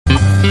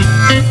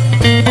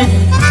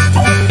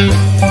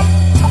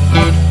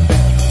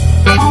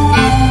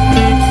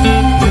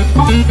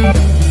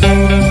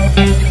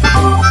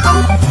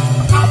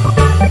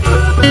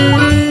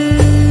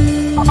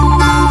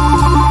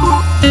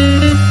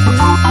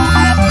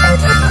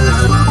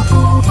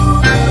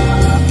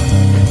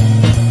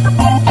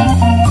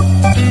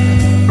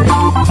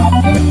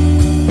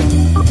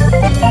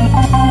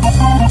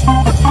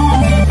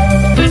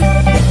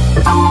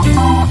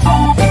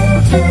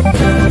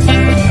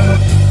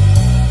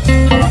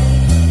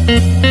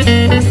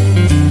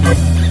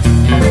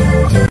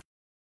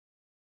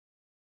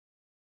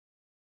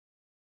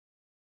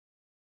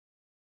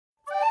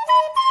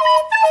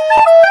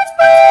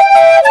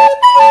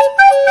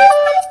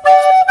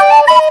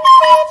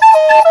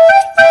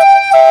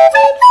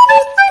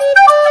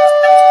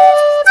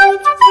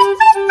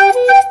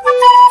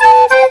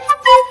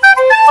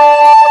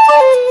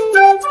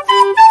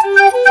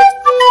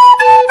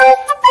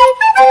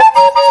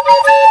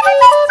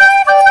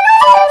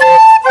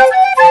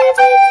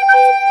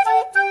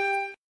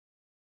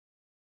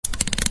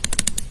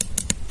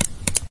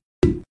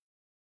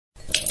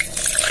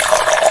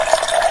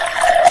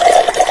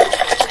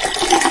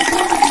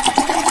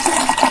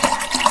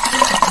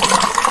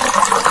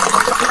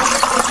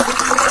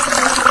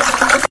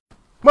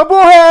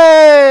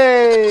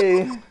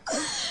Mabuhay!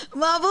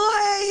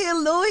 Mabuhay!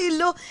 Hello,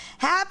 hello!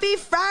 Happy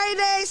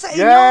Friday sa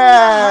inyong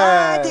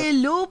lahat!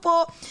 Hello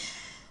po!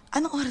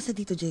 Anong oras na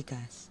dito,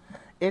 Jcas?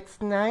 It's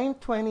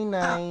 9:29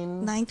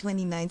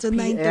 9:29. So,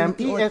 PM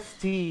 9:30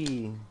 EST.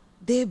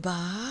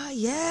 Diba?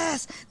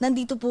 Yes!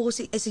 Nandito po ko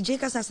si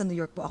Jcas nasa New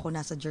York po. Ako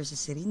nasa Jersey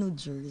City, New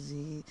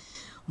Jersey.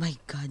 My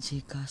God,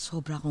 Jcas.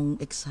 Sobra akong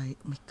excited.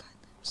 Oh my God.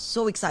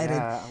 So excited.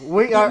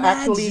 We are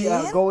actually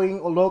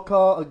going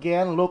local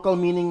again. Local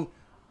meaning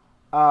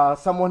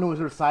someone who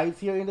resides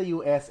here in the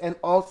US, and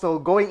also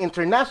going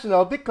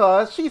international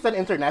because she's an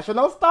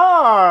international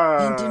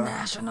star.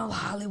 International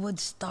Hollywood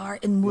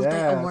star and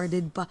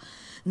multi-awarded pa.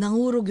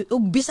 Nangurog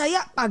og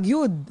Bisaya pag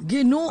yun.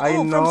 Ginoo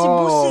from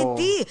Cebu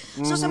City.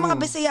 So sa mga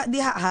Bisaya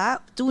diha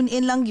ha, tune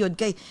in lang yun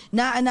kay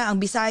naa na ang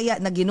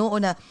Bisaya na Ginoo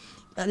na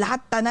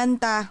lahat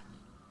tananta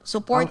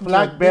support ang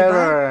flag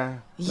bearer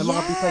diba? Ng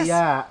mga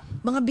Bisaya.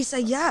 Mga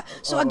Bisaya.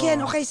 So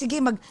again, okay,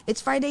 sige, it's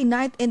Friday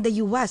night in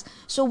the US.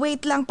 So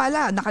wait lang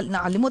pala,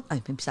 nakalimut.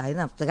 Ay, Bisaya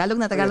na. Tagalog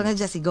na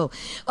Jessie, go.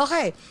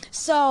 Okay,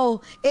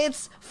 so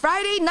it's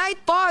Friday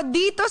night po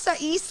dito sa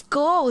East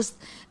Coast.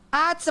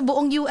 At sa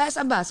buong US,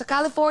 sa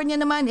California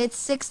naman, it's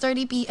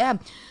 6:30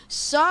 p.m.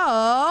 So,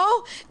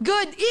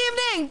 good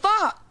evening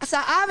po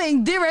sa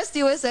aming Dearest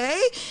USA.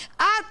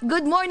 At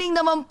good morning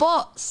naman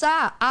po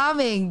sa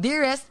aming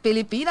Dearest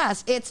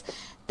Pilipinas. It's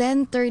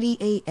 10:30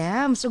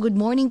 a.m. So, good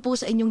morning po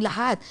sa inyong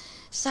lahat.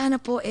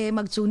 Sana po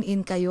mag-tune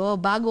in kayo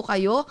bago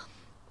kayo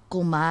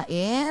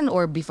kumain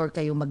or before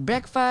kayo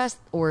mag-breakfast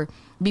or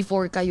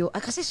before kayo...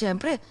 kasi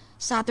syempre,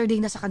 Saturday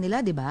na sa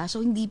kanila, di ba?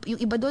 So, hindi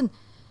yung iba doon,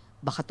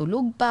 baka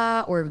tulog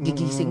pa or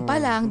gigising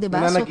pa lang, 'di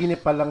ba? So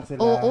nanaginip pa lang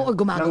sila. Oo,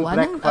 gumagawa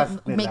ng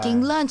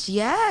making lunch.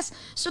 Yes.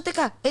 So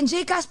teka,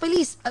 Jcas,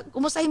 please,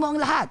 kumustahin mo ang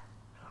lahat?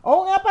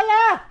 Oo nga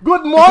pala.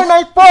 Good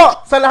morning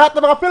po sa lahat ng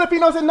mga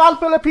Filipinos and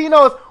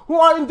non-Filipinos who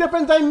are in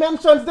different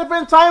dimensions,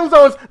 different time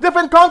zones,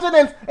 different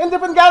continents, and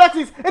different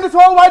galaxies in this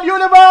whole wide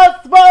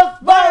universe.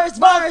 Burst.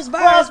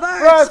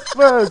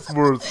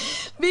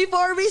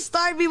 Before we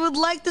start, we would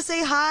like to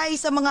say hi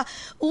sa mga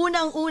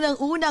unang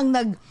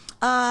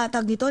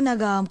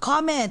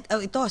nag-comment.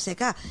 Ito,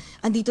 seka.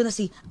 Andito na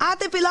si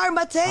Ate Pilar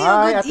Mateo.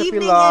 Hi, good Ate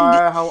evening.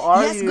 Pilar. How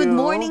are you? Yes, good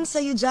morning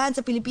sa iyo dyan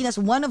sa Pilipinas.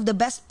 One of the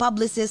best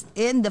publicists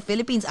in the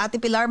Philippines. Ate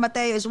Pilar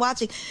Mateo is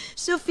watching.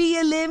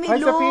 Sophia Lim, Hi,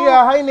 hello. Sophia.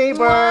 Hi,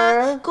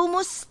 neighbor.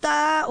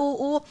 Kumusta?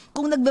 Oo.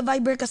 Kung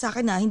nagbe-Viber ka sa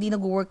akin hindi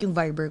nag-work yung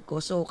Viber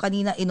ko. So,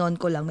 kanina inon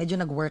ko lang. Medyo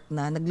nag-work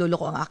na.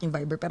 Nagloloko ang aking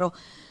Viber. Pero,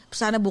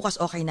 sana bukas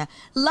okay na.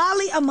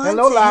 Lali Amante.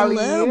 Hello, Lali.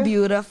 Hello,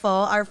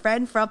 beautiful. Our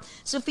friend from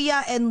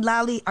Sophia and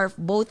Lali are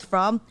both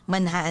from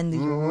Manhattan,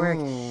 New York.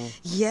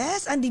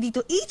 Yes, andi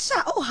dito. Itcha.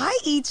 Oh, hi,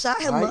 Itcha.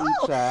 Hello. Hi,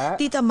 Itcha.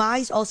 Tita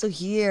Mai is also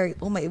here.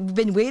 Oh my, we've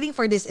been waiting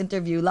for this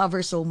interview. Love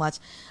her so much.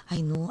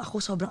 I know.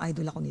 Ako sobrang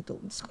idol ako nito.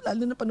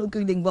 Lalo na panood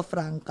ko yung Lingua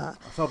Franca.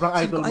 Sobrang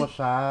idol mo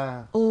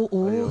siya.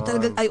 Oo.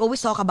 Talagang, I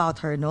always talk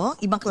about her, no?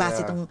 Ibang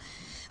klase itong...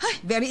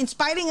 very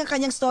inspiring ang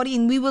kanyang story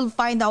and we will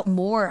find out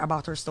more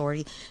about her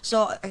story.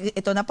 So,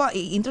 ito na po,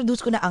 i-introduce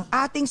ko na ang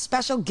ating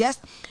special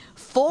guest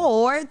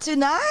for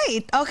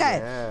tonight. Okay.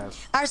 Yes.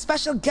 Our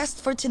special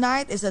guest for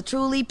tonight is a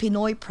truly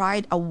Pinoy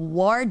Pride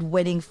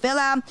Award-winning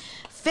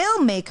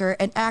filmmaker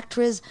and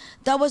actress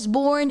that was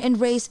born and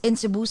raised in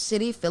Cebu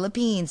City,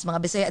 Philippines. Mga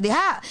Bisaya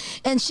diha.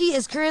 And she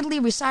is currently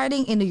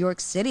residing in New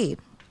York City.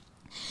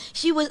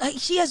 She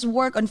has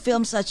worked on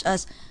films such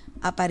as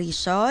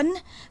Apparition,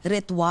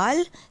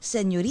 Ritual,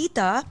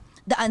 Señorita,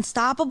 The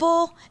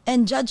Unstoppable,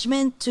 and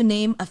Judgment, to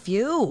name a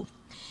few.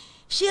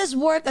 She has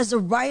worked as a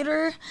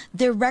writer,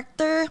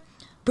 director,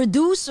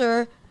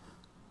 producer,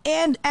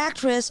 and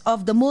actress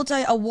of the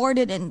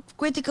multi-awarded and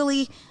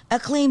critically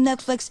acclaimed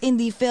Netflix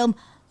indie film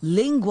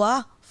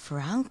Lingua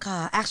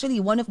Franca.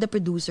 Actually, one of the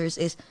producers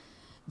is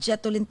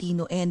Jet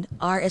Tolentino and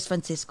R.S.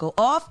 Francisco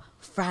of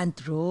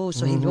Front Row.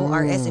 So hello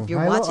RS if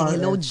you're watching. RS.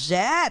 Hello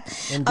Jet.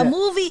 And A Jet.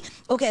 movie.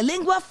 Okay,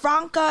 Lingua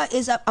Franca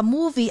is a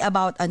movie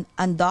about an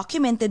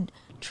undocumented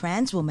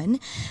trans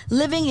woman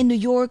living in New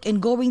York and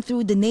going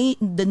through the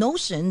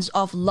notions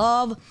of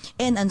love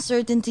and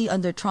uncertainty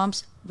under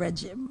Trump's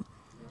regime.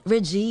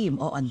 Regime.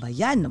 Oh, ano ba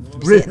yan?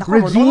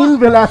 Regine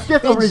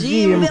Velasquez or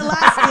Regine Regime?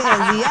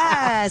 Velasquez,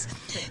 yes.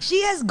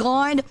 She has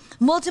garnered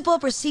multiple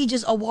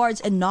prestigious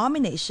awards and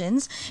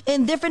nominations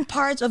in different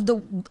parts of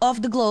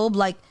the globe,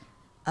 like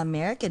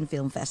American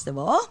Film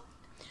Festival,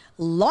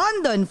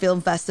 London Film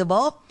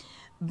Festival,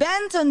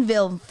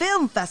 Bentonville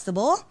Film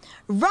Festival,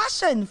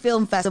 Russian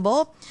Film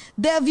Festival,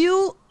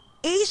 Debut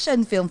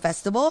Asian Film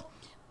Festival,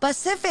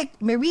 Pacific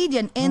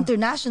Meridian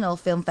International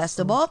Film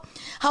Festival,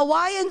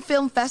 Hawaiian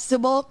Film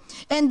Festival,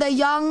 and the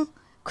Young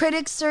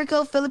Critics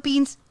Circle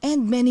Philippines,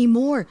 and many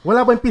more.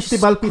 Wala ba yung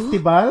festival?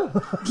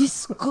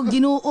 Diyos ko,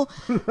 Ginoo.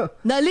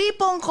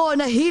 Nalipong ko,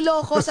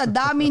 nahilo ko sa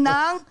dami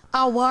ng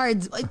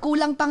awards. Ay,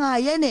 kulang pa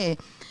nga yan eh.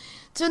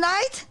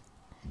 Tonight,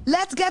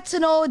 let's get to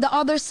know the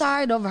other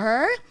side of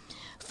her,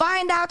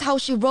 find out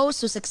how she rose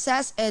to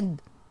success,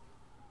 and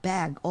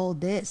bag all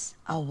this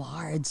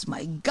awards.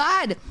 My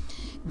God!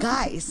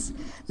 Guys,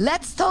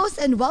 let's toast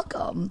and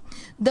welcome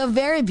the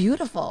very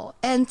beautiful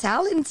and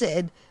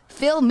talented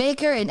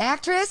filmmaker and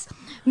actress,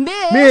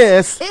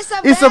 Miss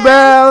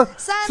Isabel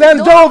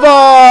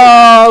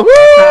Sandova!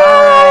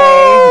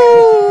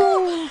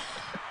 Woo!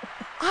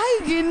 Ay,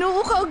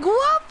 Ginoo,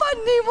 kagwapan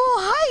ni mo.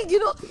 Ay,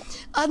 Ginoo.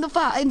 Ano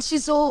pa, and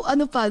she's so,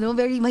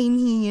 very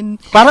mahinhin.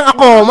 Parang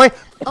ako,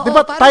 Oo, di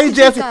ba parang tayo, si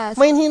Jessie, Chicas.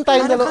 mahinhin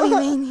tayo Parang dalawa. kami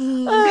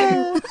mahinhin.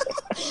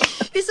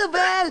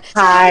 Isabel, shout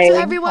out Hi. to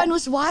everyone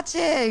who's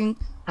watching.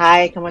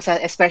 Hi,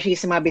 kumusta? Especially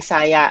sa mga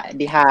Bisaya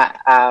diha,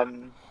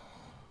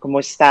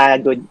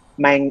 kumusta? Good,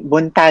 may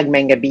buntag,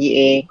 may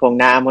gabi kung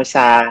naamo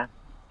sa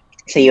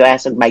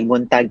US ug may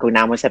buntag kung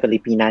naamo sa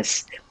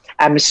Pilipinas.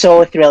 I'm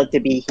so thrilled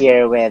to be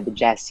here with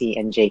Jessie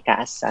and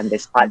Jcas on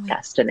this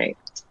podcast tonight.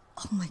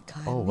 Oh my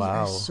God. Oh, we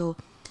wow. are so,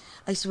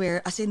 I swear,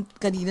 as in,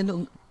 kanina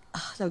nung,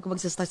 sabi ko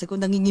magsastart, sabi ko,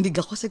 nanginginig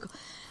ako. Sabi ko,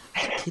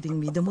 are you kidding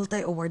me? The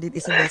multi-awarded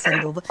Isabel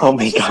Sandova. Oh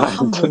my She's so God.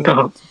 humble. No.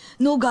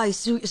 No, guys,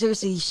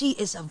 seriously, she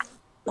is a,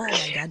 oh my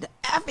God,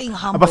 effing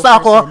humble Basta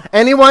ako, person.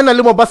 anyone na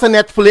lumabas sa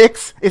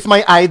Netflix is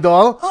my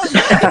idol. Oh,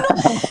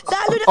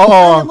 lalo na,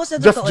 Oo, alam mo,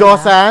 sa just totoo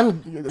Josan,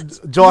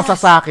 Josa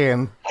Yes. sa akin.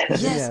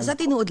 Yes, sa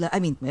tinuod lang.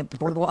 I mean,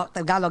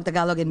 Tagalog,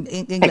 and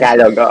English.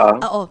 Tagalog, oo.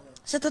 Oo.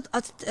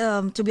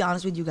 To be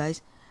honest with you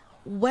guys,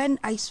 when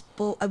I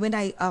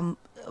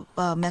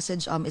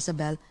messaged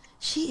Isabel,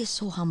 she is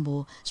so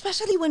humble.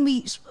 Especially when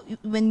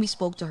we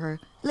spoke to her,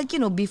 like,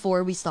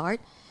 before we start.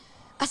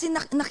 As in,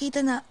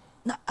 nakita na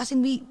as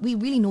in, we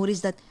really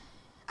noticed that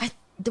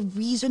the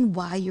reason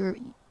why you're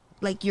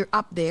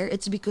up there,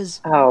 it's because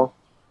Oh,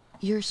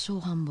 you're so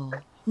humble.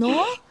 No?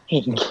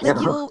 thank Like,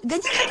 you.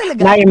 ganyan ka talaga.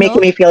 Now you're no?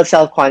 making me feel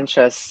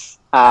self-conscious.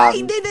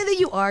 Ay, hindi,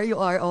 you are,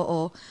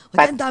 oo.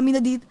 But- Ang dami na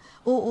dito.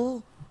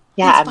 Oo.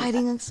 Yeah,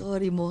 Inspiring ang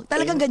story mo.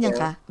 Talagang Thank ganyan you.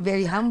 ka.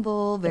 Very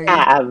humble, very...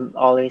 Yeah, I've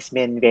always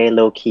been very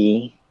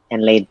low-key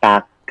and laid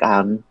back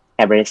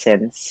ever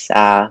since.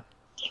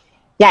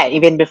 Yeah,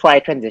 even before I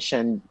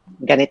transitioned,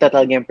 ganito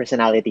talaga yung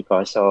personality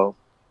ko. So,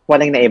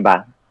 walang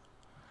naiba.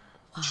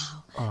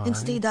 Wow. And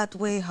stay that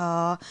way,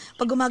 ha?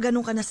 Pag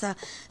gumaganong ka na sa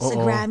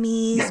Oo.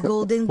 Grammys,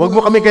 Golden Huwag mo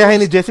kami Globes, gayahin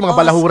ni Jessie, mga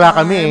balahura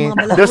Oscar, kami eh. mga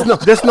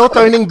balahura. There's no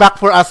turning back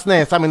for us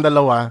na eh, sa amin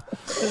dalawa.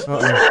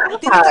 Oo.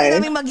 Tinatry Hi.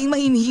 namin maging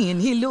mahinhin.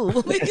 Hello.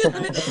 Oh my God.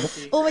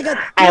 Oh my God.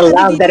 I Yung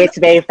love nandito that na- it's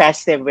very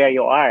festive where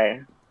you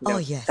are. Oh,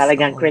 yes.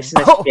 Talagang Oo.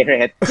 Christmas Oh.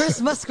 spirit.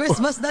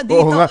 Christmas na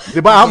dito. Oo nga. 'Di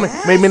ba?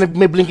 Yes.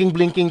 May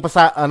blinking pa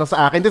sa sa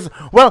akin. This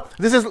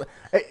is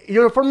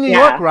you're from New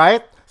Yeah. York,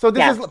 right? So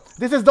Yeah.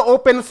 this is the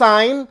open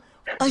sign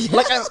Oh, yes.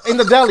 like in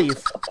the delis.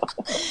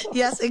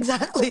 Yes,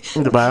 exactly.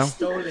 'Di ba?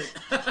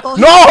 Oh,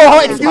 No,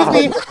 excuse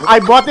me.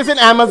 I bought this in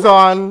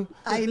Amazon.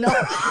 I know.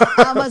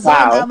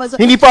 Wow. Amazon.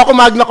 Hindi po ako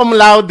magna cum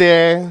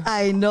laude.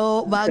 I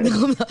know.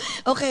 Magnum.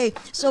 Okay,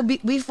 so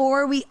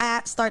before we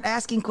start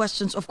asking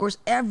questions, of course,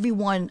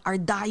 everyone are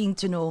dying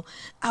to know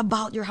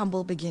about your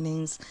humble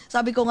beginnings.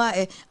 Sabi ko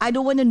nga I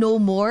don't want to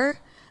know more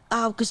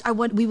because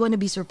we want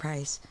to be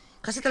surprised.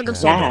 Kasi talagang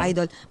sobrang Yeah.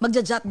 idol.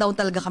 Magja-jot down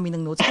talaga kami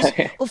ng notes. 'Cause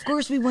of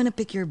course, we want to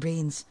pick your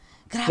brains.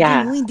 Grabe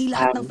Yeah. mo, hindi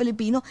lahat ng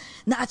Filipino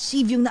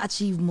na-achieve yung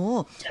na-achieve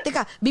mo.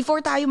 Teka,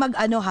 before tayo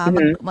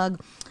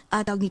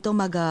tawag nito,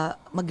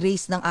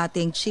 mag-raise ng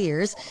ating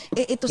cheers,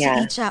 ito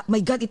Yeah. si Icha.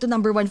 My God, ito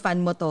number one fan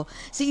mo to.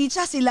 Si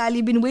Icha, si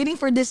Lali, been waiting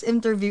for this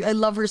interview. I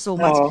love her so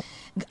much. Oh.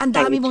 Ang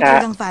dami Hi, mong Icha.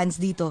 talagang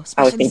fans dito,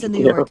 especially thank sa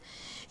New you. York.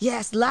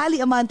 Yes,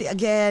 Lali Amante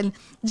again.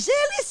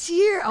 Jill is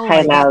here. Oh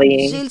Hi, my God.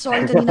 Lali. Jill,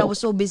 sorry kanina, I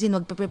was so busy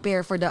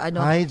nag-prepare for the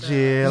Hi,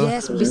 Jill.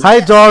 Yes, busy Hi,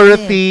 na-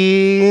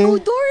 Dorothy.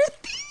 Oh, Dorothy!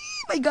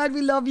 My God,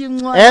 we love you.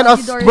 And Love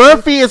you, Dorothy.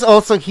 Murphy is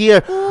also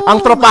here. Ang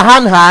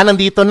tropahan ha,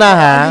 nandito na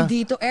ha.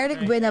 Dito,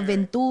 Eric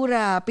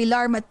Buenaventura,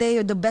 Pilar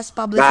Mateo, the best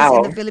publicists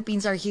in Wow. the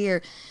Philippines are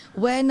here.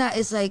 Buena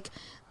is like,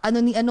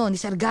 ni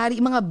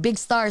Sargari, mga big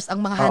stars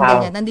ang mga handle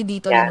niya.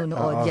 Nandito Yeah.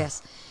 nanonood,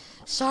 yes.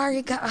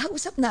 Sorry ka,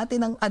 usap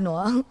natin ang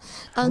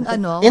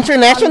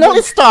International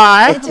Hollywood-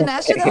 star.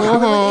 International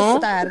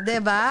Hollywood star,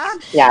 diba?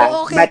 Yeah,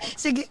 Oh, okay, but-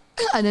 sige,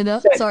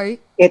 sorry.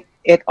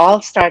 It all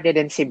started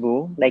in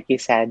Cebu, like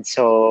you said.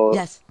 So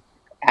Yes.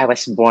 I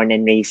was born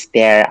and raised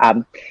there.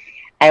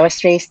 I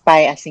was raised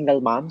by a single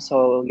mom,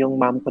 so yung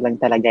mom ko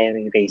lang talaga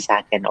yung raised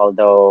sa akin.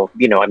 Although,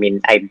 I mean,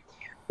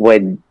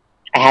 would,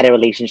 I had a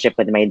relationship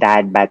with my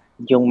dad, but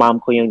yung mom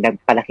ko yung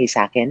nagpalaki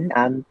sa akin.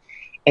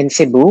 In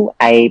Cebu,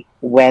 I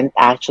went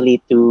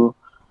actually to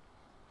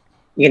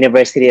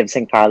University of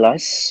St.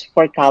 Carlos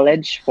for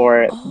college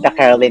for the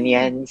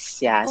Carolinians.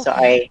 Yeah, so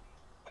I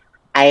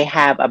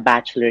have a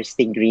bachelor's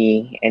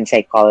degree in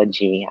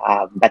psychology.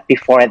 But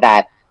before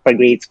that, for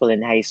grade school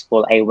and high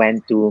school, I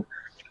went to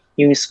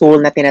yung school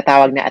na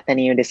tinatawag na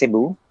Ateneo de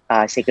Cebu,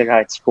 Sacred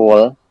Heart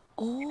School.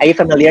 Are you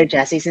familiar,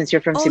 Jessie, since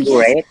you're from Cebu, yes.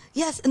 right?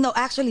 Yes. No,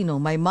 actually, no.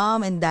 My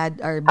mom and dad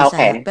are Bisaya.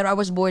 Okay. Pero I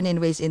was born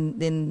and raised in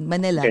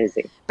Manila.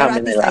 Jersey. Pero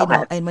at least I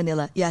Manila, know in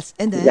Manila. Yes.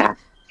 And then?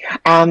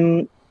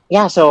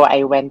 Yeah. So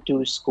I went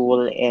to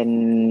school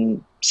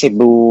in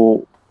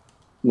Cebu,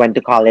 went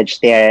to college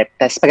there.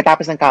 Tapos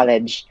pagkatapos ng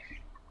college,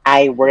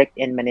 I worked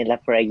in Manila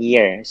for a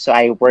year. So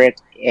I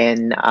worked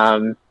in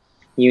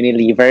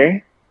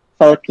Unilever,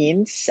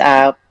 Philippines.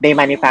 They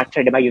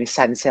manufacture diba, yung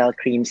Suncell,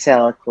 Cream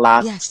Silk,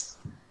 Lux, Yes.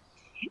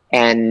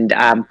 and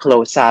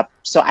Close Up.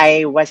 So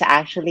I was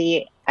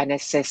actually an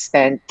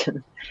assistant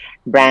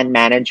brand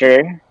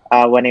manager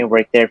when I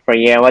worked there for a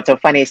year. What's so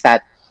funny is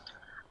that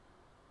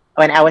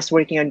when I was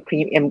working on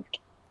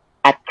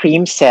at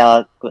Cream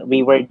Silk,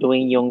 we were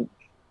doing yung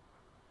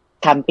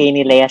campaign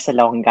ni Lea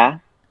Salonga,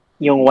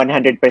 yung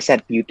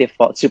 100%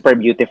 beautiful, super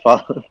beautiful.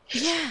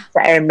 Yeah. So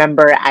I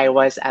remember I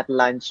was at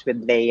lunch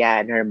with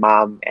Leia and her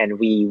mom, and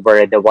we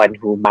were the one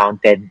who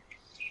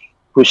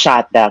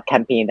shot the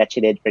campaign that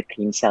she did for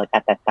Cream Silk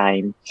at that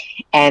time.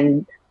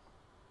 And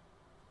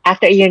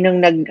after a year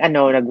nung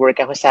nag-work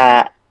ako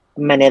sa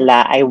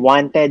Manila, I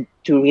wanted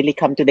to really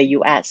come to the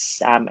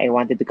US. I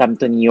wanted to come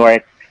to New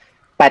York.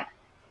 But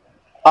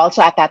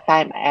also at that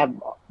time, I have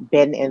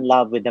been in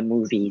love with the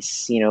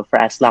movies,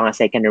 for as long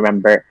as I can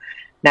remember.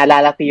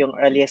 Naalala ko yung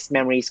earliest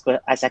memories ko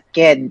as a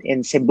kid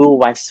in Cebu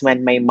was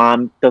when my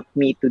mom took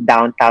me to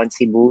downtown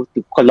Cebu,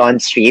 to Colon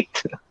Street.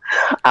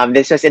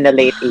 This was in the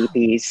late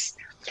 80s.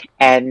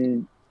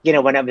 And,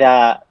 one of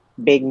the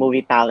big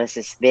movie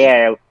palaces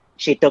there,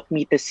 she took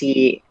me to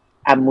see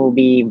a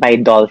movie by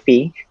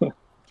Dolphy.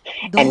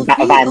 And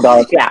Van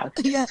Dolphy,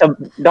 yeah. So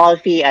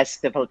Dolphy, as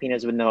the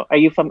Filipinos would know,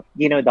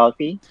 you know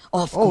Dolphy?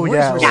 Of course,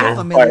 yeah. we're Yeah,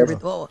 so familiar of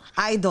with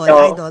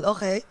idol.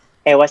 Okay.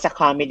 It was a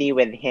comedy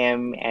with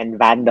him and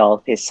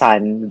Vandolph, his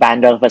son.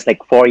 Vandolph was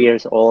like 4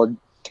 years old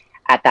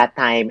at that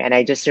time. And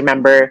I just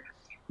remember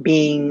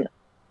being,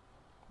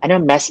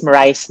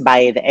 mesmerized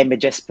by the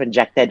images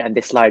projected on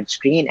this large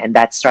screen. And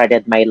that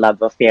started my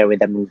love affair with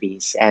the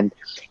movies. And,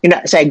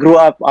 so I grew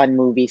up on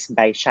movies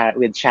with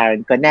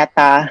Sharon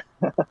Cuneta,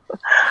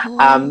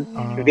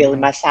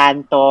 Vilma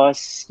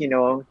Santos,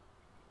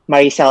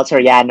 Maricel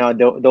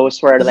Soriano.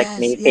 Those were like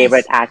my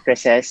favorite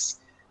actresses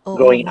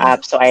growing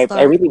up. So I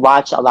really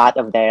watched a lot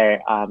of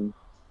their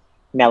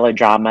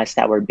melodramas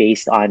that were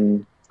based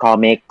on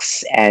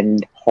comics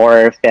and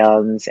horror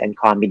films and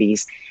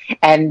comedies.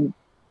 And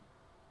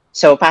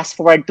so fast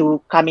forward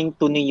to coming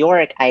to New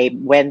York, I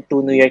went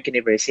to New York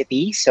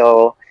University.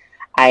 So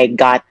I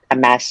got a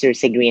master's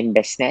degree in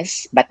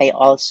business, but I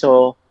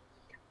also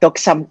took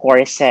some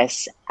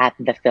courses at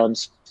the film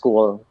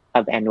school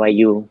of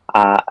NYU.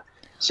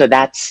 So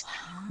that's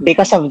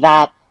because of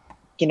that,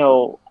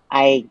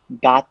 I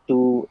got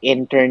to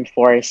intern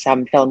for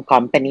some film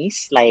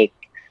companies, like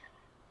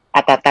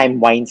at that time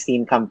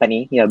Weinstein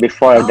Company,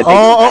 before the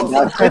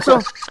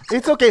big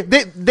it's okay.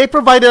 They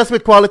provided us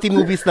with quality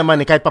movies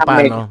naman kahit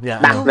papaano.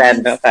 Yeah. Back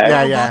then. Back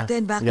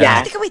then.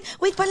 Yeah. Teka,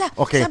 wait pala.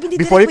 Okay. Sabi ni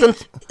Before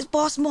Direk, you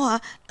pause mo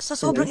ha. Sa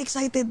sobrang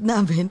excited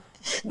namin,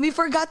 we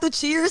forgot to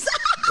cheers.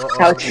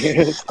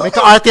 May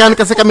kaartihan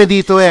kasi kami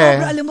dito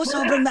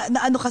Sobrang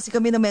na kasi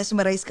kami, na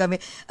mesmerize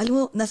kami. Alam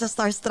mo, nasa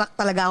starstruck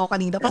talaga ako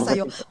kanina pa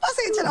sa'yo.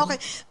 Pasensya na, okay.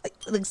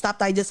 Nag-stop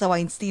tayo dyan sa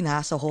Weinstein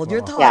ha, so hold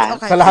your thoughts. Yeah.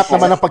 Okay. Sa lahat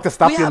naman ng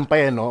pagka-stop yun pa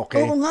no?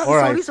 Okay. Oo nga,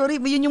 Alright.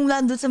 sorry. Yun yung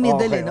nandun sa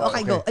middle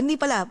Okay, go. Hindi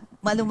pala,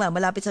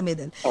 malapit sa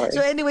middle. Alright.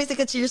 So anyways,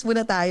 cheers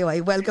muna tayo.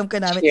 Welcome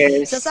ka namin.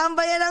 Cheers. Sa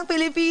Sambayan ng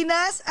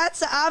Pilipinas at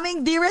sa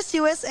aming dearest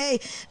USA.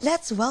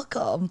 Let's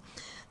welcome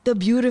the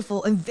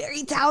beautiful and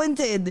very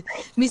talented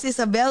Miss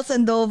Isabel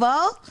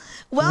Sandoval.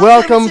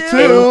 Welcome Thank to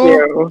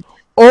you.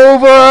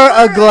 Over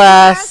a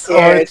Glass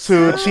or Cheers.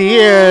 Two.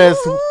 Cheers.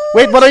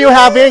 Wait, what are you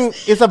having,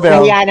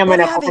 Isabel? Kaya naman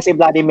What ako happened? kasi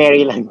Bloody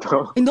Mary lang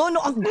to. No,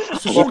 ang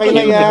susunod Okay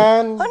na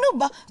yan. Ano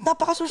ba?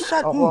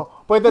 Napakasusat.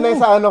 Pwede na yung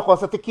sa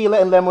sa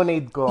tequila and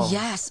lemonade ko.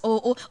 Yes,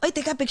 oo. Ay,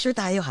 teka, picture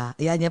tayo ha.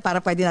 Ayan,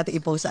 para pwede natin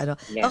i-post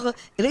Yeah. Okay,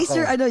 raise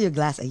your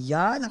glass.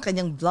 Ayan, ang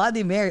kanyang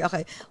Bloody Mary.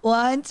 Okay,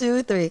 1,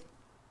 2, 3.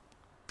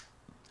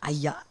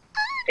 Ayan.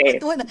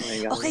 Okay. Ito na. Oh my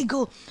God. Okay,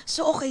 go.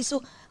 So,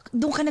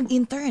 doon ka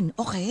nag-intern.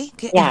 Okay?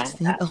 Yeah.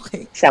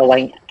 Okay.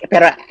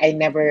 Pero I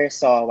never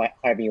saw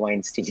Harvey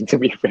Weinstein, to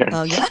be fair.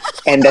 Okay.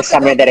 And the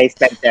summer that I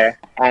spent there.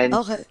 And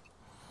Okay.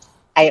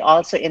 I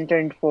also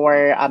interned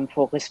for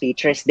Focus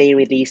Features. They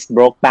released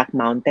Brokeback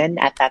Mountain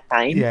at that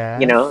time.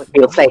 Yes.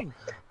 Feels like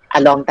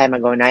a long time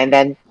ago now. And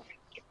then,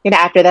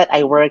 after that,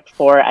 I worked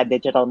for a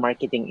digital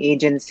marketing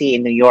agency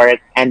in New York.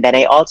 And then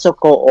I also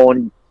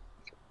co-owned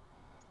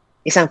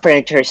isang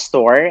furniture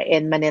store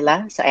in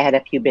Manila. So I had a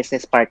few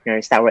business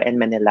partners that were in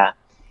Manila.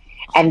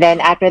 And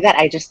then after that,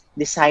 I just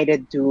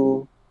decided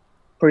to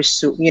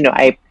pursue,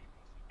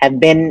 I've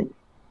been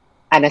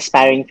an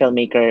aspiring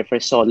filmmaker for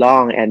so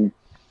long. And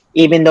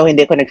even though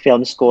hindi ko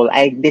nag-film school,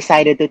 I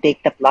decided to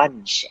take the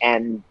plunge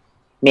and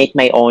make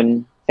my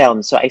own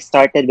film. So I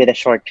started with a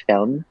short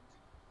film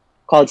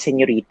called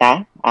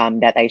Señorita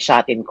that I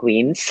shot in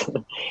Queens.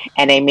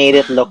 And I made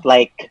it look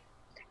like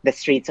the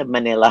streets of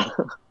Manila.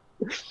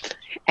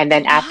 And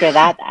then after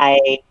that,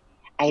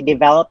 I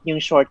developed yung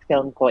short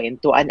film ko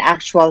into an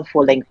actual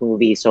full-length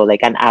movie. So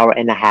like an hour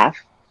and a half.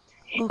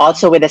 Okay.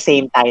 Also with the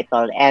same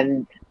title.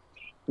 And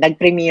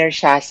nag-premiere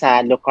siya sa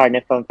Locarno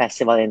Film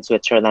Festival in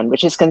Switzerland,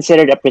 which is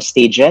considered a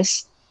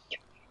prestigious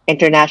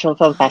international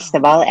film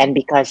festival. And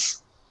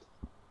because,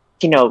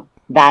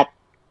 that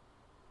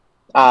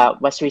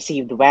was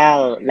received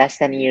well, less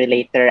than a year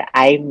later,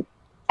 I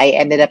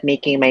ended up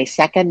making my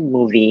second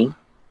movie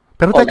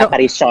called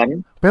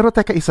Apparition. Pero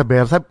teka,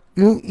 Isabel,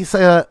 yung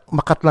isa,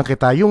 makat lang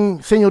kita, yung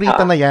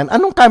Señorita na yan,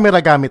 anong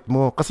camera gamit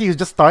mo? Kasi you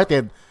just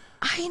started.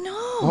 I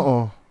know. Oo.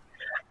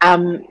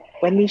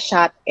 When we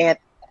shot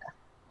it,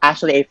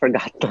 actually, I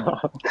forgot.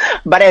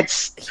 But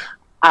it's,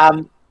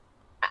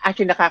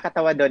 actually,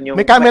 nakakatawa doon yung...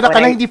 May camera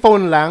ka na, hindi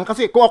phone lang?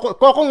 Kasi kung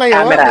ako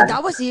ngayon,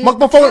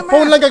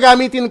 magpo-phone lang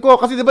gagamitin ko.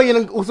 Kasi di ba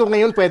yun ang uso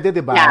ngayon, pwede,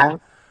 di ba? Yeah.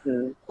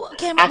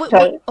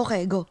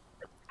 Okay, go.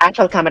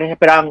 Actual camera siya.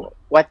 Pero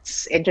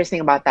what's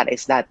interesting about that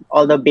is that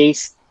although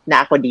based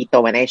na ako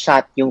dito, when I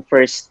shot yung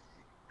first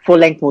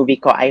full-length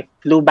movie ko, I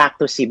flew back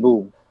to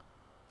Cebu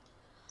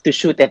to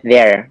shoot it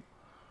there.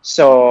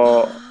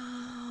 So,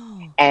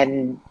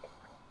 and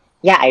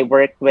yeah, I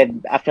worked with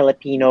a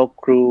Filipino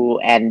crew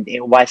and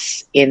it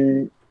was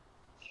in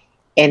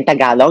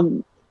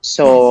Tagalog.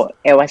 So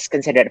it was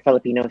considered a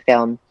Filipino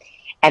film.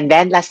 And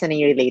then less than a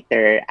year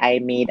later, I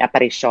made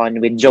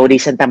Apparition with Jody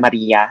Santa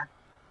Maria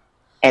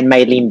and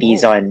Mylene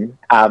Dizon,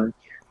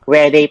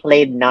 where they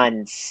played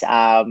nuns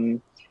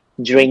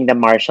during the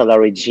martial law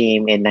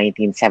regime in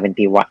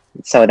 1971.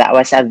 So that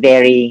was a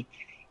very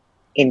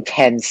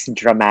intense,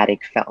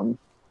 dramatic film.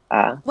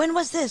 When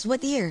was this?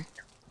 What year?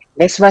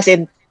 This was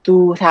in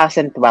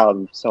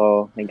 2012.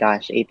 So, my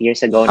gosh, 8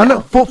 years ago now.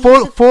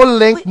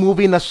 Full-length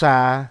movie na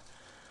siya.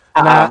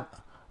 Na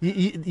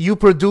you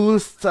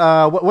produced,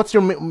 what's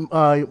your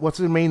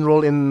main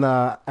role in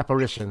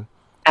Apparition?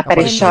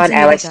 Apparition,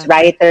 I was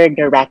writer,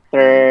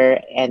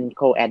 director, and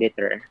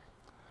co-editor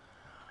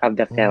of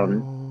the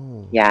film.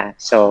 Oh. Yeah,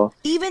 so...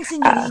 Even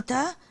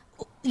Señorita,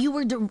 you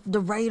were the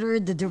writer,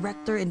 the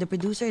director, and the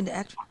producer, and the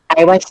actor?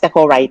 I was the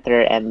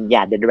co-writer and,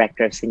 the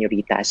director of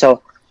Señorita.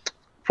 So,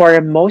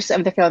 for most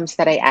of the films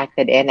that I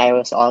acted in, I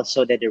was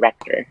also the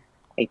director.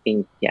 I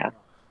think, yeah.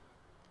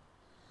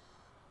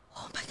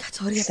 Oh my God,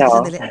 sorry.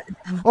 So,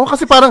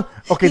 kasi parang,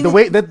 okay, the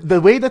way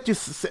that you,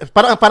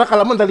 parang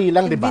kala mo dali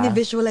lang, di ba?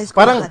 Bini-visualize ko.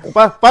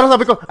 Parang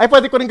sabi ko, ay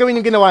pwede ko rin gawin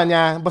yung ginawa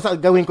niya, basta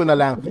gawin ko na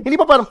lang. Hindi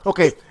pa parang,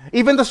 okay,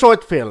 even the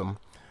short film,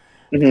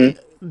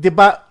 di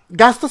ba,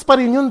 gastos pa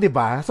rin yun, di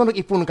ba? So,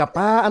 nag-ipon ka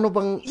pa? Ano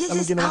bang,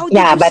 anong ginawa?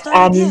 Yeah, but,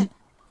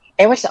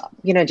 it was,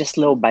 just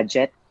low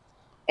budget.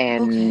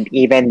 And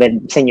even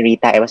with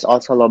Señorita, it was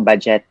also low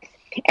budget.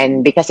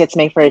 And because it's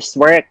my first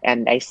work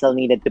and I still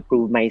needed to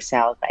prove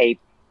myself, I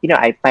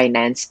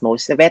financed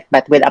most of it.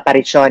 But with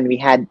Apparition, we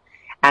had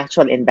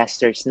actual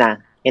investors na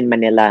in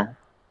Manila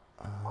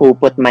who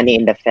put money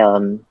in the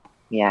film.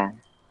 Yeah.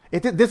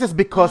 This is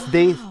because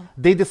they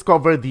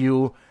discovered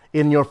you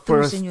in your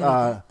first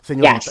Señorita.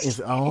 Yes.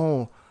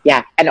 Oh.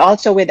 Yeah. And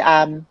also with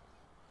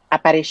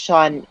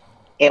Apparition,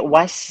 it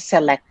was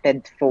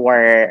selected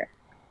for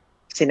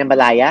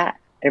Cinemalaya.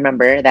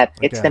 Remember that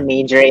it's the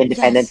major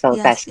independent film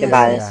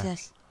festival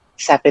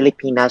sa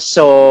Pilipinas.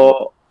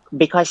 So,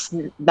 because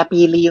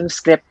napili yung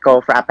script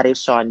ko for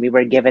Apparition, we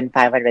were given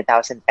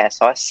 500,000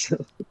 pesos.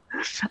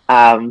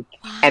 And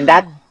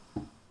that,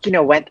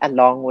 went a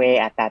long way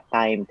at that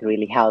time to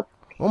really help.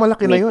 Oh,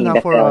 malaki na yun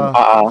for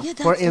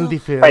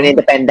indie film. For an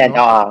independent,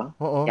 Yeah.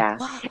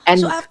 Wow. And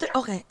so after,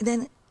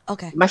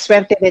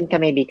 maswerte din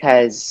kami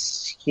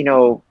because,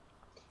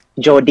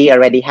 Jody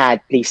already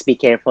had Please Be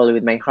Careful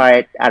with My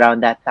Heart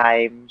around that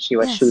time. She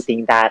was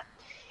shooting that.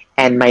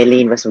 And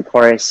Mylene was, of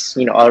course,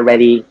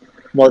 already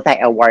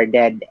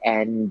multi-awarded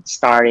and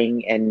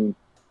starring in,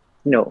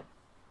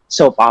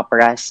 soap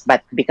operas.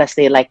 But because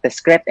they like the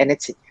script, and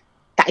it's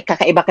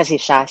kakaiba kasi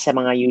siya sa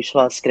mga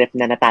usual script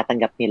na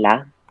natatanggap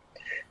nila.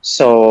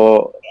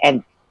 So,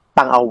 and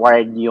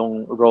pang-award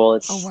yung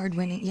roles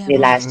award-winning,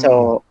 nila.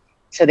 So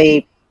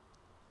they,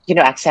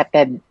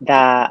 accepted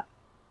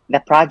the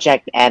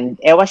project, and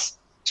it was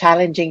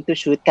challenging to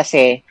shoot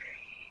kasi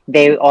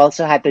they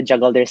also had to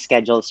juggle their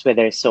schedules with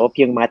their soap,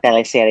 yung mga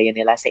teleserye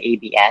nila sa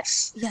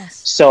ABS.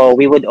 Yes. So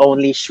we would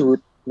only shoot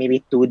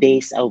maybe 2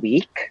 days a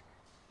week.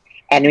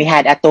 And we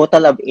had a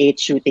total of 8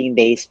 shooting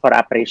days for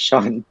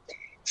Apparition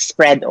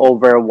spread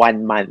over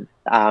 1 month.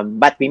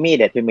 But we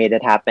made it. We made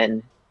it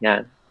happen.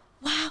 Yeah.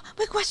 Wow.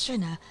 My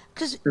question,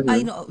 because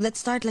I know, let's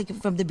start like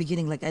from the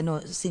beginning. Like I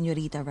know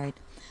Señorita, right?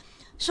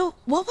 So,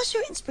 what was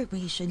your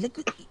inspiration? Like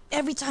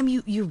every time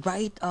you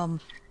write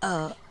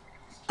a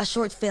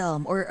short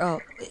film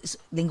or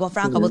lingua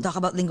franca, we'll talk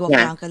about lingua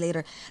Yeah. franca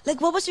later. Like,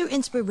 what was your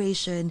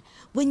inspiration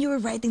when you were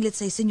writing, let's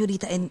say,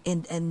 Señorita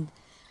and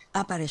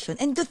Apparition?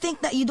 And to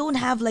think that you don't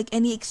have like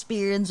any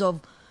experience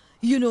of,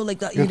 like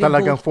that you Yung didn't go,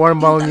 talagang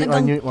formal yung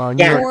talagang New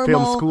Yeah. York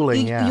film formal,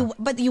 schooling, yeah.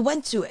 but you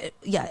went to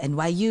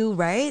NYU,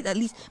 right? At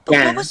least. But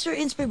Yeah. what was your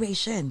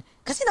inspiration?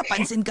 Kasi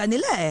napansin ka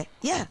nila eh.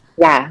 Yeah.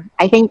 Yeah.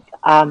 I think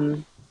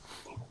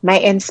my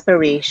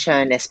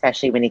inspiration,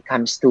 especially when it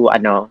comes to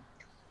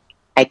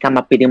I come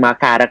up with yung mga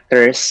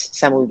characters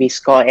sa movies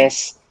ko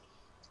is,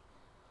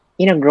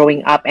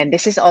 growing up. And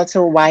this is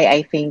also why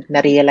I think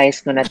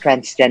na-realize ko na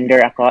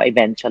transgender ako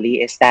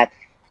eventually is that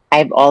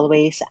I've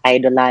always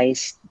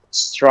idolized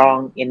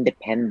strong,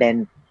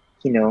 independent,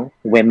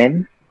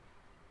 women.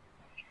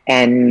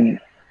 And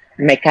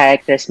my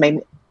characters,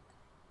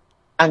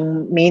 ang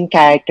main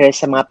characters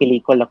sa mga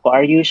pelikula ko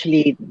are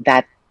usually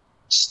that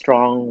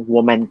strong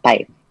woman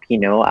type,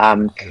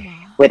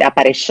 with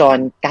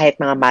Apparition, kahit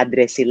mga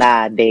madre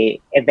sila, they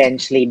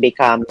eventually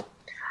become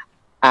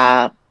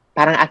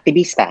parang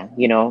aktivista,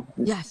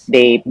 Yes.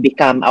 They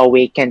become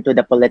awakened to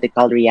the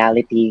political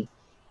reality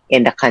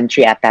in the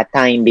country at that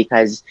time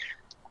because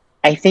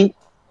I think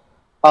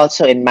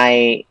also in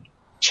my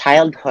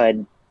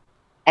childhood,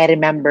 I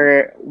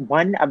remember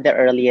one of the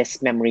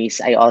earliest memories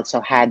I also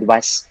had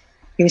was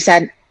yung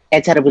sa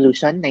EDSA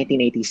Revolution,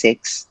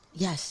 1986.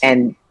 Yes.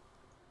 And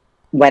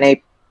when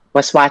I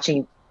was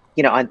watching,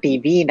 on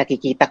TV,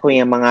 nakikita ko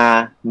yung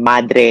mga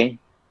madre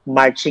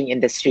marching in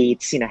the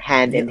streets,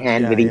 hand in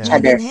hand with each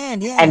Hand other. in hand,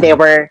 yeah. And they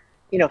were,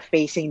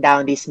 facing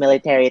down these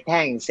military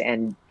tanks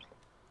and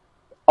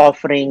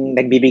offering,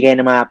 nagbibigay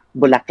ng mga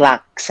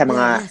bulaklak sa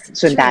mga yes,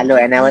 sundalo.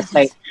 true. And I was Yes.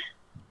 like,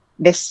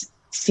 this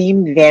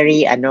seemed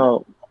very,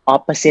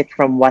 opposite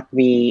from what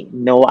we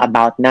know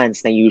about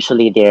nuns. Na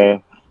usually they're,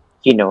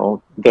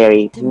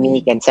 very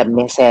meek and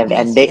submissive,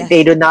 and Yes,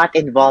 they do not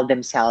involve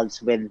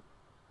themselves with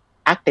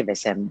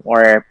activism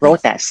or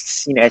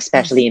protests,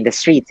 especially in the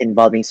streets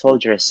involving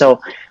soldiers. So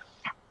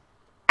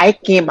I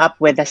came up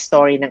with a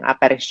story ng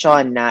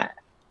Apparition na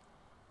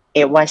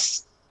it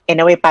was in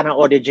a way parang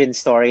origin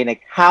story,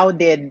 like how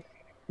did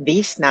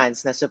these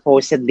nuns na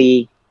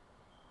supposedly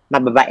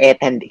mababait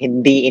and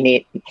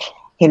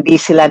hindi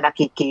sila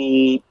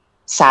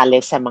nakikisali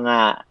sa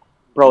mga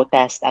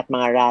protest at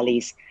mga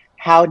rallies,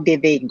 how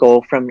did they go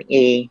from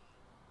A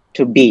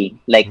to B,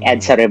 like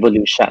EDSA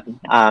Revolution?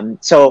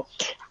 So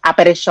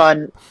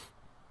Apparition,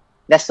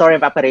 the story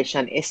of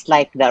Apparition is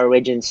like the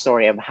origin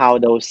story of how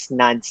those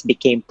nuns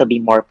became to be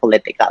more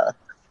political.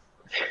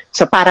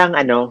 So parang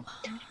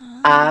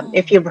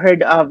if you've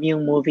heard of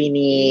yung movie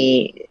ni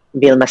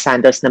Vilma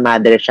Santos na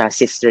mother siya,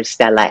 Sister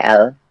Stella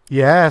L.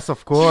 Yes,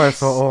 of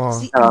course. Oo.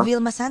 Si Oh.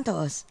 Vilma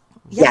Santos.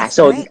 Yeah, Yes,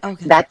 so right?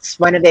 Okay. that's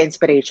one of the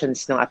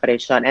inspirations ng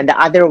Apparition. And the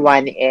other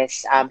one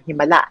is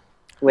Himala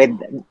with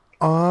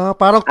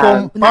Parang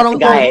parang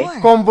guy.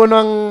 combo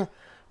ng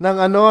ng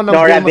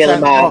Nora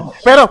Vilma.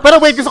 Vilma. Pero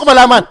wait, gusto ko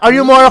malaman. Are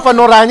you more of a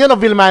Noranian or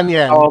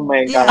Vilmanian? oh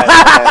my Yeah.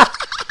 God.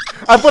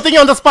 I'm putting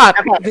you on the spot.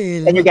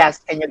 Okay. Can you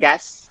guess?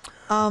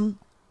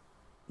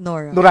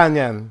 Nora.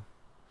 Noranian.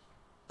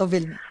 O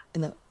Vilma.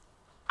 No.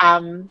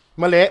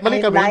 Mali I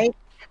kami.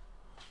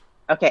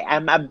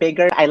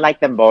 I like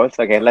them both.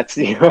 Okay, let's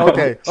see.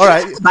 Okay. All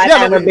right. But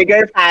Yeah, I'm a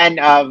bigger fan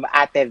of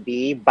Ate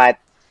V, but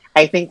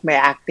I think my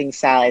acting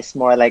style is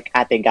more like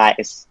Ate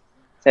Guys.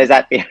 So is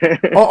that fair?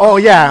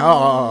 Yeah.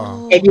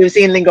 Oo. If you've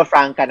seen Lingua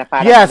Franca na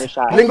parang Yes,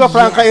 siya. lingua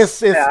franca yes.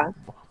 is Yeah.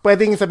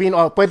 pwedeng sabihin,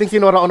 pwedeng si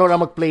Nora Honor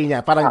ang mag-play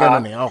niya. Parang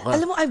ganun eh. Okay.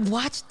 Alam mo,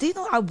 do you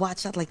know I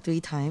watched that like 3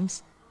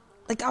 times?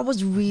 Like I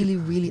was really,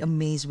 really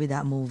amazed with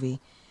that movie.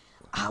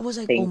 I was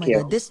like, Thank oh my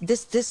you. God,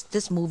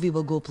 this movie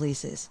will go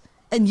places.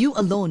 And you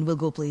alone will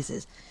go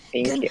places.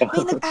 Thank you.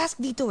 May nag-ask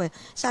dito eh.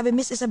 Sabi,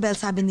 Miss Isabel,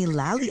 sabi ni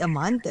Lali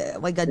Amante.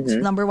 Oh my God,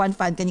 Mm-hmm. number 1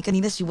 fan.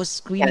 Kanina she was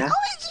screaming. Yeah.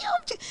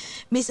 Oh,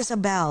 Miss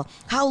Isabel,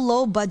 how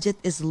low budget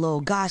is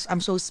low? Gosh,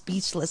 I'm so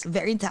speechless.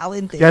 Very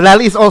talented. Yeah,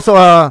 Lali is also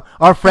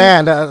our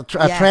friend, a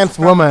Yes, trans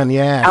from- woman.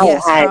 Yeah. Oh,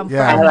 Yes, hi. from,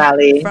 Yeah. from, Hi,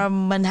 Lali. from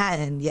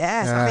Manhattan.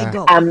 Yes, Yeah. okay,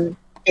 go.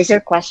 Is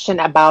your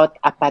question about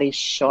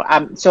Aparicio?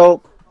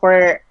 So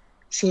for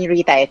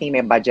Señorita, I think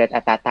my budget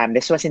at that time,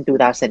 this was in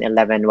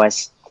 2011,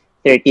 was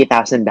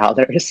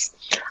 $30,000.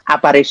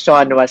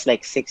 Apparition was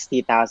like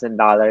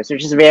 $60,000, which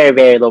is very,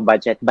 very low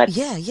budget. But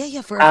yeah,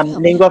 for a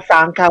film. Lingua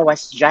Franca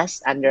was just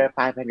under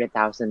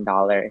 $500,000.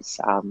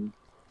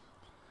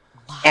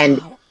 And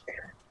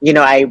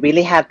I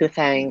really have to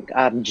thank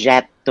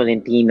Jet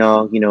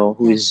Tolentino,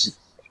 who's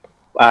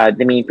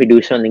the main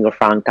producer on Lingua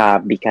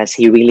Franca, because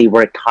he really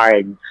worked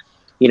hard,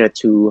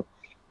 to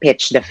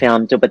pitch the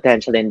film to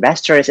potential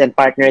investors and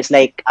partners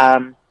like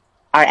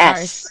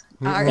RS.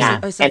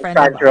 Ours is a And friend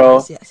Front of Row.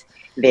 ours, yes.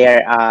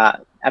 They're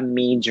a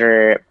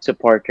major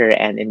supporter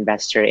and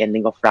investor in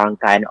Lingua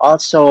Franca, and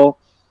also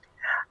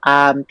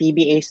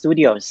PBA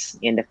Studios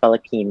in the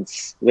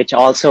Philippines, which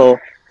also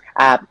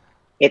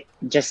it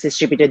just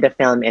distributed the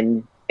film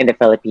in the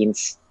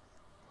Philippines.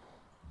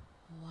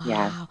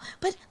 Yeah. Wow.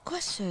 But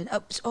question,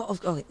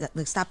 okay,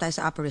 nag-stop tayo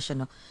sa operation,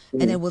 no?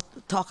 And then we'll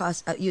talk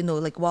us,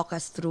 like walk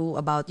us through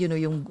about,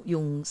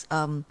 yung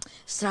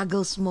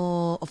struggles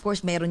mo. Of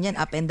course, meron yan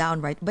up and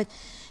down, right? But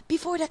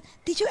before that,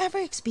 did you ever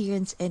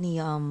experience any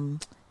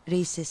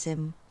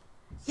racism?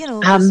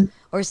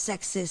 Or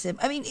sexism.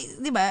 I mean,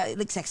 di ba,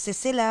 like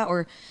sexist sila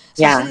or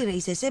Yeah. especially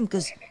racism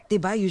because, di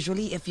ba,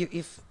 usually if you're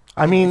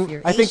I mean,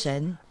 you're I think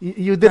Asian,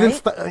 you didn't.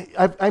 right?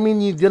 I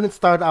mean, you didn't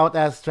start out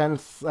as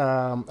as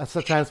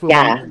a trans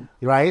Yeah. woman,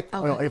 right?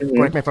 Okay. Oh,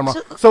 correct me if I'm wrong.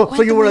 So,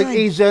 So you kwento were mo like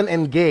yun. Asian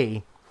and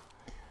gay.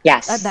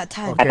 Yes. At that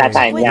time. Okay. At that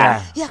time, Kwento-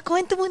 yeah. Yeah,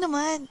 kwento mo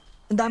naman.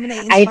 Ang dami na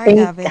I inspire think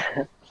Gavin.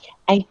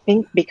 I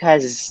think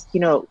because,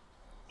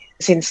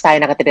 since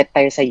tayo nakatira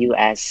tayo sa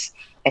US,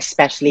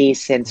 especially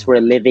since we're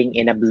living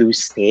in a blue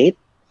state,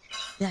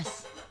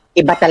 Yes.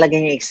 iba talaga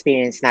yung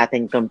experience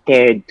natin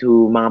compared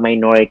to mga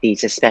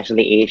minorities,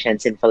 especially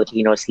Asians and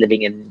Filipinos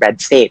living in red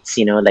states,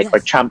 like or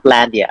Yes.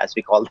 Trumplandia as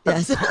we call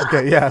them. Yes.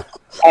 Okay, yeah.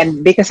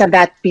 And because of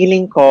that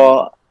feeling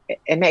ko,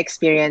 in my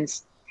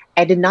experience,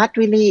 I did not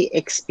really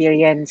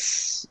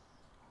experience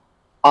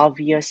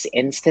obvious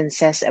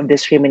instances of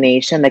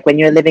discrimination. Like when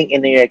you're living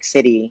in New York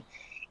City,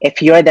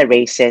 if you're the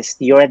racist,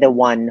 you're the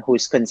one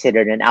who's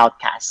considered an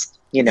outcast,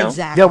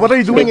 Exactly. Yeah, what are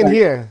you doing in Because-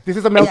 here? This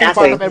is a melting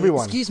Exactly. pot of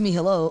everyone. Excuse me,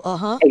 hello.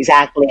 Uh-huh.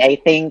 Exactly. I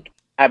think,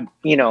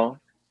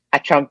 a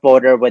Trump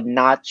voter would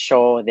not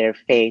show their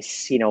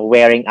face,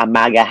 wearing a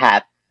MAGA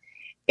hat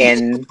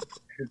in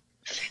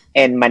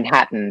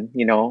Manhattan,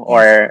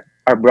 or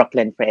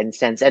Brooklyn, for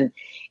instance. And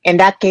in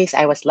that case,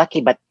 I was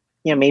lucky. But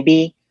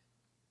maybe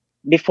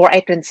before I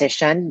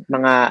transitioned,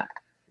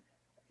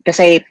 because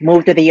I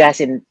moved to the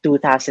US in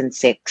 2006,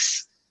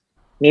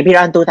 maybe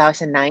around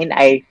 2009,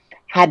 I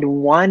had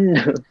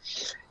one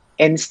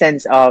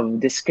instance of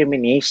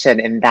discrimination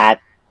in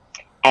that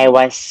I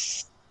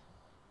was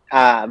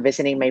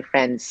visiting my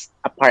friend's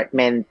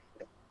apartment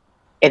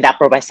in the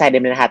Upper West Side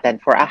of Manhattan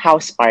for a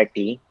house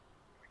party,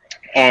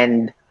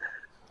 and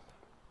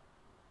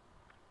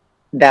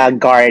the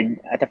guard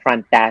at the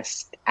front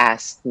desk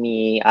asked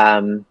me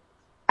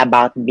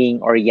about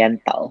being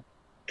Oriental.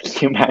 Can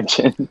you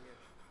imagine?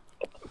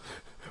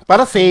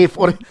 Para safe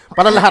or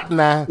para lahat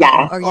na.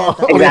 Yeah.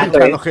 Oriental.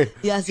 Exactly. Okay.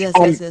 Yes.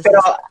 Pero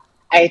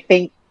I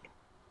think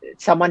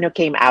someone who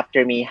came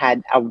after me had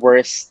a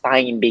worse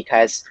time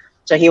because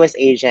so he was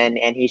Asian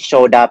and he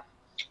showed up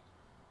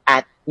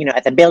at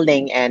the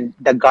building, and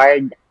the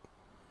guard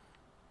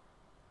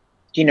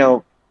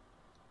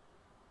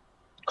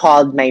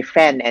called my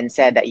friend and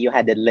said that you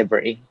had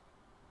delivery.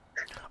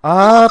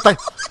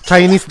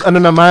 Chinese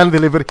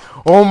delivery.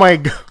 Oh my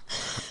god.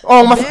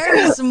 Oh,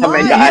 Very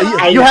smart. my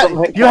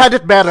God. you had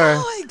it better.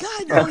 Oh my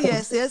God. Oh,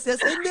 yes. And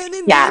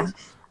then. Yeah.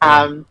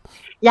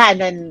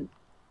 And then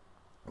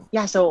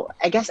so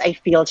I guess I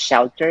feel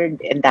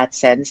sheltered in that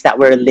sense that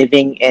we're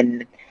living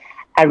in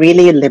a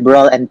really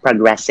liberal and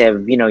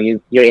progressive,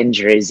 you're in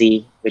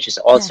Jersey, which is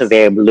also Yes.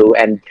 very blue,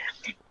 and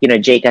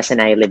Jacas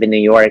and I live in New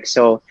York,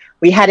 so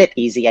we had it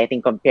easy, I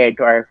think, compared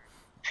to our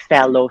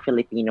fellow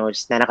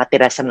Filipinos na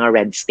nakatira sa mga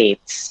red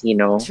states,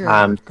 True.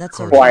 That's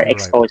so who are Right.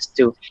 exposed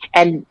to.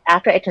 And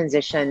after I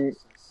transitioned,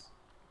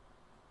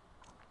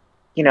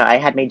 I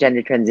had my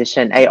gender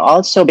transition. I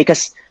also,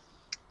 because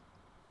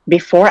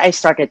before I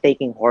started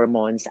taking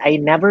hormones, I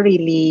never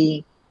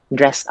really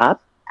dressed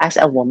up as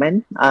a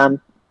woman.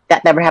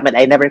 That never happened.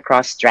 I never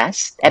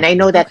cross-dressed. And I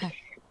know that Okay.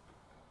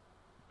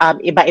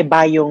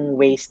 iba-iba yung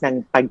ways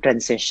ng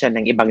pag-transition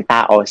ng ibang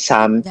tao.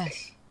 Some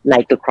Yes.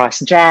 like to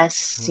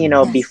cross-dress,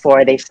 Yes.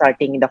 before they start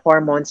taking the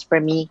hormones. For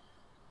me,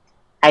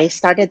 I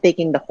started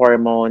taking the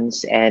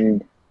hormones,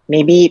 and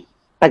maybe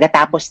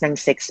pagkatapos ng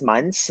 6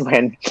 months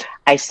when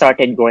I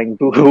started growing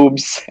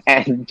boobs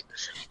and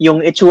yung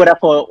itsura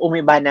ko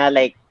umiba na,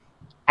 like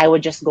I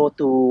would just go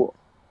to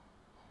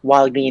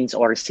Walgreens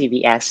or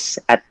CVS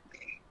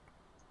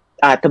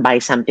to buy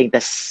something,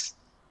 tas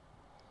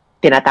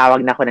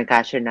tinatawag na ako ng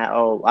cashier na,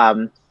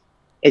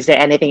 is there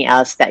anything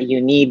else that you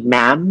need,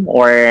 ma'am?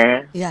 Or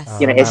Yes.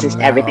 is this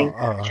everything?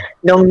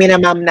 Nung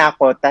minamam na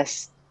ako,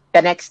 tas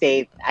the next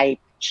day, I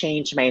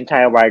changed my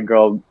entire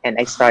wardrobe and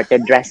I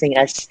started dressing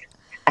as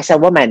a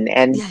woman.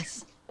 And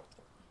Yes.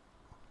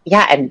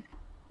 and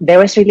there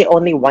was really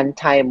only one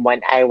time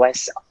when I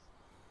was,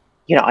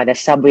 on a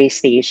subway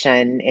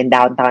station in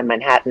downtown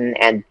Manhattan,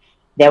 and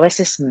there was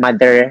this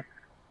mother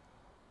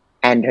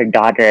and her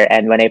daughter,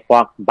 and when I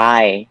walked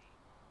by,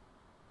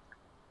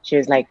 she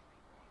was like,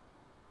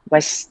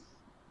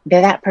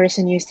 did that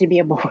person used to be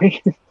a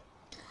boy?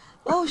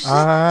 Oh, shit.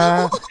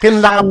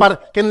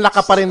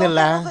 Kinlaka pa rin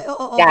nila. Okay.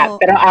 Oh, Yeah,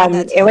 pero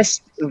that's it fine.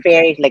 was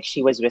very, like, she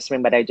was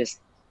whispering, but I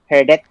just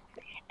heard it.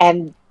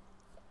 And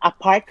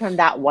apart from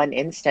that one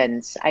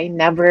instance, I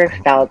never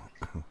felt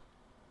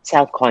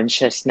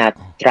self-conscious na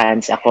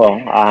trans ako.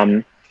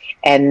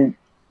 And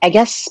I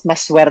guess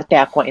maswerte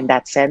ako in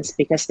that sense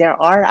because there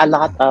are a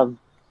lot of,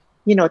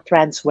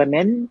 trans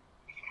women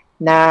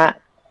na,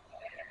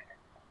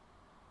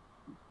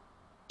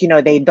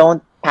 they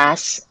don't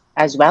pass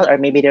as well, or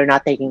maybe they're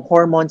not taking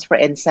hormones, for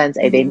instance,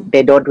 and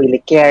they don't really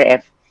care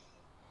if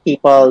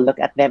people look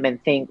at them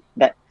and think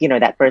that,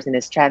 that person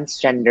is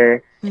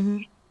transgender. Mm-hmm.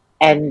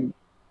 And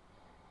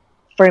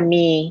for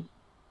me,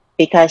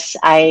 because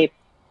I'm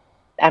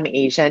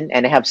Asian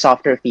and I have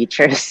softer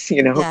features,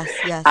 Yes,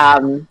 yes.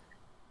 um,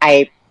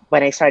 I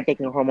when I started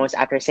taking hormones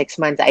after 6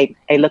 months, I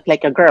looked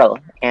like a girl,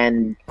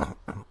 and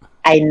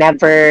I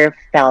never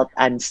felt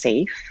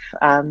unsafe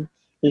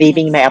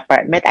leaving Yes. my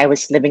apartment. I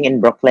was living in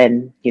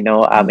Brooklyn, in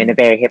Mm-hmm. a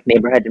very hip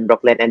neighborhood in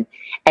Brooklyn, and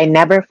I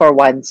never for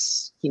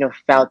once,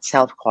 felt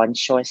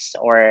self-conscious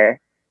or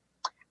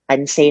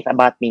unsafe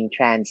about being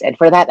trans. And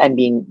for that, I'm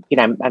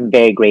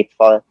very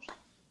grateful.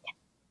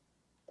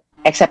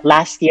 Except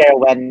last year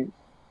when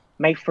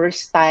my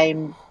first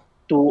time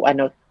to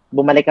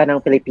bumalik ka ng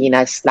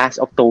Pilipinas last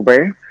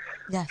October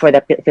Yes. for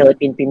the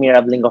Philippine premiere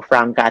of Lingua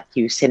Franca at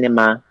Q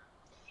Cinema.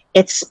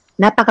 It's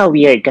napaka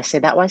weird kasi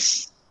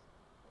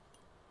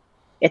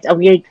it's a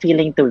weird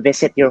feeling to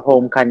visit your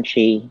home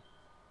country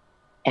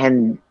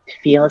and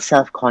feel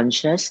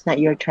self-conscious that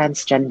you're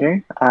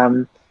transgender.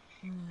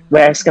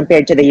 Whereas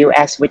compared to the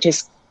US, which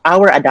is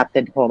our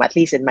adopted home, at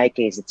least in my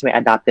case, it's my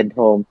adopted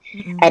home.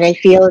 Mm-mm. And I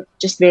feel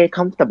just very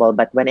comfortable.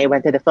 But when I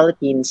went to the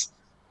Philippines,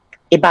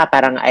 iba,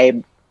 parang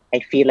I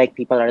feel like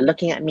people are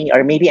looking at me,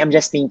 or maybe I'm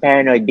just being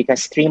paranoid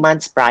because 3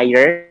 months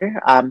prior,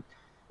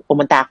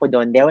 pumunta ako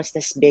doon, there was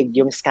this big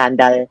yung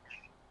scandal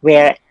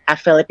where a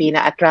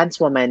trans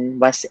woman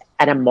was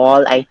at a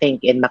mall, I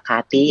think in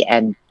Makati,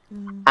 and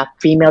Mm. a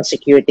female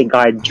security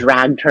guard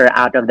dragged her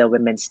out of the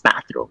women's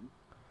bathroom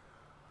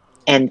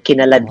and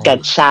kinaladkad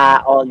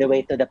siya all the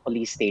way to the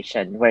police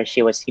station where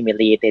she was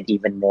humiliated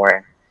even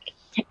more.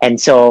 And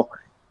so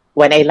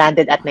when I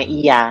landed at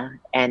NAIA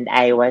and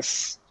I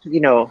was,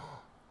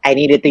 I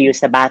needed to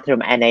use the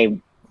bathroom and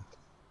I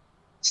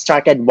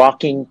started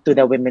walking to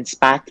the women's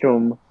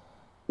bathroom,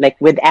 like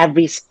with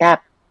every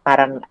step,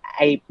 parang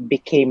I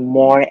became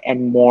more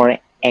and more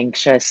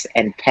anxious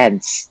and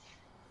tense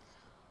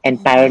and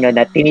paranoid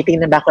na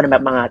tinitingnan ba ako ng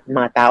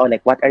mga tao,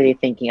 like, what are they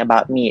thinking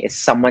about me? Is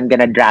someone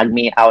gonna drag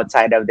me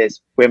outside of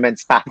this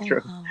women's Oh,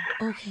 bathroom?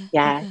 wow. Okay.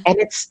 Yeah, Okay. and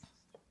it's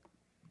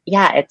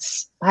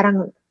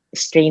parang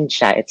strange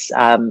siya. It's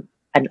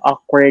an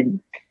awkward,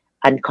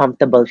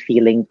 uncomfortable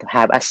feeling to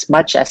have. As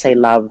much as I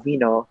love,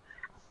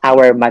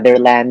 our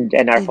motherland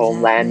and our Exactly.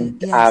 homeland,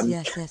 Yes,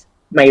 yes, yes.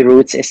 my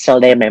roots is still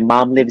there. My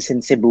mom lives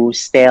in Cebu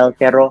still,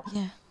 pero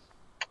Yeah.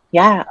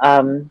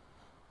 yeah,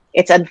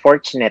 it's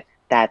unfortunate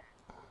that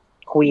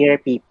queer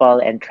people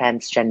and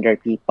transgender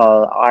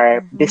people are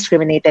Mm-hmm.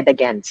 discriminated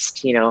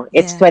against.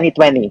 It's Yeah.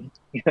 2020.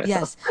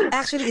 Yes.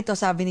 Actually, ito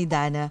sabi ni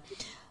Dana.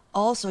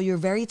 Also, you're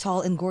very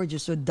tall and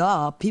gorgeous, so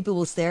duh, people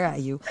will stare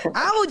at you.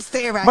 I would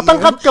stare at you.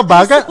 Matangkad ka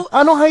ba? So,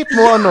 Anong height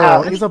mo,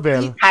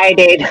 Isabel? Hi,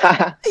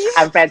 Dana.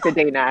 I'm friends with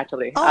Dana,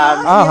 actually. oh, hi,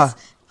 Ah. yes.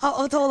 How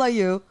tall are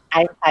you?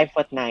 I'm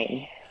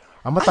 5'9".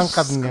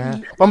 Matangkad Ay, nga.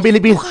 sorry.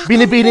 Pambinibining Mukha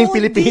kang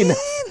Pilipinas.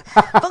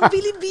 model. Pang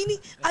Bilibini.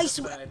 I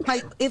swear.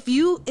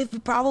 If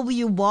probably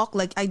you walk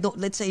like I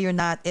don't. Let's say you're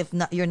not. If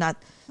not, you're not.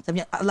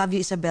 Sabi niya, I love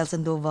you, Isabel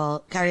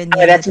Sandoval, Karen.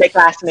 Oh, that's my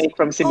classmate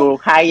from Cebu.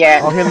 Hi,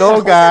 yeah. Oh, hello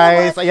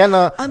guys. Ayan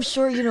I'm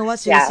sure you know what.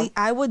 Yeah. Seriously,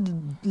 I would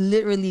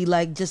literally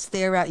like just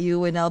stare at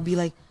you, and I'll be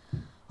like,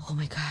 "Oh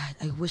my God,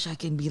 I wish I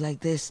can be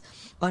like this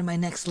on my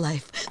next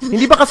life."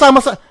 Hindi ba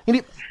kasama sa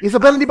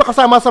Isabel, hindi ba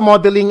kasama sa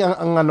modeling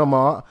ang ano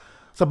mo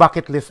sa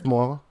bucket list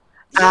mo?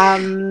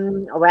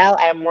 Well,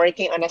 I'm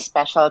working on a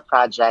special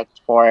project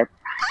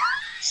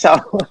so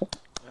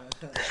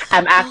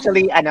I'm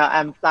actually,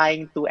 I'm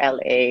flying to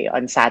LA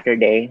on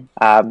Saturday.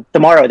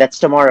 Tomorrow, that's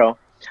tomorrow.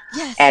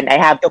 Yes. And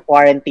I have to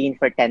quarantine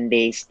for 10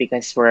 days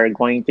because we're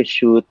going to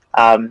shoot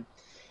a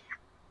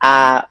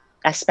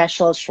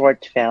special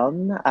short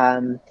film.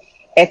 Are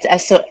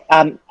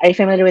you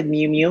familiar with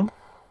Miu Miu?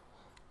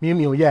 Miu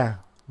Miu, yeah.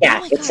 Yeah,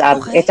 Oh my God,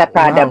 okay. it's a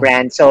Prada Wow.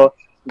 brand. So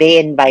they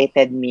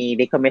invited me,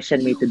 they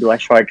commissioned me to do a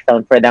short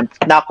film for them.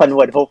 Knock on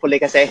wood, hopefully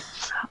kasi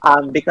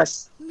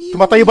because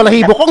Tumatayo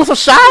balahibo ko. Ang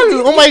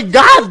sosyal! Oh my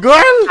God,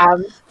 girl!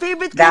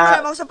 Favorite ko The-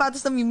 na ako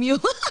sapatos ng Miu Miu.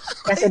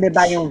 kasi 'di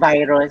ba yung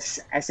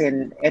virus, as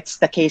in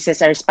the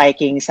cases are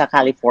spiking sa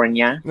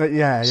California. Yeah,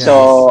 yeah.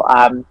 So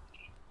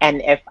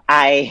and if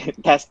I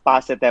test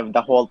positive,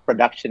 the whole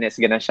production is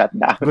gonna shut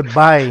down.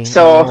 Goodbye.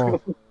 So Oo.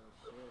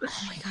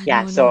 Oh my God,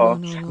 Yeah, no, so-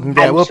 no, no, no. Hindi,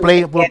 I'm we'll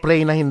shooting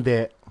play na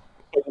hindi.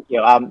 thank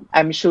you.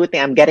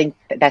 I'm getting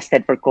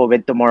tested for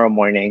COVID tomorrow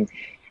morning,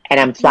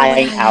 and I'm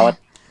flying Oh, yeah. out.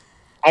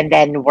 And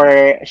then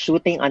we're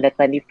shooting on the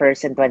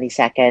 21st and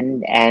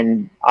 22nd,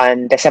 and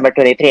on December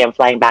 23, I'm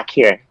flying back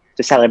here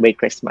to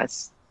celebrate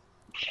Christmas.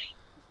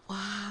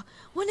 Wow.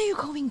 When are you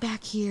going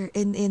back here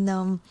in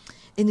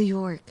New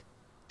York?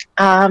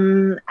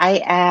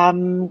 I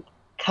am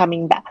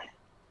coming back.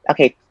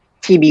 Okay,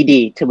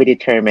 TBD, to be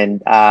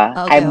determined.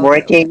 I'm Okay.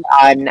 working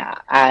on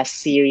a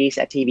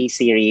TV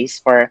series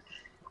for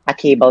a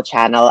cable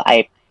channel.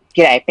 I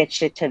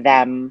pitched it to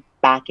them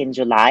back in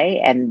July,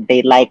 and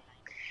they liked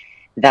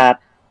the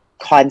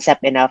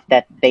concept enough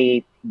that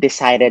they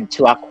decided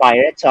to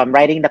acquire it. So I'm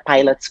writing the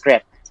pilot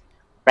script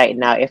right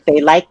now. If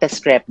they like the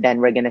script, then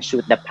we're gonna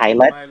shoot the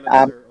pilot.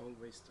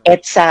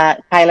 It's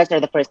pilots are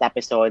the first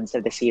episodes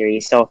of the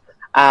series, so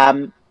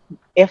Um,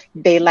 if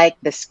they like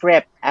the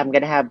script, I'm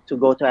gonna have to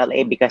go to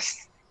LA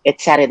because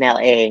it's set in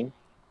LA.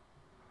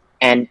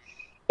 And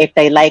if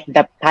they like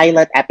the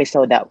pilot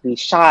episode that we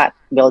shot,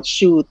 we'll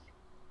shoot,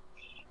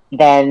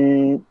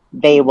 then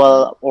they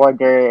will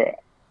order,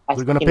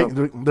 They're gonna you pick.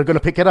 know, They're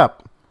gonna pick it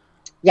up.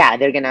 yeah,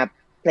 they're gonna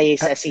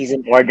place a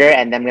season order,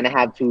 and I'm gonna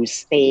have to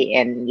stay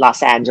in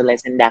Los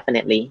Angeles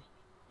indefinitely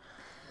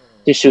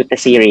to shoot the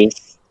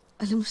series.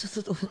 Alam mo, sa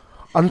totoo.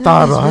 Ang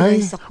taray.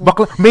 Na-mesmerize ako.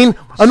 Bakla,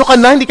 ano ka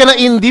na? Hindi ka na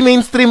indie,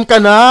 mainstream ka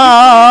na.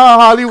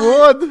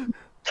 Hollywood.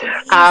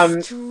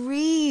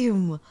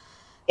 Extreme.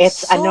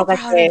 It's So ano proud of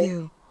kasi,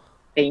 you.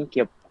 thank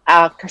you.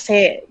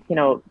 Kasi,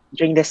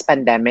 during this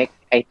pandemic,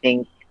 I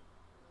think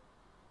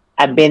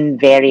I've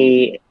been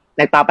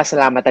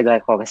nagpapasalamat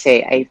agad ako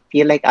kasi I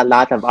feel like a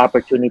lot of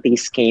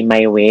opportunities came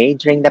my way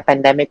during the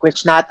pandemic,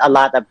 which not a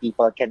lot of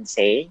people can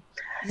say.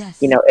 Yes.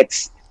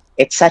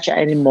 It's such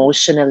an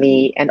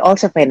emotionally and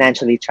also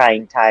financially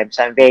trying time.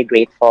 So I'm very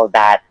grateful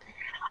that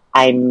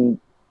I'm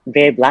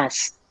very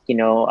blessed.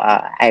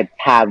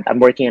 I'm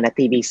working on a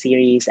TV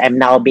series. I'm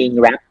now being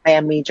wrapped by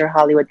a major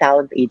Hollywood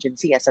talent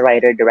agency as a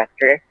writer,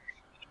 director,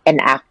 and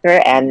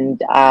actor.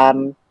 And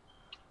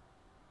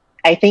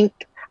I think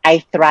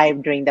I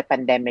thrived during the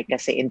pandemic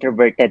kasi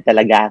introverted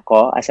talaga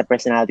ako as a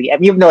personality.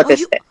 You've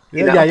noticed it.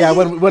 Yeah.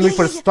 When we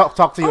first talked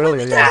to you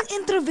earlier, wait, yeah.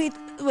 introvert.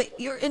 Wait,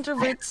 you're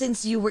introvert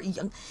since you were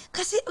young.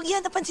 Kasi,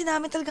 napansin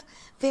namin talaga,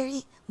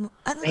 very,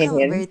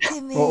 Mahinhin. very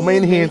timid. Oh,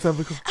 mainhin,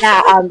 sabi ko. Yeah,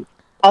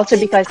 also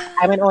because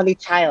I'm an only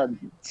child.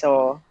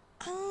 So,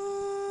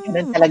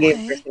 ganun talaga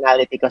yung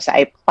personality ko. So,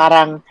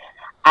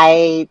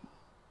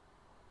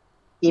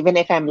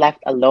 even if I'm left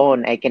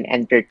alone, I can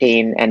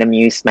entertain and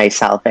amuse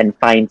myself and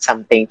find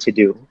something to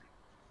do.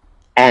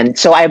 And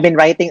so I've been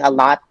writing a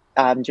lot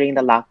during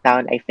the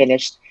lockdown. I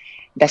finished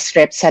the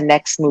script sa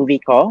next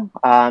movie ko.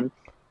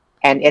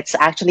 And it's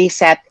actually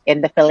set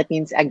in the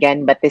Philippines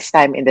again, but this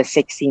time in the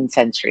 16th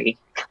century.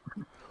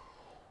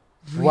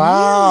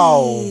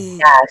 Wow.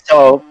 Yeah,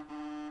 so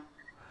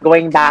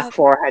going back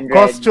 400.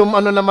 Costume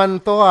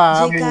naman to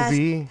Jcas,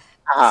 movie.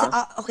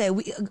 okay,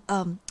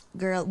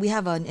 girl, we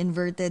have an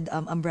inverted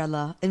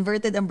umbrella.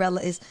 Inverted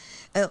umbrella is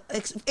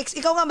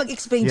ikaw nga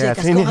mag-explain, Yes,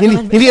 Jcas.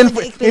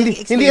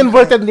 hindi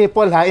inverted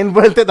nipple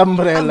inverted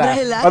umbrella.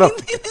 Umbrella.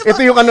 Ito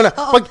yung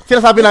pag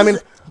sinasabi namin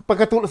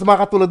sa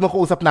mga katulad mo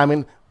kausap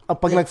namin,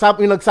 pag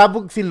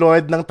nagsabog si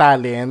Lord ng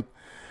talent,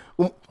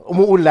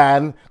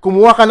 umuulan,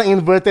 kumuha ka ng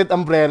inverted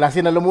umbrella,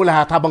 sinalo mo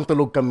lahat habang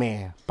tulog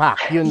kami.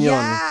 Pak, yun.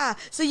 Yeah.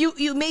 So you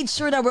made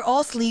sure that we're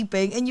all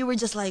sleeping and you were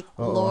just like,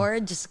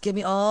 Lord, just give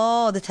me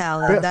all the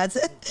talent. That's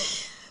it.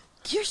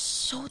 You're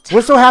so talented.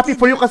 We're so happy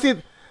for you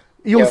kasi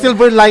yung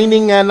silver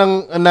lining nga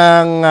ng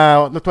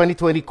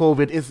 2020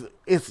 COVID is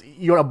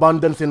your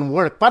abundance in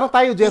work. Parang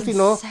tayo, Jessie,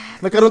 no?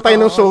 Exactly. Nagkaroon tayo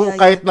ng show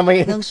kahit na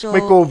may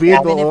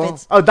COVID.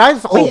 Benefits. Dahil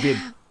sa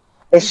COVID.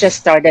 This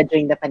just started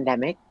during the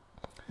pandemic.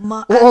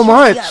 March.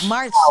 Yeah,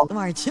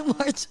 March. Yung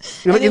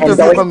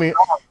nag-interview kami.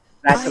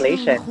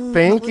 Congratulations.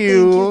 Thank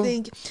you.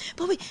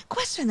 But wait,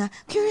 question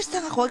curious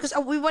lang ako because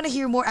we want to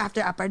hear more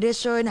after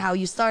Apparition, how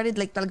you started,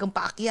 like talagang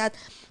paakyat.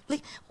 Like,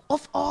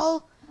 of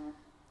all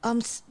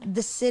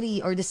the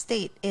city or the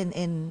state in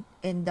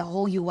the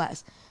whole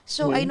US.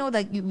 So I know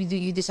that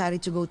you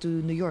decided to go to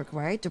New York,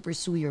 right? To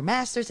pursue your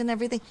masters and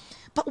everything.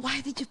 But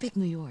why did you pick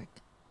New York?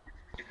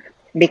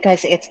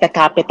 Because it's the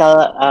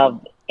capital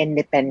of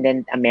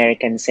independent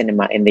American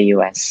cinema in the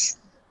US.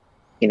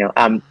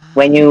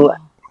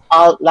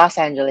 Los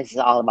Angeles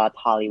is all about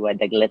Hollywood,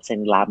 the glitz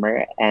and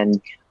glamour, and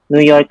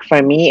New York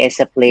for me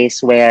is a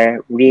place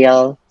where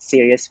real,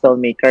 serious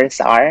filmmakers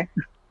are.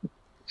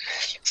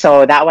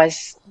 So that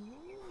was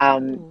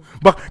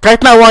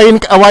kahit na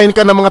awayin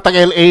ka ng mga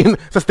taga-LA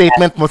sa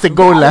statement mo,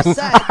 go lang.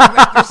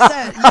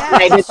 100%.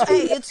 Yes. It's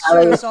true, it's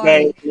very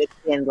sorry.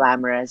 glitzy and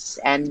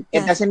glamorous, and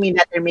it doesn't mean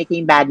that they're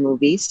making bad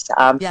movies.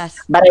 Yes.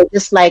 But I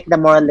just like the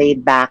more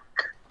laid back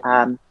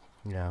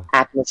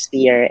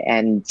atmosphere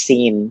and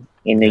scene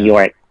in New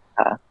York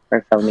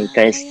for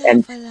filmmakers.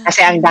 And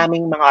kasi ang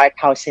daming mga art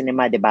house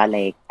cinema, 'di ba?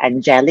 Like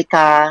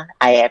Angelica,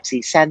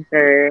 IFC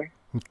Center.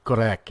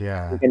 Correct,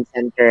 yeah. Lincoln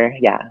Center,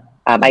 yeah.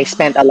 I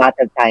spent a lot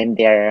of time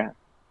there,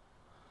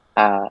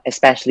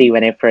 especially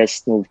when I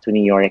first moved to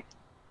New York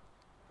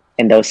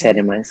in those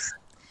cinemas.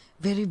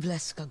 Very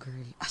blessed ka,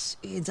 girl. As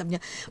in, sabi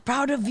niya,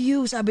 proud of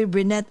you, sabi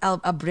Brinette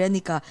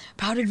Abrenica.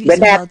 Proud of you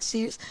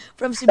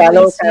from Cebu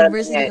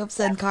University of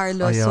San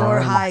Carlos. Ayun.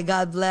 Soar high,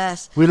 God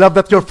bless. We love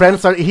that your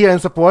friends are here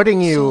and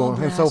supporting you.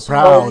 And so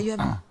proud.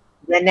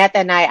 Lynette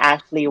and I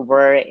actually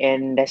were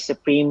in the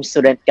Supreme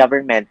Student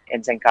Government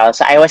in San Carlos.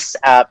 So I was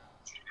a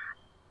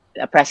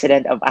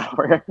president of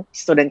our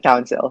student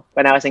council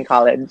when I was in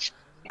college.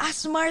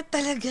 Smart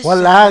talaga siya.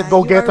 Wala, You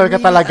go-getter are ka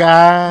really talaga.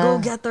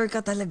 Go-getter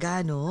ka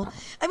talaga, no?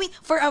 I mean,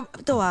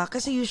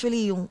 kasi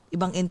usually yung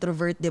ibang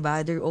introvert, di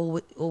ba? They're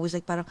always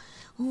like parang,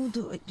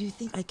 do you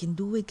think I can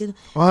do it? Pero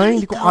Ay,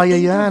 hindi ko kaya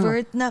yan.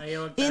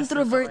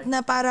 Introvert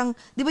na parang,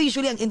 di ba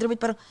usually ang introvert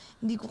parang,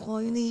 hindi ko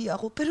kaya, nahiya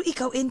ako. Pero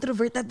ikaw,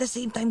 introvert at the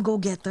same time,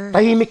 go-getter.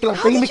 Tahimik lang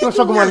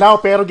siya gumalaw,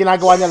 pero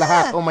ginagawa niya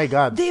lahat. Oh my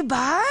God. Di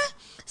ba?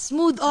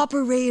 Smooth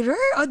operator?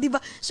 O, di ba?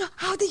 So,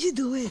 how did you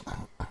do it?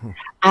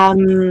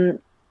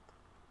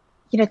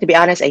 To be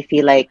honest, I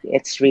feel like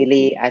it's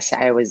really as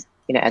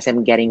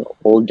I'm getting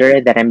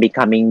older that I'm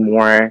becoming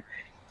more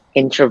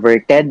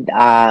introverted.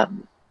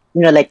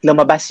 Like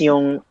lumabas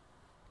yung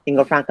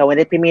Lingua Franca when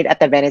it premiered at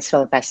the Venice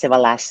Film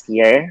Festival last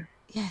year.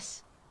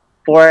 Yes.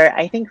 For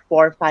I think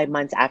 4 or 5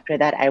 months after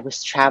that, I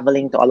was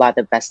traveling to a lot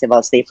of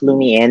festivals. They flew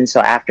me in. So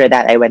after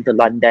that, I went to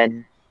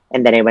London,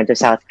 and then I went to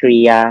South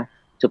Korea,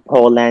 to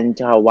Poland,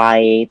 to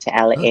Hawaii, to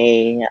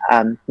LA,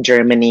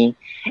 Germany,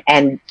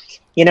 and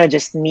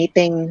just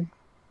meeting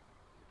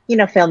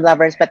film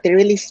lovers, but they're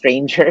really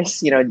strangers,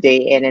 day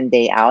in and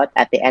day out.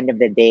 At the end of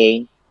the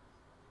day,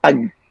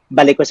 pag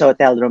balik ko sa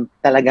hotel room,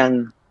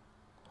 talagang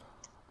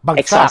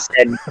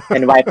exhausted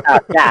and wiped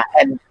out. Yeah,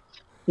 and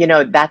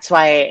that's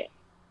why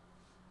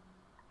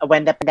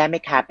when the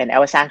pandemic happened,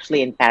 I was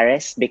actually in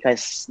Paris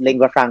because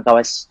Lingua Franca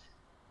was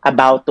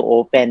about to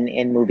open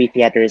in movie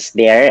theaters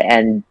there.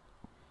 And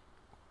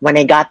when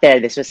I got there,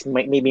 this was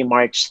maybe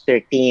March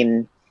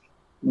 13,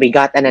 we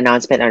got an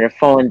announcement on our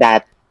phone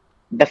that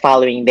the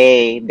following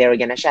day, they were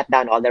gonna shut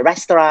down all the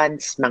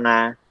restaurants,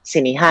 mga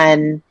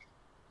sinihan,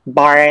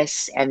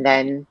 bars, and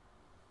then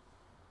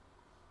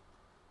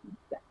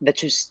the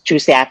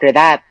Tuesday after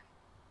that,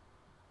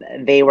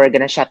 they were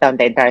gonna shut down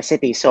the entire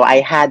city. So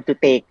I had to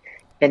take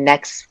the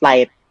next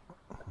flight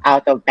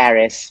out of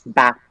Paris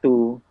back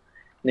to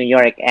New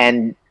York.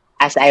 And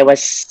as I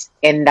was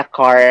in the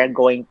car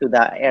going to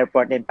the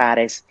airport in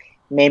Paris,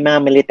 may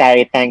mga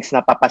military tanks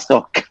na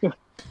papasok.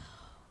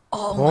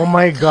 Oh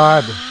my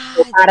God.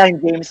 So, parang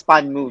James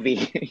Bond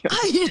movie.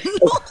 I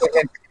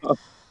know.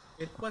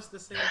 It was the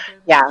same thing.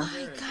 Yeah. Oh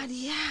my God,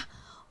 yeah.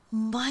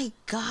 My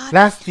God.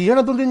 Last year,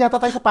 nandun din yata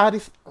tayo sa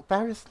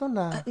Paris noon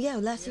na. Yeah,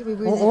 last year we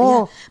were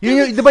Oo.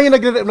 there. Di ba yung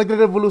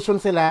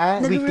nagre-revolution sila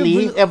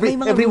weekly?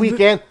 Every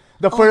weekend.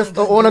 The first,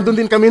 nandun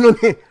din kami noon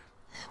eh.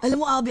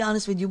 Alam mo, I'll be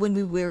honest with you, when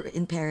we were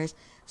in Paris,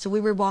 so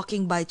we were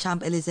walking by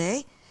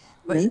Champs-Élysées,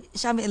 right?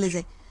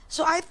 Champs-Élysées.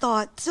 So I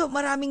thought,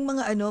 maraming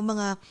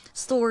mga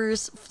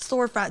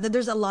storefront, that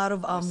there's a lot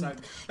of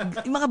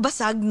mga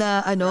basag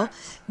na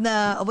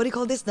what do you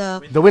call this?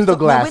 The window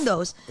glass. The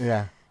windows.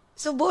 Yeah.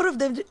 So both of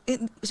them,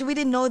 so we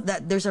didn't know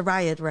that there's a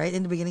riot, right,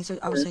 in the beginning. So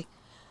I was like,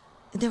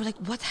 and they were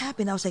like, what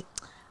happened? I was like,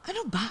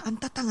 ano ba? Ang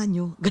tatangan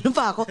nyo. Ganun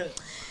pa ako.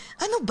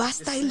 Ano ba?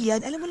 Style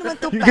yan? Alam mo naman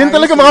to Paris. Yan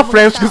talaga mga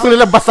French. Gusto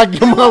nila basag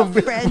yung mga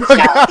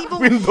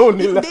window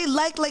nila. They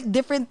like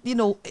different,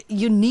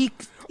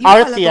 unique.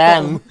 Art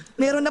yan.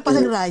 Meron na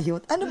palang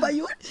riot. Ano ba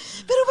yun?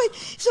 Pero wait,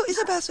 so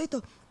isa pa, so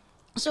ito.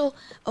 So,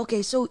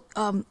 okay, so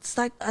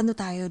start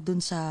tayo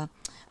dun sa,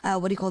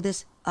 what do you call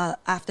this?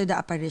 After the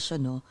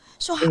apparition, no?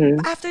 So,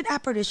 after the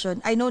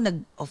apparition, I know,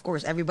 of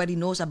course, everybody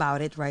knows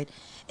about it, right?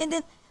 And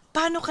then,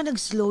 paano ka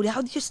nag-slowly?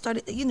 How did you start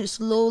it,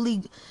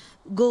 slowly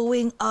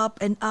going up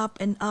and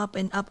up and up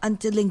and up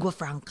until Lingua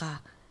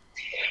Franca?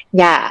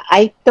 Yeah,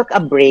 I took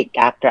a break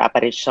after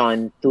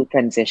apparition to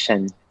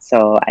transition.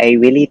 So I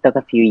really took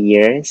a few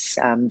years.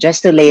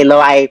 Just to lay low,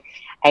 I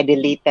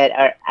deleted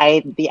or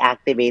I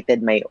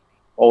deactivated my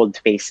old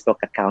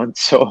Facebook account.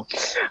 So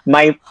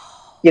my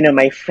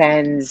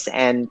friends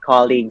and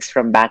colleagues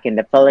from back in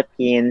the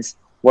Philippines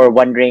were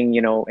wondering,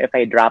 if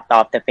I dropped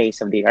off the face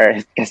of the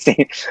earth.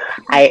 Kasi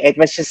it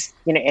was just,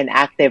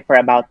 inactive for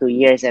about 2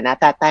 years. And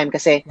at that time,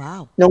 kasi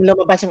nung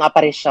lumabas yung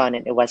apparition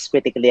and it was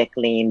critically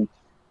acclaimed,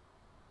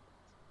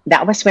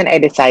 that was when I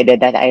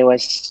decided that I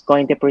was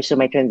going to pursue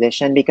my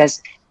transition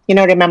because,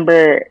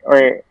 remember,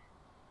 or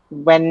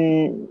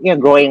when,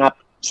 growing up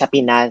sa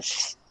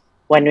Pinas,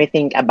 when we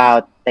think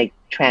about like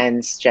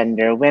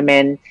transgender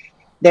women,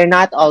 they're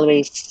not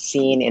always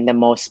seen in the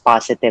most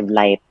positive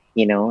light,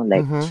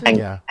 like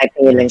I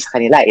feeling sa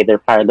kanila, either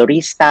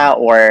parlorista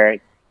or,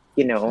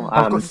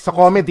 sa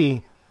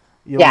comedy.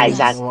 Yeah,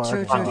 exactly.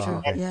 True.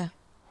 Yeah.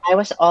 I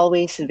was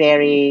always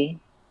very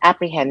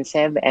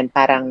apprehensive and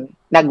parang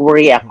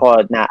nag-worry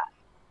ako na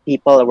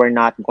people were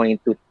not going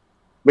to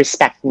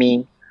respect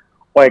me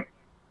or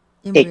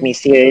take me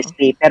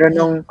seriously. Pero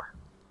nung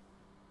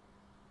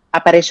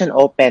apparition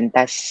open,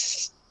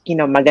 tas,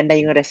 maganda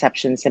yung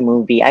reception sa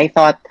movie, I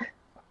thought,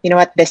 you know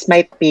what, this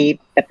might be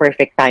the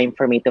perfect time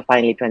for me to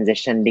finally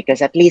transition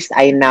because at least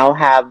I now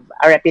have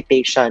a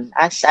reputation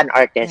as an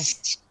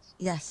artist.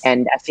 Yes.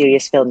 And a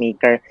serious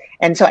filmmaker.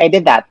 And so I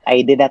did that.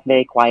 I did that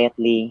very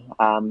quietly.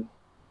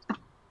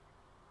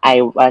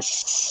 I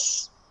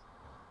was,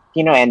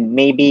 and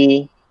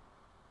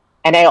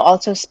I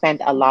also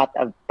spent a lot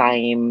of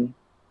time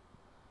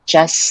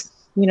just,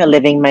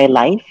 living my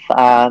life.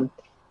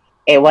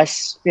 It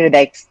was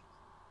like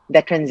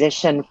the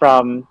transition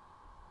from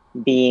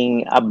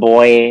being a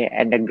boy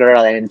and a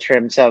girl, and in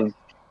terms of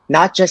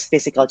not just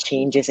physical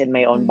changes in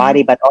my own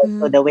body, but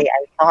also the way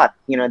I thought,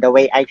 the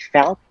way I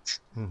felt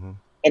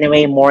in a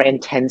way more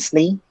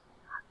intensely.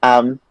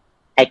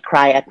 I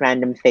cry at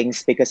random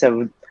things because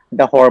of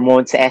the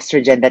hormones,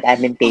 estrogen that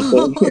I've been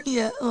taking.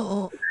 Yeah.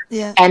 Oh,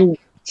 yeah. And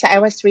so I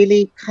was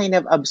really kind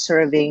of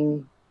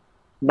observing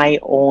my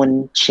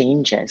own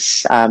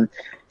changes.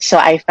 So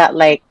I felt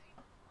like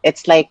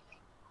it's like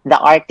the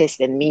artist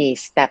in me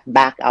stepped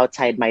back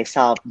outside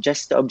myself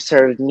just to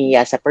observe me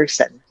as a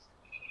person.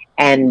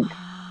 And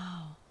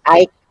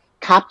I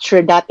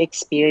captured that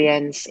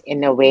experience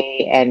in a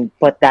way and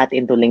put that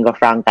into Lingua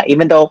Franca.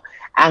 Even though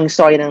ang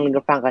story ng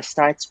Lingua Franca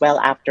starts well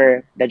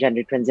after the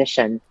gender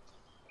transition,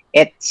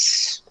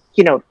 it's,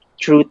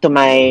 true to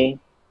my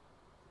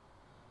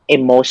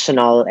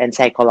emotional and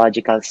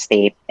psychological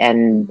state.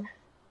 And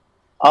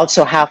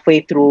also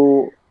halfway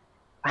through,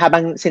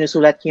 habang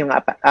sinusulat yung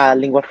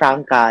Lingua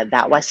Franca,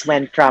 that was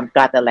when Trump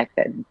got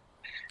elected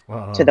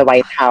to the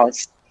White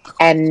House.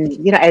 And,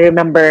 I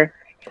remember,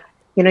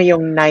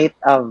 yung night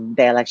of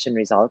the election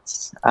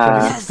results.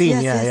 Yes.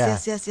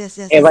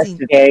 It was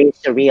very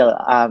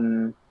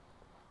surreal.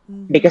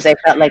 Because I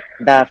felt like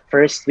the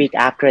first week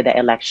after the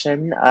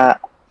election,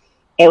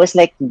 it was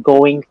like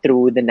going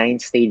through the 9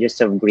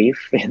 stages of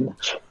grief. And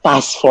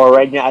fast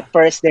forward, at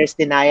first there's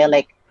denial.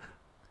 Like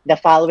the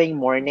following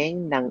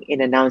morning, nang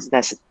in-announce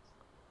na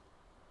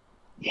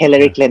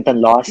Hillary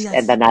Clinton lost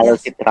and nanalo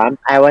si Trump,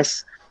 I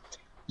was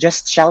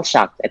just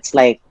shell-shocked. It's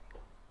like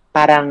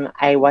parang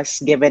I was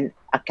given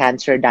a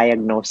cancer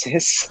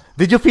diagnosis.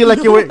 Did you feel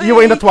like you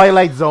were in the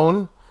twilight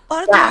zone?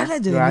 Yeah.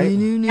 Right?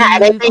 Yeah,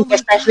 and I think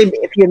especially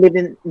if you live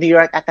in New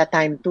York at that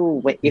time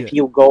too, if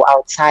you go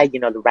outside,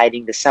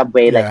 riding the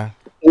subway, like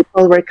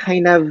people were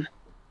kind of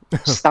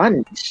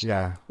stunned. Just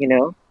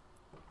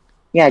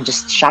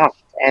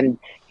shocked. And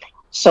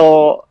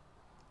so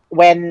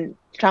when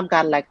Trump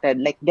got elected,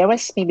 like there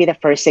was maybe the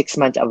first 6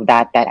 months of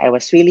that I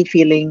was really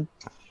feeling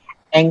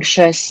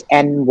anxious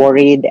and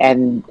worried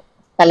and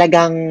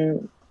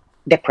talagang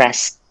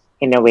depressed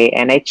in a way.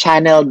 And I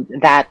channeled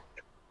that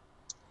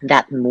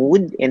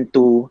mood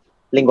into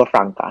Lingua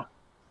Franca.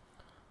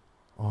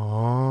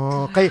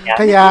 Oh,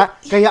 kaya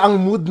ang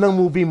mood ng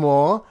movie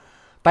mo,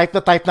 type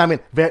na type namin,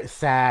 very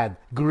sad,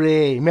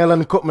 gray,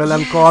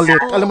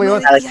 melancholic. Alam mo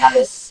yun?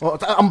 Yes.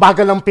 Ang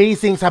bagal ng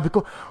pacing, sabi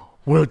ko,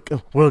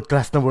 world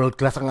class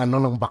ang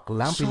ng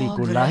bakla, ang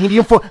pelikula.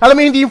 Hindi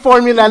yung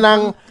formula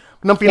ng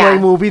Pinoy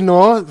movie,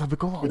 no? Sabi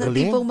ko,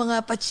 galing. Tipong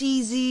mga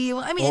pa-cheesy.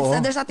 I mean,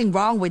 there's nothing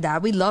wrong with that.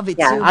 We love it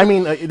too. I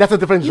mean, that's a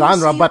different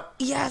genre, but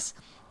yes.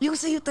 Yung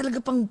sa'yo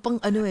talaga pang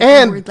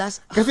and, world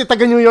class. Kasi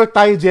taga New York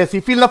tayo, Jessie,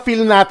 feel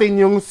natin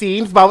yung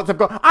scenes. Bawat sabi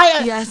ko,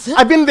 yes.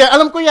 I've been there,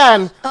 alam ko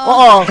yan.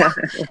 Oo.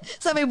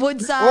 Sa may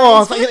woodside.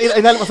 Oo,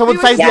 sa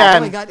woodside yan.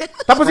 Oh my God.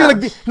 Tapos yung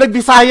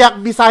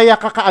nagbisaya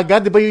ka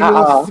kaagad, di ba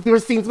yung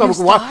first scenes,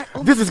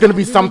 this is gonna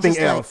be something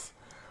else.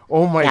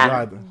 Oh my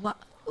God.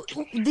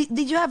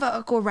 Did you have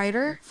a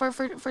co-writer for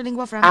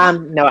Lingua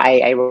Franca? No,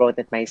 I wrote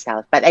it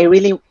myself. But I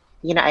really,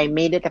 I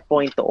made it a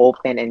point to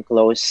open and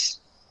close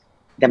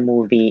the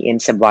movie in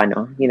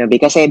Cebuano,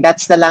 because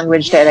that's the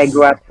language that I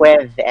grew up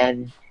with.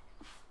 And,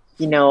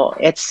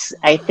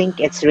 I think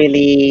it's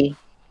really,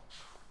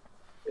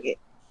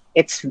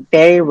 it's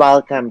very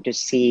welcome to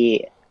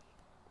see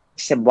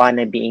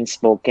Cebuano being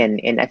spoken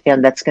in a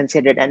film that's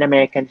considered an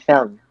American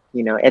film.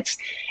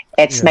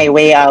 It's my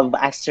way of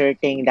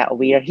asserting that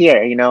we are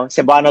here.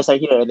 Cebuanos are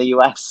here in the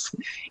U.S.,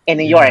 in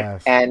New York,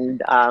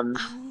 and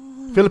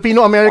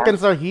Filipino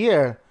Americans are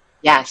here.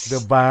 Yes.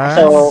 Diba?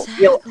 So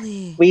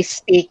we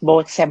speak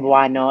both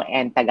Cebuano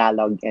and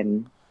Tagalog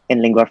in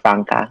Lingua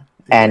Franca,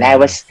 and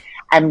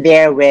I'm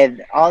there with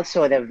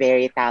also the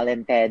very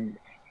talented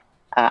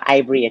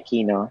Ivory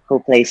Aquino, who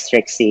plays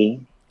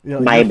Trixie,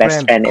 my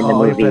best friend in the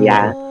movie.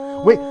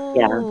 Wait,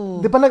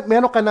 di ba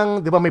meron ka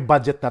di ba may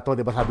budget na to,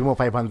 di ba sabi mo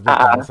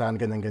 500,000,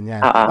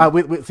 ganyan.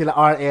 With sila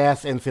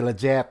RS and sila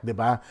Jet, di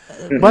ba?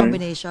 But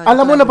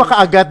alam mo na ba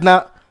kaagad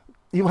na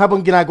yung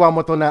habang ginagawa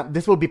mo to na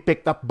this will be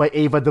picked up by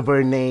Ava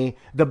DuVernay,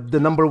 the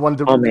number one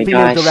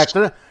female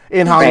director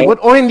in Hollywood,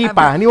 or hindi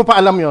pa? Hindi mo pa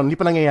alam yon, hindi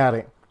pa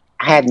nangyayari?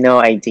 I had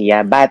no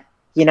idea, but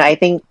I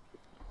think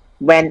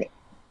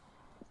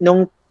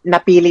nung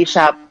napili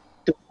siya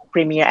to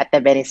premiere at the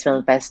Venice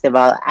Film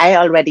Festival, I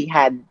already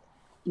had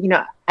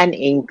an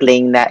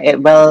inkling that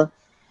it will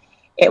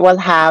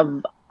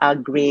have a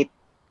great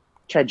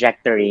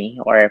trajectory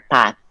or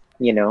path,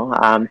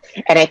 and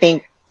I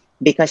think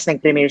because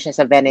nag-premiere siya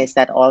sa Venice,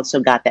 that also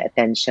got the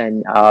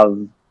attention of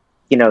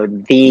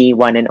the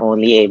one and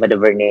only Ava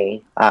DuVernay,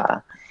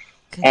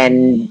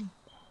 and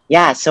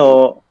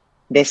so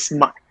this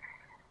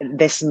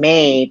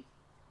May,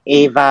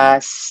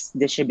 Ava's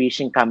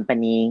distribution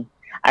company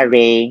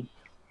Array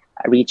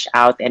reached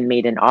out and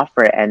made an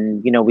offer,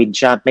 and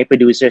my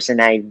producers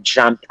and I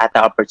jumped at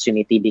the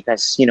opportunity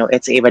because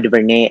it's Ava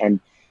DuVernay, and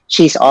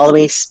she's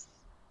always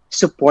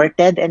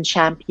supported and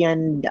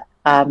championed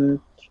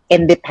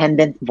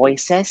independent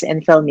voices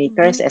and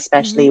filmmakers,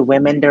 especially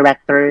women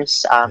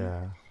directors.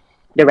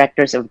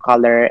 directors of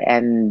color,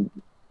 and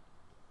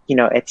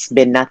it's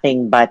been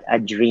nothing but a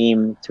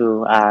dream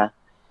to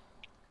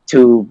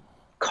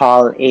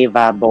call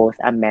Ava both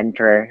a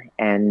mentor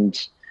and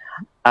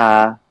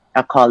a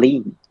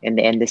colleague in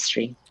the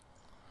industry.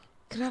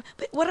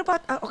 But what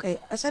about okay?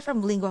 Aside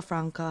from lingua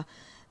franca,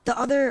 the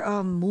other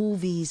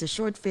movies, the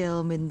short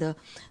film, and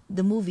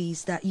the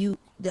movies that you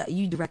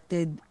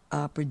directed,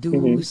 Hmm.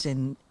 produced,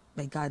 and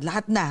my God,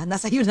 lahat na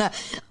nasa iyo na.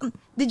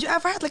 Did you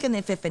ever have like an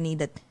epiphany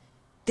that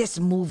this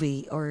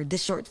movie or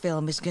this short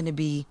film is gonna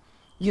be,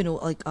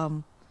 like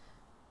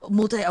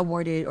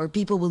multi-awarded or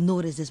people will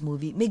notice this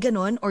movie? May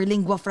ganon or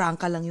lingua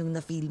franca lang yung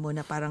na-feel mo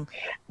na parang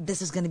this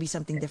is gonna be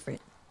something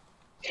different?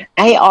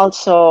 I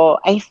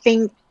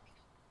think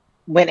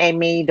when I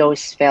made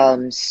those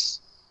films,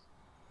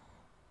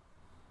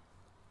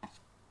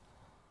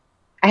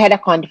 I had a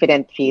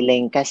confident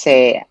feeling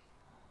kasi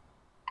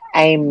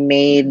I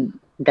made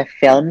the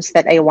films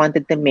that I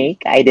wanted to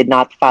make. I did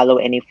not follow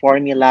any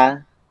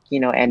formula,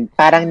 and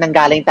parang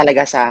nanggaling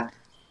talaga sa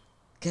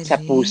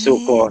puso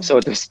ko, Galing. so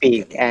to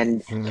speak.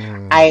 Galing.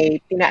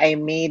 And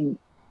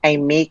I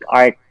make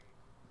art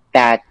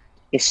that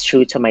is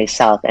true to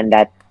myself and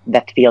that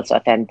feels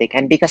authentic.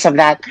 And because of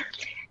that,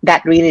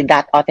 that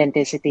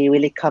authenticity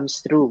really comes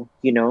through,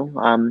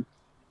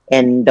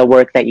 in the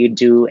work that you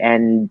do,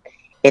 and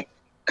it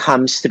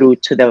comes through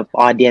to the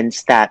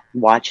audience that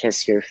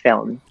watches your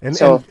film. And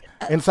So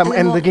Alam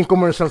mo, naging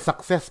commercial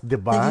success, 'di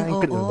ba?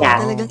 naging oo, yeah,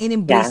 talagang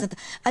in-embrace yeah.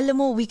 na. Alam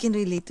mo, we can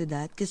relate to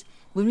that because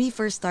when we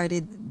first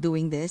started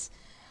doing this,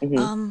 Hmm.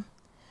 um,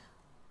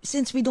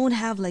 since we don't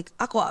have like,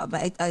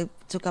 I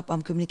took up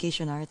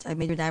communication arts, I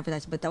majored in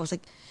advertising, but that was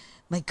like,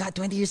 my God,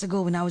 20 years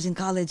ago when I was in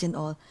college and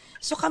all.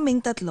 So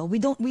kaming tatlo, we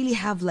don't really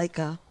have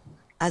like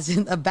as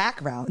in a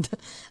background.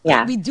 Like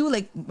Yeah. we do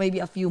like maybe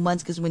a few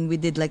months because when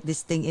we did like this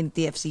thing in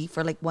TFC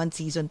for like one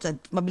season,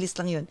 mabilis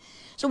lang yun.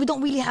 So we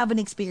don't really have an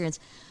experience.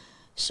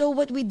 So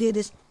what we did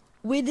is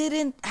we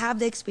didn't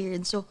have the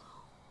experience, so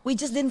we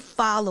just didn't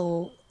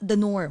follow the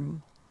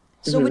norm.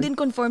 So we Hmm. didn't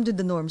conform to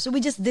the norm. So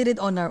we just did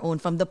it on our own.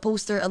 From the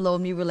poster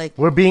alone, we were like,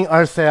 We're being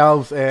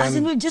ourselves as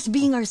in and we're just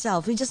being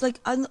ourselves. We just like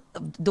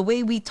the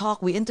way we talk,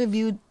 we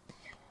interviewed.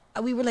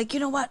 We were like, you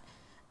know what?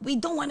 We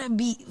don't want to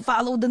be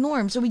follow the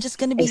norm, so we just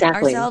gonna be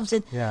Exactly. ourselves.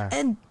 And Yeah.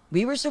 and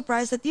we were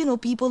surprised that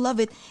people love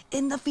it.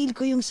 And na-feel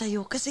ko yung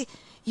sayo kasi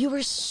you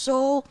were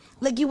so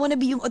like you wanna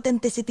be yung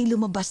authenticity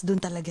lumabas dun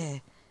talaga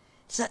eh.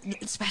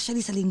 Especially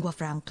sa lingua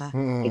franca.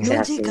 No,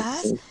 Exactly.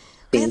 Chicas?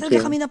 Kaya Thank talaga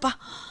you. kami na pa,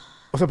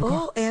 sabi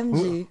ko,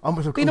 OMG. sabi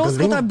ko, Pinost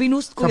ko, galing.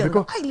 binoost ko Sabi yan. ko,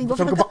 Ay, lingua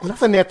sabi ko, franca. bakla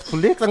sa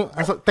Netflix.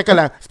 Teka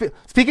lang,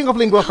 speaking of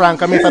lingua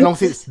franca, may tanong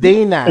si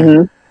Dana.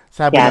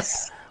 Sabi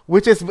Yes.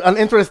 which is an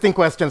interesting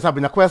question.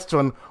 Sabi na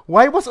question,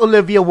 why was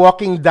Olivia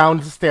walking down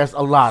the stairs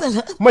a lot?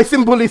 May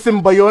symbolism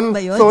ba yun?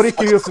 Ba yun? Sorry,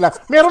 curious lang.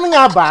 Meron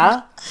nga ba?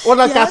 O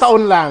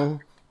nagkataon lang?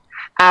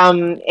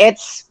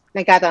 It's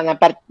nagkataon lang,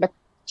 but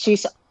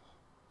she's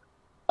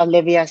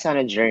Olivia's on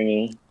a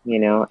journey,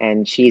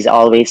 and she's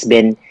always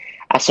been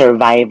a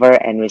survivor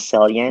and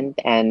resilient.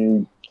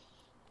 And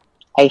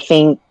I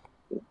think,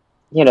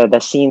 the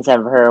scenes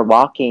of her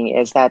walking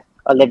is that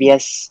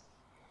Olivia's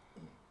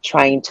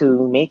trying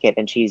to make it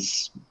and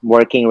she's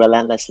working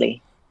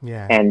relentlessly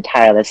Yeah. and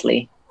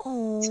tirelessly.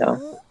 So,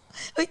 Oh.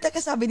 Wait, taka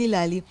sabi ni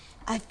Lali,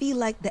 I feel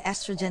like the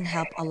estrogen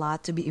help a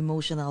lot to be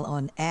emotional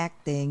on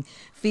acting.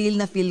 Feel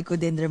ko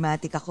din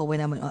dramatic ako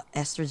when I'm on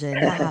estrogen.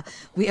 Haha,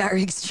 we are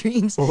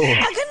extremes.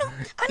 Ganun,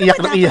 ano Iyak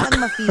ba ng dapat iyak. ang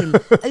ma-feel?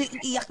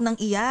 Iyak ng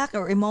iyak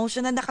or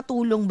emotional,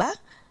 nakatulong ba?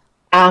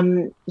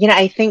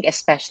 I think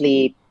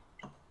especially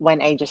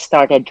when I just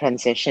started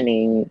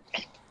transitioning,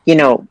 you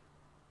know,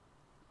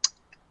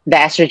 the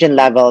estrogen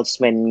levels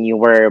when you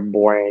were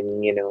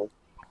born,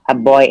 a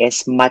boy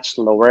is much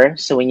lower.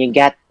 So when you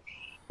get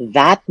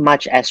that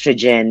much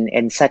estrogen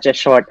in such a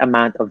short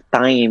amount of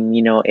time,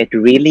 it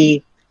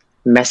really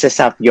messes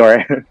up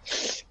your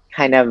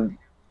kind of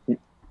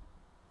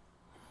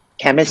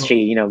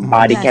chemistry,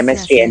 body Yes,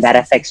 chemistry, yes, and yes, that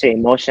yes, affects your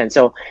emotion.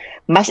 So,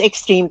 mas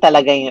extreme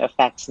talaga yung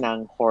effects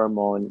ng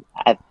hormone.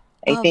 At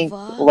I think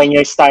Aba. when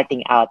you're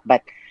starting out,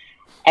 but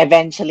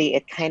eventually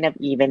it kind of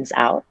evens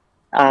out,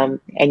 and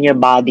your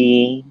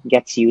body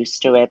gets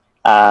used to it.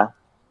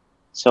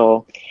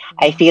 So,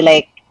 I feel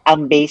like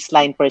ang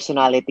baseline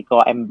personality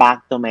ko, I'm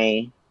back to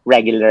my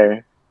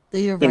regular, So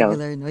you're you know,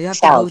 regular, no? You have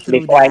to go self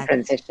through before I that.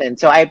 transition.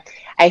 So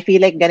I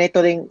feel like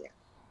ganito rin,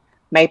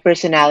 my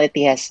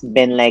personality has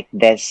been like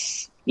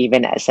this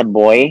even as a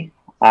boy.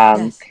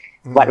 Yes.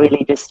 What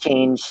really just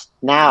changed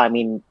now, I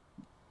mean,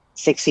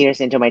 6 years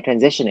into my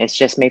transition, it's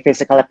just my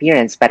physical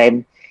appearance, but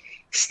I'm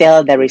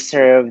still the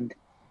reserved,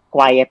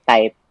 quiet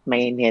type,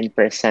 mahinhin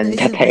person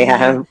that I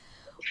am.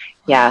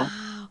 Yeah.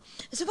 Wow.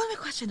 So may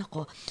question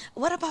ako.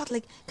 What about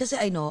like, kasi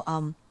I know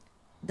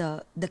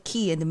the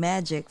key and the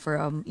magic for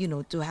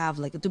to have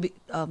like to be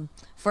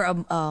for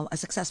a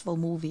successful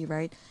movie,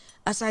 right?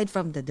 aside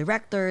from the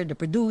director, the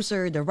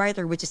producer, the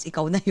writer, which is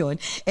ikaw na yon,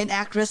 and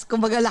actress,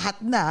 kumbaga lahat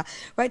na,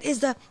 right,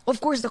 is of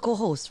course, the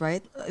co-host,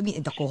 right? I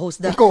mean, the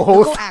co-host, the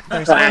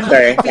co-actors.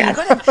 Co-actor, Feeling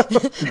ko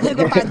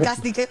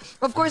nag-podcast din kayo.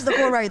 Of course, the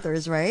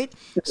co-writers, right?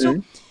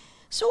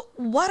 So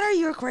what are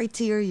your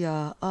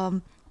criteria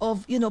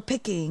of,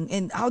 picking,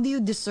 and how do you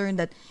discern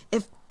that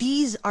if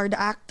these are the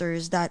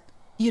actors that,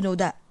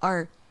 that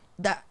are,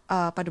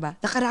 paano ba,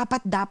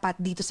 nakarapat dapat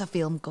dito sa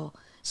film ko?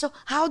 So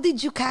how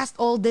did you cast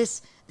all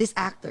these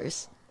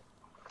actors?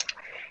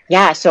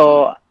 Yeah,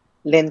 so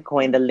Lynn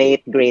Cohen, the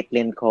late great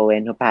Lynn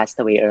Cohen, who passed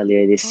away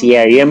earlier this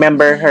year. You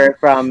remember her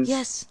from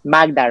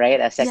Magda, right?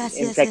 In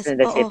Sex and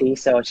the City.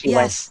 So she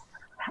was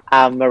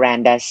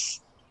Miranda's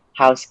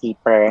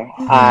housekeeper.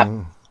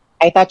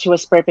 I thought she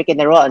was perfect in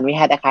the role, and we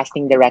had a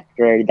casting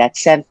director that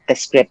sent the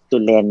script to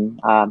Lynn.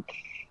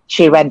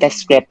 She read the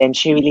script and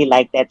she really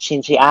liked it.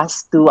 She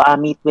asked to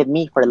meet with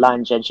me for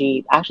lunch, and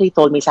she actually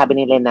told me, sabi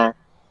ni Lynn, na,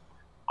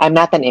 I'm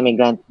not an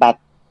immigrant, but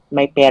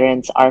my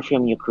parents are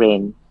from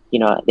Ukraine.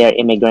 They're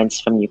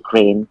immigrants from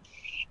Ukraine.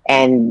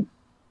 And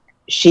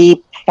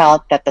she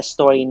felt that the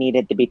story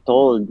needed to be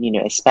told,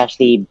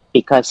 especially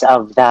because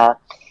of the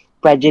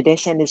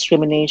prejudice and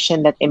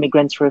discrimination that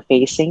immigrants were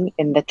facing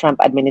in the Trump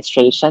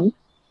administration.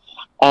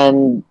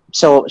 And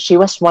so she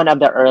was one of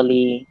the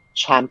early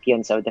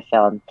champions of the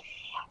film.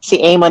 Si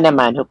Eamon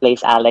naman, who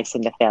plays Alex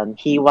in the film,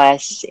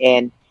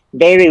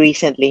 very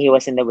recently, he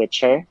was in The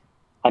Witcher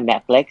on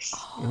Netflix.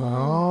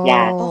 Oh.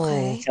 Yeah.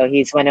 Okay. So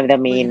he's one of the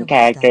main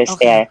characters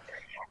there.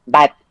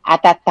 But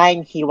at that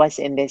time, he was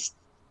in this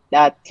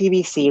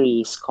TV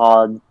series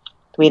called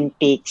Twin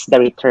Peaks: The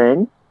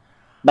Return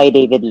by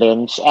David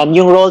Lynch. And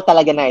yung role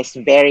talaga na is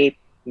very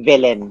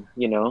villain,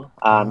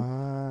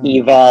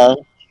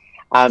 evil,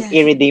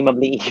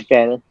 irredeemably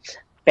evil.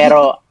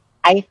 Pero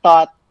I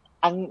thought,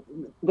 ang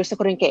gusto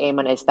ko rin kay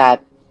Eamon is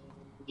that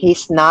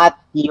he's not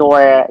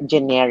your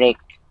generic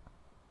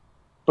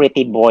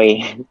pretty boy.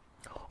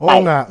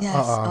 Oo nga.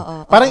 Yes,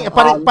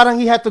 Parang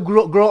he had to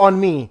grow on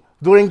me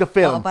during the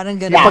film. Parang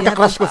ganun. Yung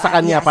pagka-crush ko sa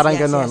kanya, parang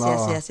ganun.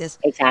 Yes.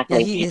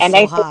 Exactly. Yeah, he is and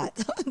so I hot.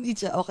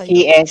 Okay.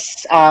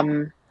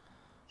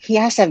 He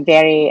has a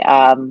very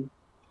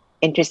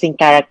interesting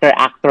character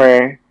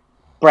actor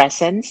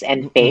presence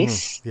and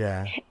face.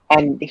 Yeah.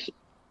 And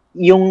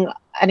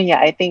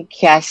I think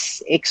he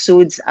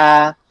exudes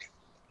a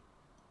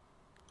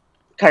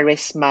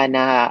charisma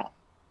na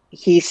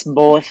he's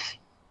both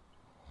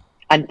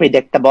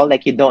unpredictable,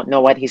 like you don't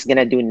know what he's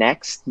gonna do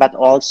next, but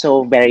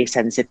also very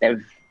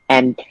sensitive.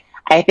 And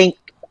I think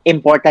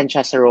important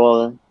siya sa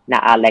role na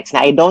Alex.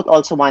 Na I don't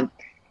also want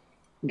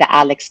the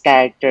Alex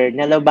character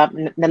na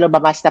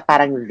lumamas na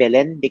parang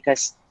villain,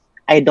 because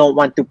I don't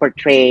want to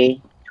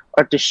portray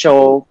or to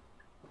show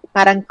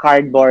parang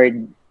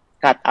cardboard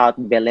cut-out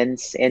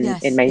villains in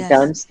my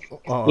films.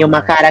 Yung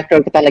mga character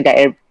ko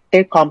talaga,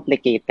 they're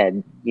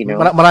complicated,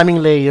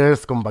 Maraming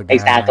layers, kumbaga.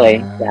 Exactly,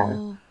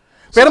 yeah.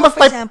 Pero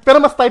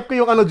mas type ko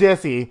yung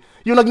Jessie,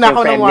 yung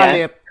nagnakaw ng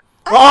wallet.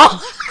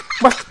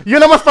 Yun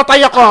na mas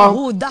patay ako.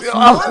 Oh, that's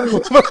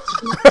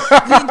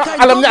green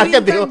card Alam niya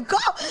agad, ko.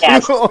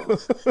 Yes,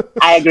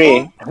 I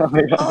agree.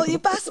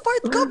 Yung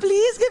passport ko,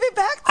 please give it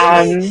back to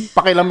me.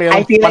 Pakilang mayroong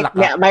I feel like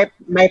palaka.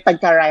 may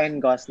pagka Ryan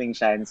Gosling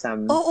siya in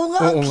some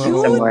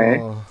Cute.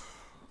 somewhere.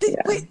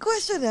 Wait,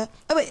 question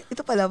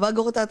ito pala,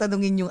 bago ko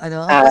tatanungin yung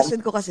question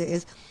ko kasi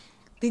is,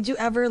 did you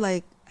ever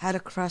had a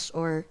crush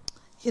or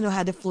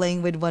had a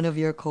fling with one of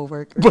your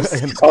coworkers?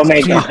 Oh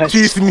my gosh.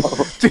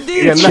 Chismis. Did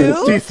you?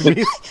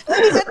 Chismis. I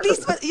mean, at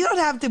least, you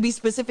don't have to be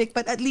specific,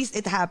 but at least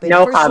it happened.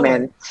 No for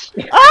comment.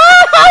 Sure.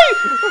 Ay!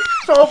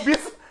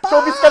 Showbiz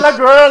ka na,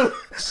 girl.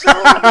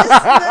 Showbiz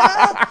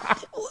na.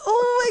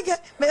 Oh my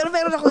God.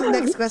 Meron ako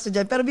next question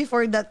dyan. Pero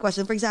before that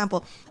question, for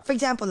example,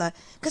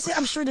 kasi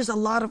I'm sure there's a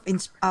lot of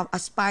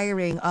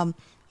aspiring,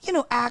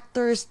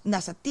 actors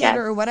nasa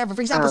theater or whatever.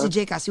 For example, si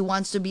Jcas, he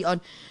wants to be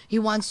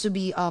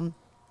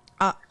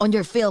on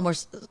your film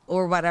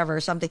or whatever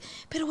or something.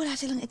 Pero wala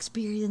silang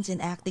experience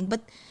in acting.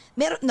 But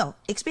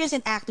experience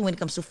in acting when it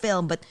comes to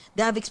film, but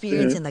they have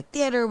experience in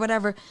theater or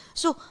whatever.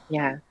 So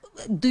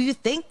do you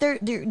think they're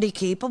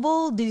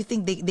capable? Do you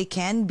think they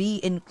can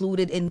be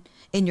included in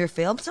your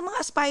film? Sa mga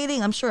aspiring,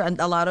 I'm sure, and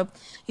a lot of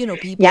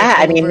people. Yeah,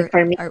 I mean,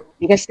 for me,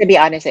 because to be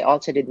honest, I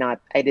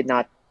did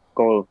not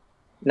go.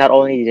 Not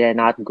only did I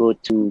not go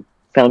to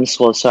film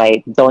school, so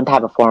I don't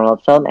have a formal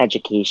film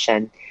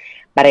education,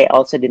 but I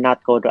also did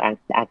not go to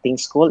acting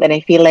school. And I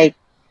feel like,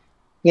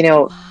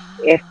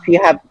 if you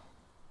have,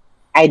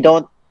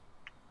 ayokong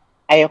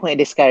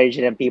i-discourage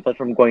people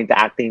from going to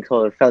acting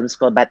school or film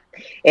school, but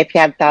if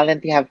you have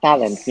talent, you have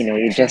talent.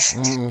 You just...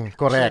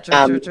 correct.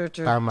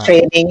 True.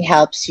 Training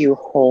helps you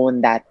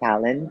hone that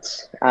talent.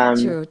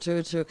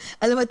 True.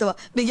 Alam mo ito,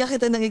 bigyan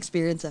kita ng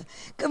experience.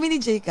 Kami ni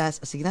Jcas,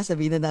 sige na,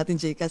 sabihin na natin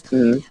Jcas.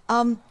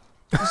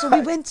 So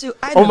we went to,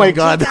 Oh my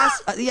God.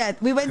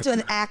 We went to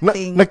an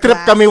acting Nag-trip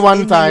class kami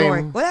one in time. New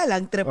York. Wala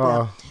lang, trip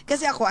lang.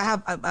 Kasi ako,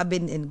 I've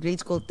been in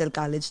grade school till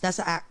college.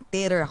 Nasa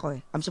theater ako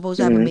eh. I'm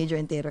supposed to have a major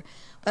in theater.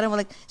 Parang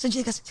like, so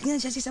Jcas, sige na,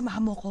 Jessie,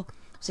 samahan mo ko.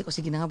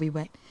 Sige na nga, we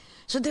went.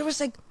 So there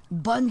was like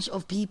bunch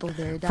of people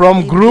there. That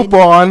From they've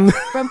Groupon.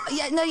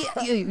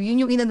 Yun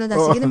yung inano na,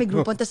 sige na may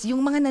Groupon. Tapos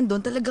yung mga nandun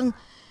talagang,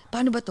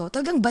 paano ba to?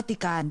 Talagang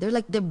batikan.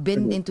 They've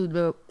been into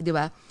the, di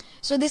ba?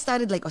 So they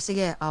started like,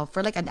 sige, for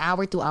like an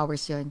hour, 2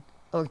 hours yun.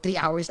 Or 3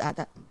 hours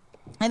ata.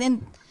 And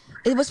then,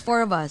 it was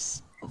 4 of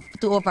us.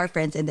 2 of our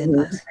friends and then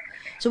us.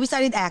 So we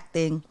started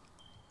acting.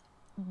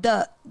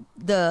 The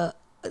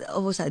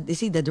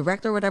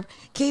director or whatever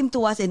came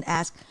to us and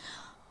asked,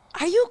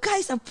 "Are you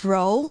guys a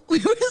pro?"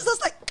 We were just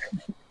like,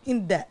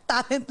 hindi,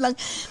 talent lang.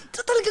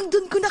 So talagang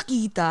dun ko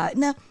nakita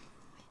na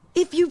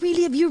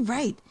you're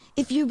right.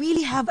 If you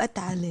really have a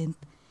talent,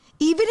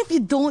 even if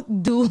you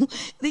don't do,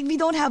 like we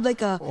don't have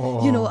like a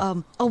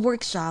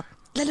workshop,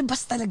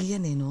 lalabas talaga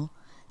yan no?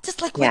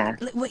 Just like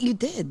what you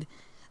did.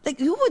 Like,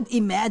 you would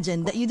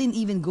imagine that you didn't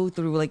even go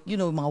through, like,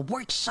 mga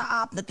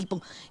workshop, na tipong,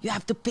 you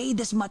have to pay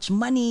this much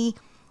money.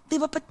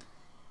 Diba? But,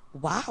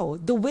 wow,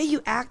 the way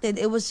you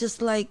acted, it was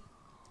just like,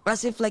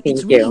 as if, like,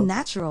 it's really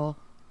natural.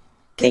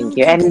 Thank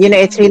you. And,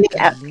 it's really,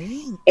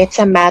 it's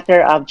a matter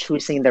of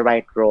choosing the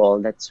right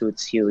role that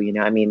suits you,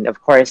 I mean,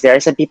 of course, there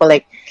are some people,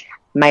 like,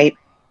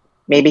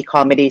 maybe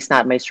comedy is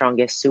not my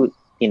strongest suit,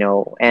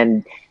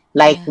 and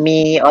like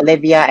me,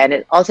 Olivia,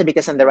 and also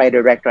because I'm the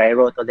writer-director, I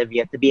wrote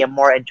Olivia to be a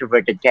more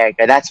introverted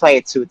character. That's why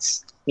it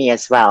suits me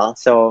as well.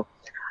 So,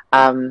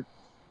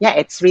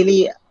 it's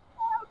really,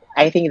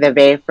 I think the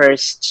very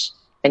first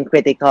and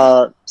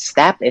critical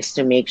step is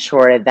to make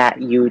sure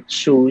that you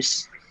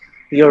choose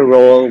your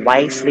role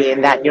wisely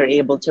and that you're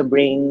able to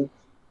bring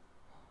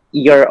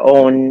your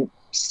own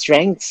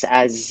strengths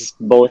as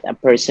both a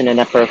person and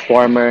a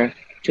performer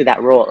to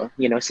that role,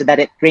 so that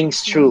it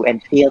rings true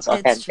and feels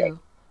authentic. True.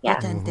 Yeah.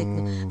 Authentic.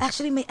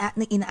 Actually, may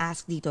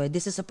ina-ask dito.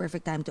 This is a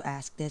perfect time to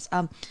ask this.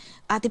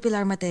 Ate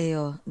Pilar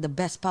Mateo, the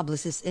best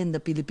publicist in the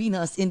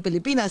Pilipinas,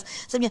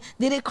 sabi niya,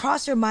 did it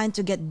cross your mind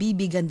to get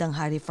BB Gandang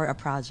Hari for a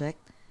project?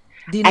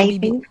 Do you know I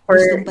BB think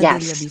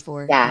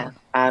before? Yeah.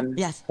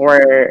 Yes.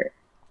 For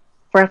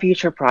a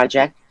future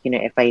project,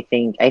 if I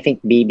think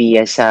BB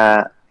is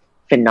a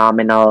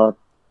phenomenal,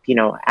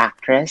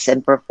 actress and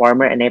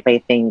performer, and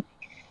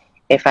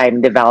if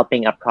I'm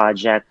developing a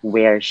project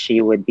where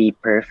she would be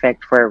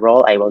perfect for a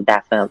role, I will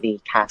definitely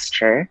cast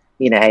her.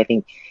 I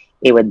think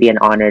it would be an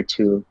honor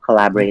to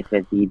collaborate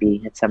with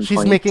BB at some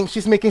point.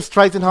 She's making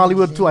strides in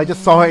Hollywood too. I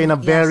just saw her in a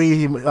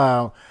very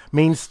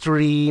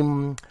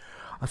mainstream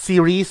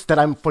series that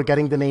I'm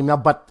forgetting the name now,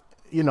 but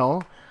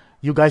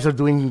you guys are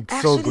doing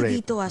so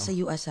great. Actually, dito sa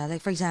US,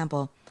 like for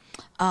example,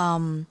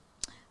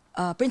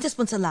 Princess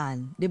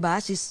Ponsalan, diba?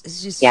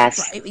 She's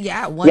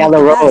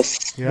Yellow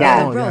Rose.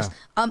 Yellow Rose.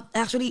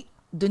 Actually,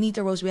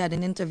 Donita Rose, we had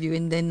an interview,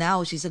 and then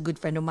now she's a good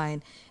friend of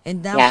mine,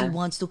 and now she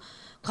wants to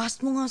cast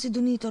mo nga si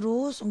Donita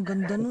Rose. Ang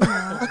ganda nun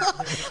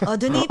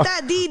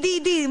Donita,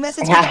 D.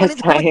 Message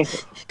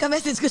ko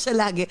message ko siya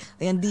lagi.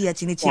 Ayan, Dia,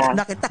 chinichik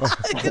na kita.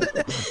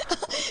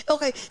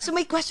 Okay, so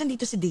may question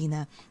dito si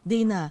Dana.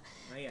 Dana,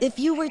 if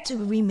you were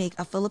to remake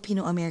a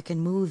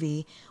Filipino-American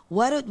movie,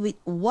 what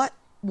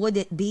would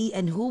it be,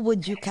 and who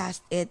would you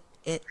cast them?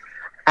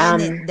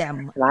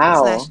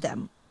 Wow. /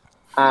 them?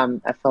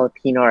 A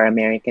Filipino or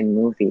American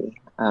movie.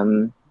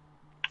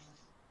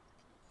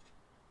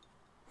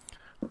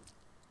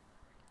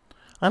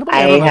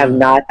 I have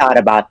not thought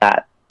about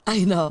that.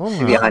 I know.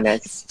 To be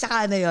honest.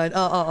 Tsaka na yun.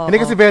 Hindi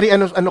kasi very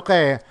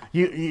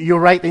you're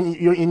right in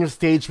your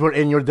stage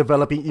wherein you're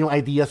developing yung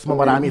ideas mo,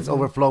 marami, it's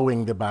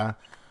overflowing, diba?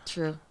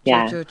 True.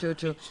 Yeah. True.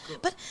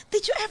 But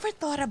did you ever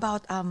thought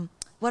about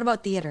what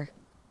about theater?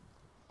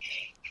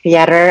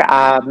 Theater,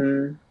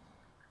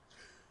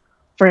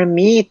 for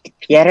me,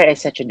 theater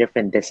is such a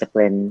different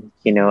discipline,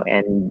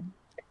 and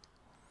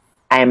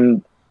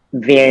I'm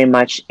very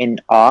much in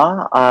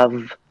awe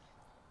of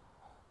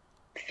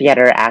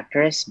theater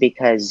actors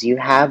because you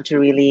have to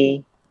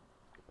really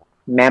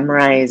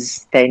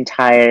memorize the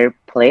entire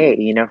play,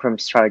 from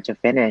start to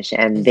finish,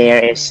 and there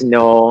is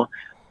no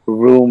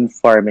room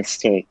for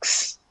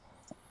mistakes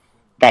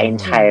the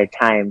entire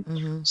time.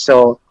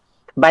 So,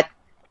 but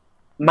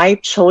my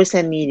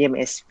chosen medium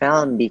is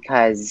film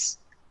because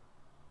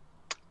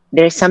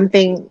there's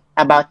something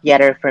about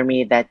theater for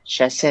me that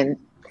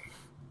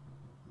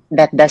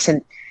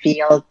doesn't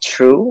feel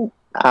true.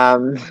 I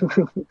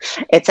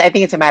think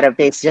it's a matter of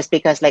taste. Just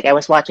because, like, I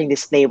was watching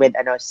this play with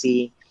Annette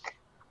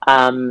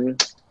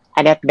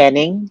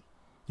Bening.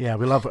 Yeah, I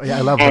love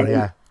her.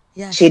 Yeah.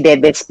 Yes. She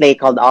did this play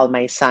called All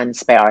My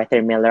Sons by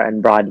Arthur Miller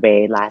on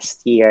Broadway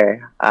last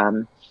year.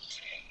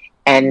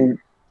 And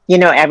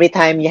every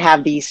time you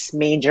have these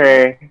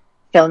major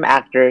film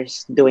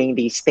actors doing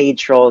these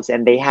stage roles,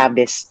 and they have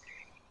this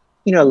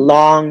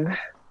long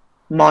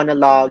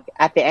monologue,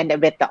 at the end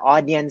of it, the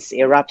audience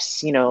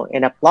erupts,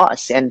 in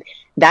applause. And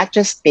that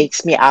just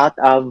takes me out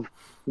of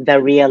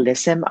the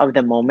realism of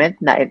the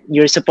moment na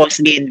you're supposed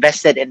to be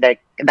invested in the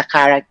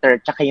character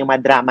tsaka yung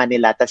madrama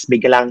nila, tas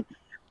biglang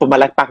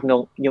pumalakpak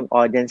yung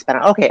audience.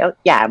 Parang, okay,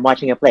 I'm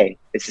watching a play.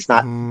 This is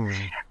not...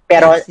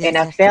 Pero in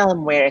a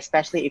film where,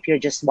 especially if you're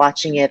just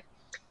watching it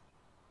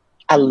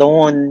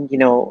alone,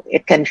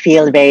 it can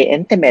feel very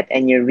intimate,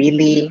 and you're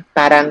really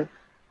parang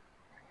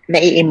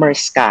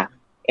nai-immerse ka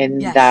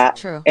in Yes, the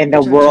true. in the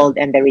True, world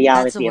true. and the That's the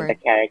reality of the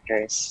word.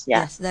 characters.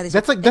 Yeah. Yes, that is.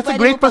 That's a And that's a pwede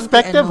mo great pang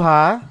perspective, i-ano.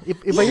 ha?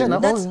 Iba Yeah, yan, ha?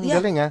 Oh, that's, yeah,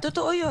 galing, ha?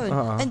 totoo yun.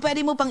 Oo. And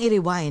pwede mo pang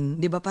i-rewind,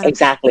 di ba? Parang,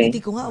 Exactly.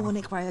 ulitin ko nga, I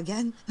wanna cry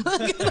again.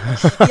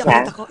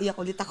 Yeah. Iyak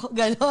ulit ako,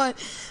 gano'n.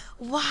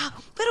 Wow.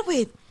 Pero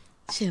wait,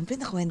 siyempre,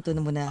 nakwento na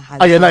mo na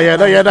halos. Ayan na, ayan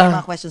na, ayan na. May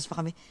mga questions pa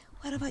kami.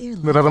 What about your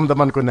love?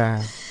 Nararamdaman ko na.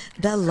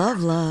 The love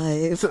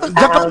life. So,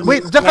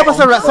 diyan ka ba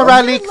sa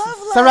rally?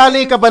 Sa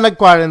rally ka ba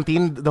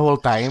nag-quarantine the whole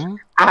time?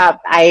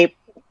 I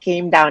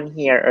came down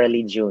here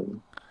early June.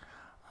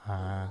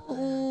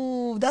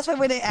 Ooh, that's why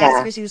when I asked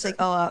Yeah. her, she was like,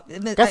 oh,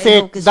 Kasi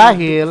I know 'cause dahil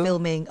you're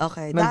filming.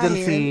 Okay, Nandun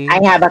dahil. si... I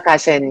have a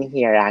cousin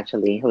here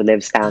actually who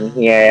lives down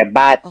here,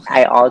 but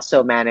okay. I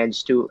also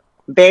managed to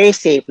very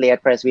safely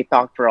at first. We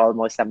talked for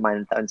almost a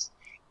month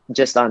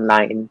just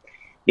online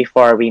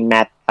before we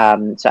met.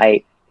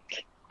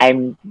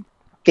 I'm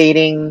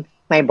dating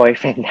my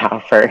boyfriend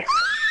now for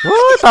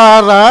Oh,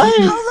 taray!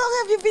 How long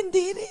have you been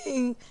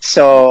dating?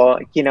 so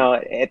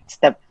it's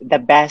the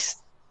best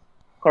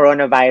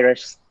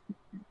coronavirus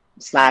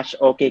 /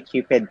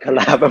 OkCupid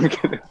collab.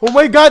 Oh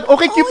my God!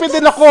 Okay, Cupid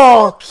din that's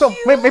ako! so So,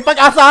 may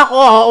pag-asa ako,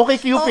 ha? Okay,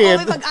 Oo, Cupid.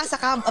 may pag-asa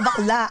ka,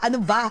 bakla. Ano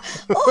ba?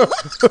 Oh.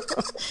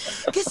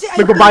 Kasi I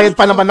Nagbabayad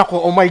pa really- naman ako.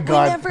 Oh my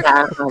God. Whenever,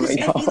 Oh my because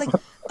I God. feel like,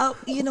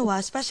 you know what,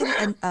 especially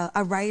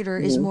a writer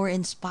is more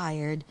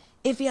inspired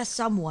if he has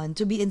someone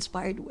to be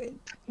inspired with.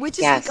 Which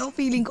is Yes. ikaw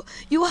feeling ko,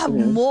 you have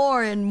more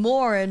and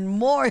more and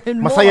more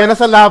and more. Masaya na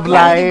sa love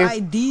random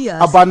life.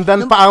 ideas.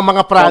 Abundant pa ang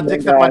mga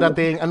projects na God.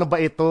 padating. Ano ba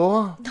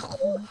ito?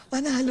 Naku,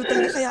 panalo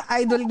talaga. Kaya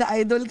idol na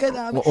idol ka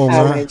namin. Oo Oh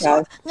nga. my So,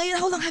 God. ngayon,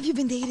 how long have you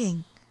been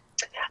dating?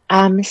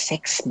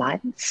 6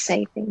 months,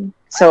 I think.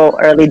 So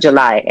early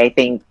July, I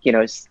think,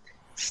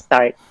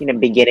 start,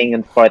 beginning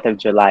on 4th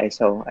of July.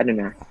 So, I don't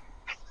know.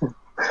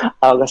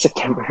 August,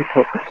 September,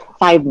 so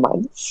 5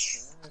 months.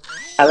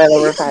 A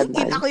little over 5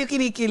 months. Ako yung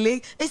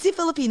kinikilig. Is he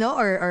Filipino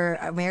or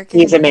American?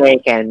 He's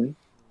American.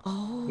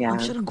 Oh, Yeah.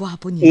 I'm sure ang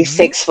gwapo niya. He's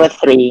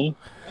 6'3".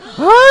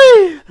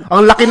 Ay!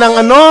 Ang laki ng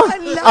ano?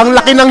 Ang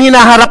laki ng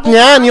hinaharap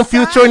niyan. Yung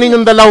future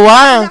ninyong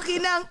dalawa. Laki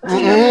ng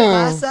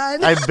kinabukasan.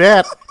 I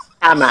bet.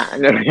 Tama.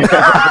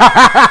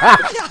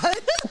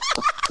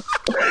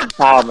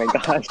 Oh my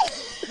gosh.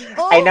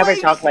 Oh I never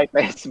my- talk like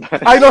this.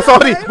 But I know,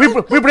 sorry.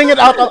 We bring it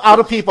out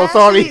of people.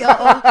 Sorry.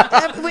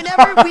 Actually,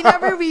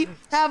 whenever we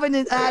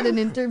had an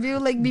interview,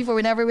 like before,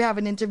 whenever we have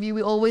an interview,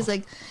 we always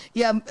like,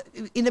 yeah,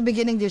 in the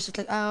beginning, there's just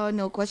like, oh,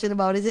 no question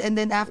about it. And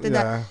then after Yeah.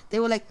 that, they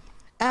were like,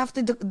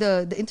 after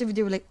the interview,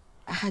 they were like,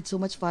 I had so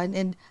much fun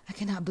and I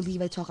cannot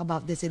believe I talk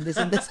about this and this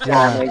and this. oh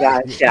my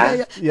gosh,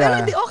 yeah. Yeah. Pero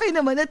hindi, okay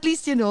naman, at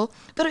least,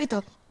 Pero ito,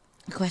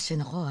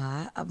 question ako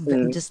ha.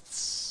 I'm just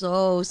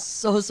so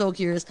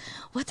curious.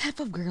 What type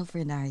of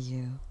girlfriend are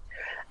you?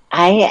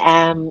 I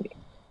am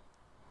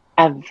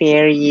a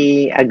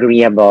very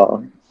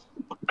agreeable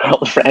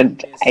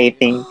girlfriend, I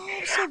think.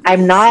 So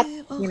I'm not,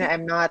 aggressive. Okay.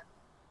 I'm not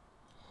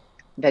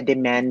the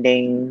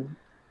demanding.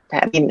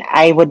 I mean,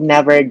 I would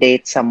never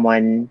date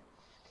someone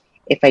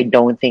if I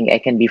don't think I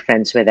can be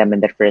friends with them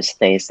in the first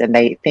place. And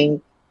I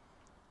think,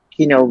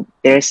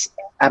 there's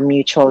a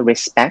mutual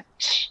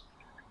respect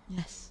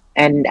Yes.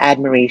 and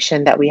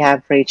admiration that we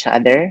have for each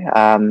other.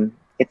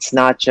 It's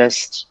not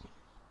just,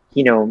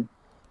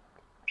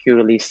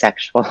 purely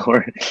sexual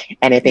or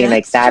anything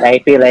like Yes, that. true. I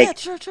feel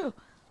like, Yeah, true.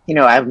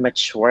 I've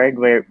matured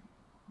where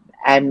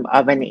I'm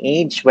of an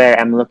age where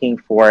I'm looking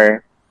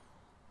for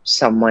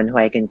someone who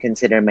I can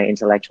consider my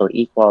intellectual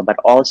equal, but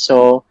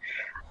also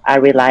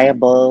a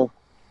reliable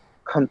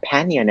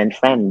companion and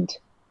friend,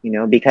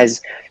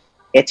 because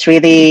it's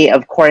really,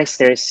 of course,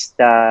 there's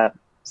the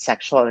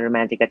sexual and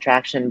romantic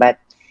attraction, but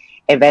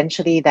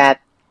eventually that,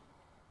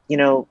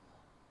 not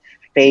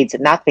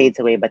fades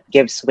away, but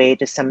gives way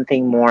to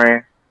something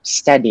more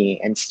steady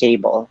and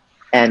stable.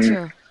 And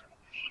True.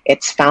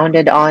 it's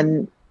founded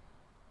on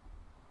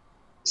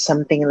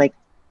something like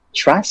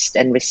trust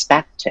and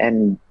respect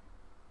and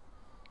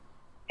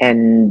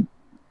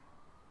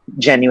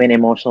genuine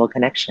emotional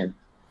connection.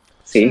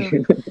 See?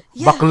 True.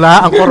 Yeah. Bakla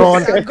ang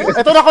corona.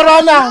 Ito na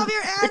corona. Love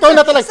your answer. Ikaw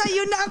na talaga.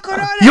 Sa'yo na ang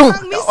corona. Yung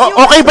Ang miss you.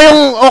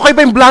 okay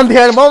ba yung blonde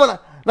hair mo?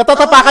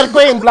 Natatapakan ko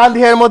yung blonde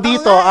hair mo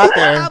dito, Oo,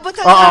 ate. abot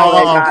Oo,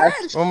 hanggang oo.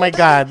 girl. Oh my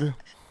God.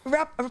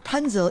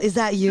 Rapunzel, is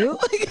that you?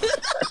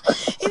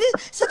 Hindi,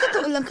 sa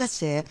totoo lang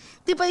kasi,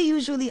 di ba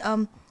usually,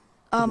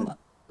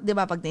 di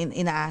ba pag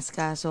ina-ask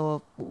ka,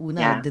 so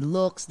una, Yeah. the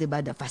looks, di ba,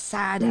 the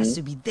facade has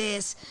to be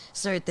this,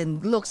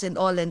 certain looks and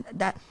all and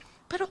that.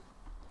 Pero,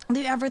 have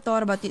you ever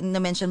thought about it,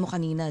 na-mention mo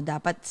kanina,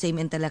 dapat same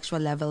intellectual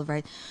level,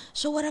 right?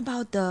 So what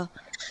about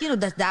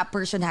that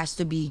person has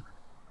to be,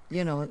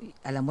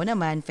 alam mo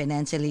naman,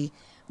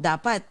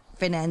 dapat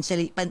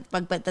financially,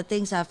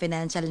 pagpatating sa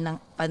financial na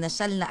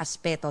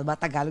aspeto, ba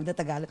Tagalog na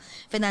Tagalog,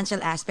 financial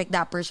aspect,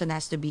 that person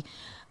has to be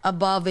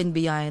above and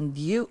beyond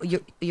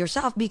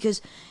yourself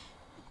because,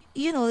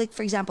 like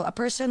for example, a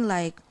person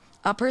like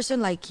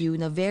you,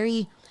 na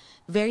very,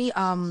 very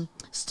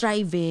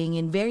striving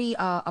and very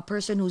a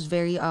person who's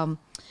very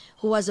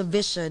who has a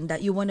vision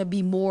that you want to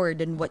be more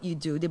than what you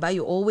do, diba?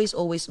 You always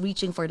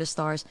reaching for the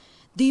stars.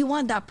 Do you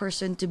want that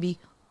person to be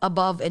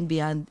above and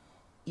beyond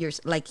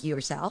like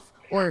yourself?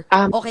 Or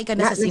okay ka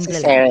na sa Not simple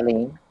lang?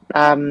 necessarily.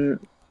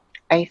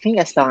 I think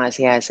as long as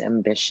he has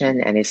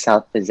ambition and is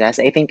self-possessed,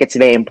 I think it's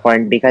very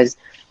important because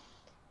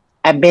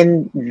I've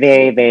been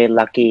very, very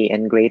lucky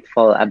and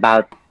grateful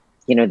about,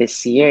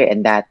 this year,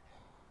 and that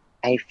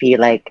I feel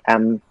like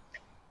I'm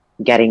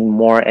getting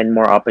more and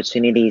more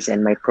opportunities,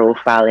 and my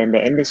profile in the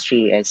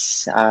industry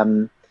is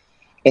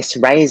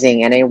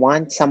rising, and I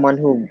want someone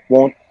who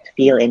won't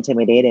feel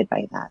intimidated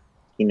by that,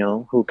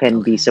 who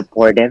can be Okay.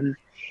 supportive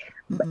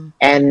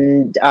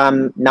and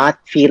not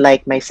feel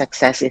like my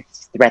success is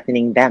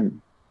threatening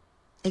them,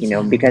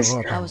 Exactly. because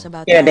Oo, I was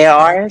tama. about to there ask that.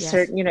 are Yes.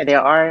 certain,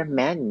 there are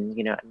men,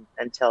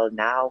 until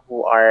now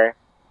who are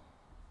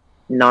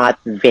not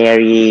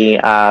very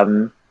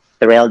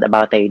thrilled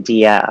about the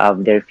idea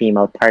of their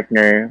female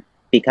partner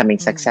becoming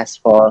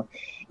successful,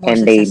 More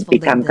and they successful than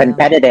become them.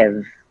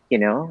 competitive,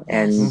 Yes,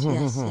 and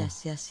yes, yes,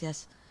 yes, yes.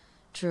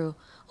 True.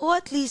 Or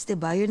at least,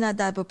 diba, you're not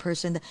that type of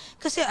person that,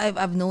 kasi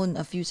I've known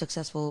a few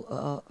successful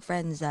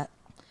friends that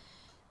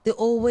they're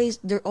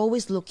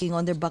always looking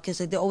on their bucket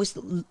list. They always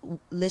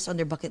list on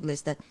their bucket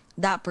list that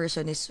that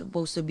person is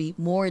supposed to be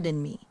more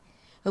than me,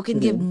 who can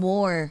give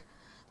more,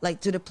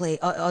 like to the plate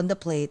on the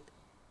plate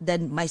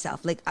than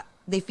myself. Like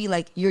they feel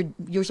like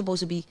you're supposed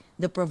to be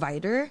the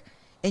provider,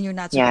 and you're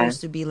not yeah,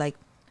 supposed to be like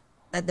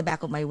at the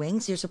back of my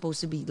wings. You're supposed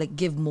to be like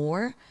give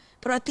more.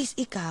 Pero at least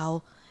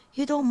ikaw,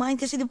 you don't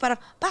mind kasi di parang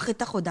bakit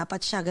ako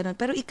dapat siya ganun.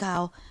 Pero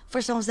ikaw, for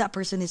as long as that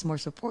person is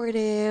more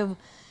supportive,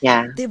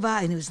 yeah.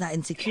 diba, and who's not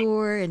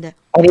insecure and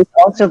And he's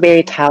also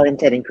very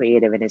talented and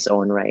creative in his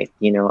own right,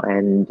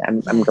 and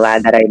I'm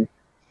glad yes. that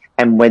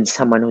I'm with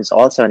someone who's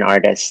also an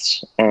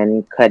artist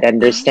and could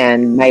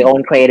understand my Ah.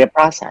 own creative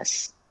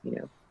process.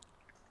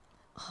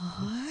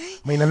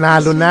 Ay, May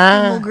nanalo swerte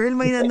na. mo, girl.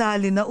 May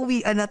nanalo na.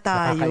 Uwian na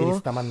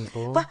Nakakainis tayo. naman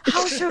to. But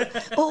how's your,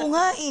 oo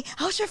nga eh,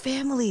 how's your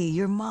family?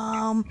 Your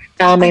mom?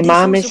 Are My they so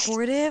mom is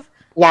supportive?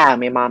 Yeah,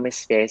 my mom is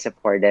very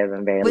supportive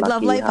and very With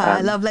Love lucky. Life, ha?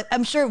 Love Life.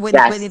 I'm sure when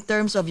Yes, in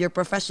terms of your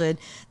profession,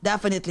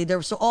 definitely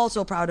they're so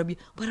also proud of you.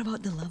 What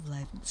about the Love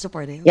Life?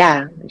 Supportive?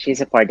 yeah,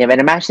 she's supportive,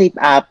 and I'm actually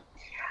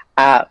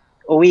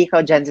uwi ko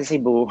dyan sa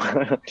Cebu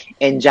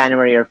in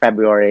January or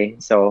February.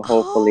 So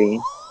Oh, hopefully,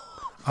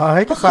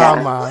 Ay, yeah.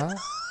 kasama.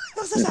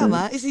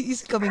 sasama? Is he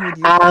coming with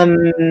you?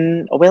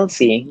 We'll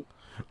see.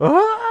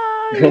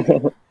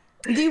 Ay!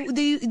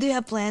 Do you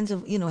have plans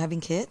of having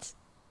kids?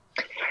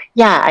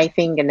 Yeah, I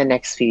think in the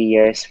next few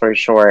years for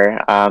sure.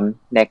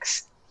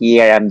 Next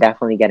year, I'm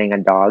definitely getting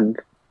a dog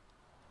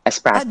as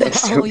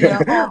practice. Oh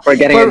yeah. Oh, We're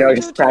getting a For, dog true,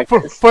 as true.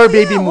 practice. for Oh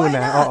baby yeah, why muna.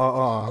 not? Oo,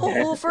 oo.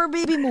 Oo, for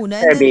baby muna.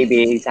 And For then,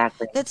 baby,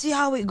 exactly. let's see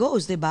how it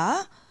goes, di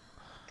ba?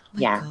 My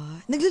Yeah, God.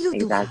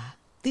 Nagluluto exactly. ka?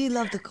 Do you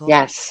love to cook?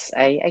 Yes,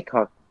 I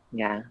cook.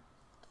 Yeah,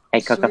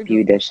 I cook a Sure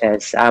few do.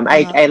 dishes. Uh-huh.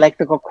 I like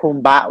to cook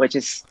humba, which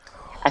is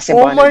a Oh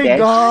Cebuano my dish. Ay,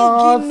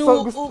 God! So,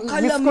 ginoo, miss ko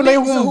na kalamig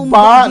yung sa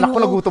humba. Naku,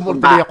 ginoo. nagutom tuloy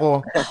Humba. ako.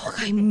 Oh,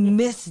 I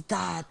miss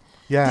that.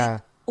 Yeah.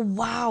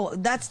 Wow,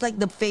 that's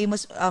like the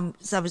famous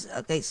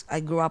okay, I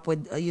grew up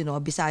with a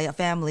Bisaya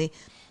family.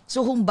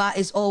 So humba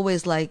is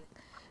always like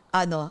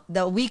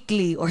the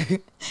weekly or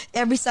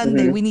every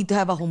Sunday Hmm. we need to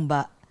have a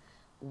humba.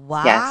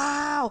 Yes.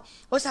 Wow.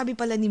 O sabi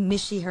pala ni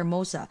Mishi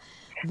Hermosa,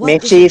 what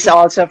is Michi your is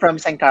also from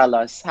San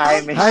Carlos. Hi,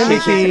 Ay, Hi,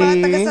 Michi. hi, mga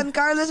taga Michi. San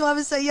Carlos, mga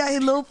Bisaya,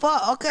 hello po.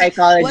 Okay, what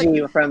Psychology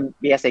from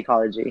BS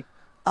Psychology.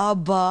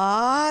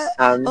 aba?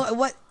 Um, Oh,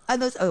 wait,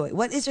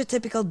 what is your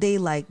typical day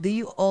like? Do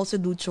you also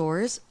do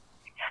chores?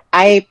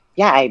 I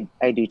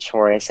do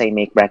chores. I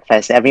make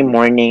breakfast every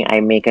morning.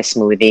 I make a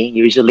smoothie,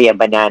 usually a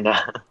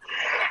banana,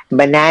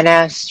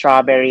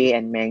 strawberry,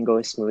 and mango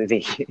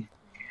smoothie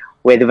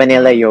with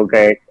vanilla Wow.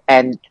 yogurt.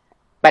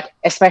 But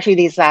especially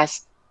these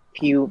last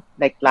 2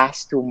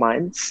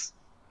 months,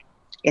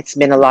 it's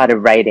been a lot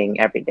of writing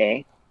every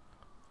day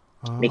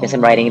because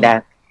I'm writing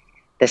Oh.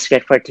 the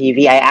script for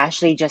TV. I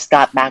actually just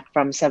got back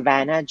from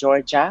Savannah,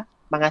 Georgia,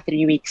 mga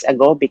 3 weeks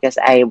ago because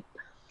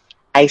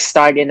I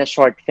starred in a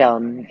short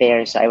film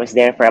there. So I was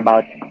there for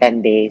about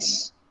 10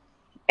 days,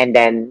 and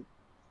then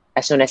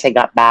as soon as I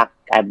got back,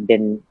 I've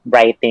been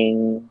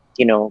writing,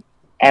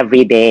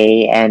 every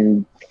day.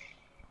 And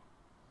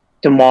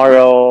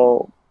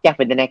tomorrow, yeah,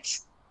 for the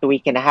next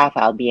week and a half,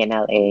 I'll be in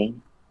LA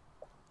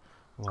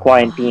Wow.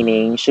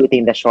 quarantining,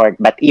 shooting the short.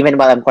 But even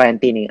while I'm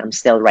quarantining, I'm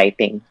still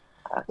writing.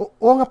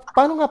 Oo nga,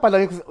 paano nga pala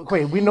yun?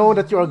 Okay, we know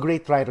that you're a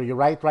great writer. You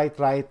write.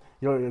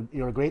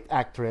 You're a great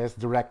actress,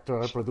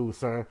 director,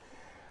 producer.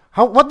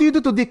 What do you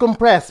do to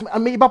decompress?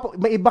 May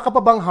iba ka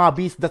pa bang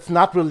hobbies that's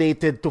not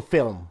related to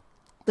film?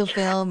 To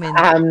film and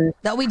Um,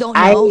 that we don't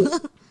I know.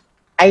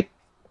 I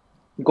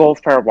go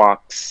for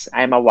walks.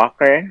 I'm a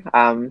walker.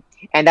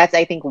 And that's,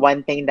 I think,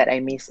 one thing that I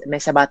miss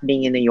about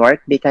being in New York,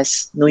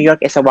 because New York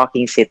is a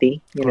walking city,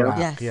 Correct.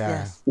 Yes, Yeah.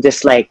 yes.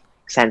 just like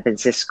San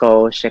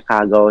Francisco,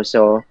 Chicago.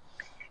 So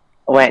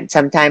when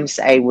sometimes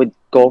I would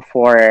go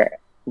for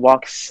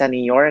walks in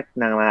New York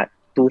na mga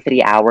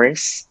 2-3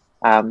 hours,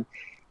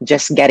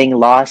 just getting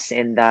lost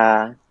in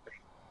the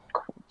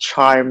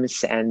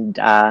charms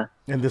and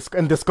And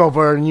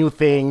discover new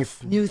things.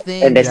 New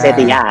thing. in the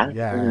city. Yeah.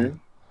 Yeah. Yeah.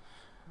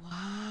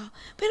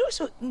 Pero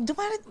so,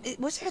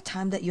 was there a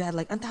time that you had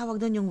like, ang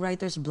tawag doon yung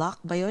writer's block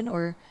ba yun?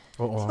 Or,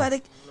 Oo. diba,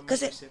 like,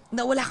 kasi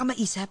na wala ka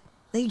maisip.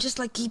 That you just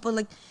like keep on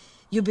like,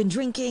 you've been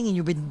drinking and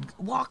you've been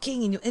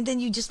walking and then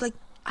you just like,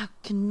 I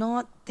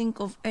cannot think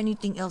of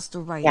anything else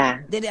to write.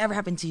 Yeah. Did it ever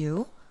happen to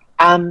you?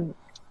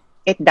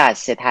 It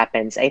does. It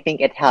happens. I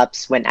think it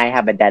helps when I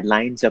have a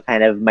deadline. So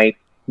kind of my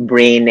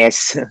brain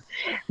is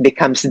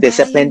becomes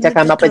disciplined to with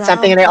come the up with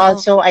something. And crowd.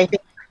 I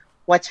think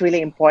what's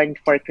really important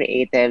for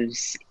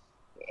creatives,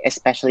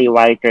 especially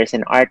writers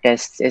and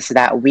artists, is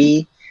that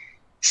we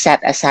set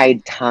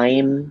aside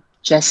time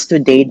just to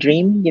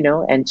daydream,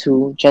 and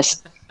to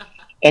just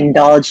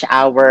indulge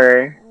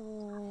our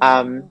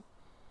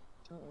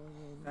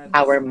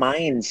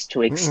minds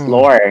to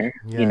explore,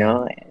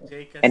 Yeah.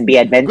 and be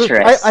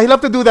adventurous. I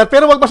love to do that.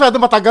 Pero wag masyado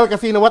matagal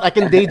kasi you know what? I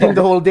can daydream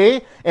the whole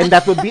day and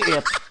that would be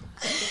it.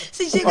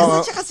 Si Jay kasi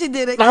siya kasi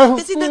direct. Ah,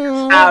 Kasi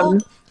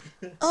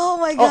oh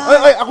my Oh,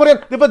 God. ay, ako rin.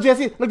 Di ba,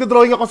 Jessie?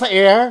 Nagdodrawing ako sa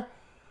air.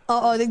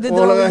 Oo, Oh,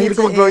 nagdodrawing hilig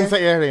ko mag-drawing sa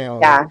air. Eh.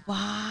 Oh. Yeah.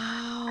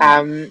 Wow.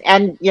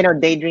 And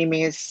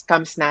daydreaming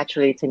comes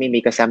naturally to me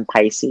because I'm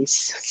Pisces.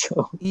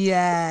 So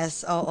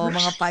Yes. Oo,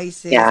 mga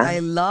Pisces. Yeah.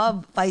 I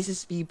love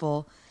Pisces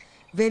people.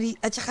 Very,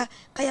 at saka,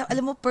 kaya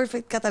alam mo,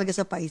 perfect ka talaga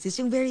sa Pisces.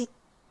 Yung very,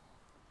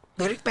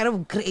 pero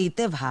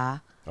creative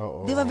ha.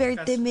 Oo. Di ba? Very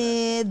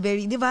timid,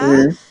 very, di ba?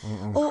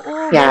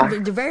 Oo, Yeah.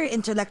 very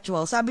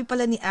intellectual. Sabi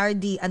pala ni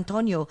RD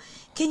Antonio,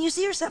 can you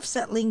see yourself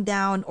settling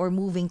down or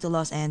moving to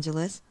Los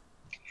Angeles?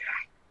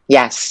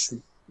 yes,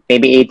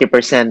 maybe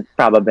 80%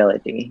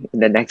 probability in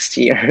the next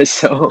year or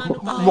so.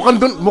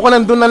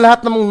 Mukhang nandun na lahat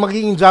ng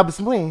magiging jobs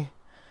mo eh.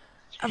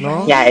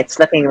 No? Yeah,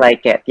 it's looking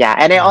like it. Yeah,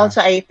 and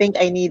I think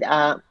I need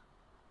a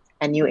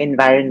new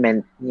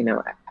environment.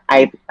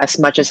 As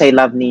much as I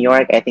love New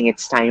York, I think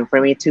it's time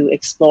for me to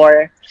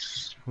explore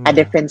a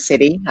different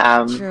city.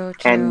 True.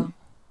 And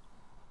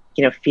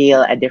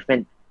feel a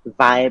different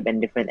vibe and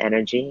different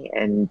energy.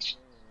 And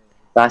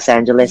Los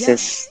Angeles Yeah.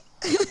 is.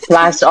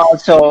 Plus,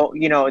 also,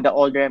 the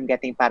older I'm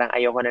getting, parang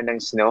ayoko na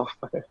ng snow.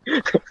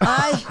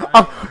 Ay.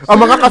 Ang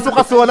mga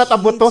kasukasuan at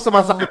abuto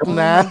sumasakit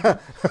na.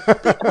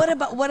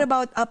 What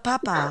about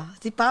Papa?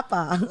 Si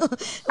Papa.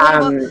 What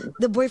about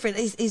the boyfriend?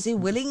 Is he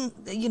willing?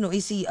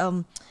 Is he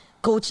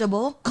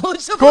coachable?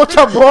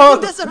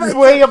 Coachable! That's the right term.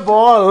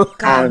 Swayable!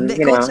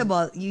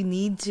 Coachable. You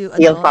need to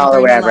He'll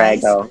follow wherever I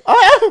internalize. go.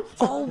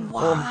 Oh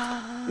wow.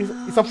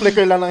 Isang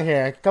flicker lang ng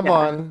hair. Come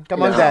on,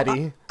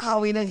 daddy.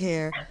 Hawi ng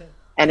hair.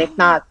 And if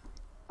not,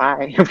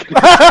 bye.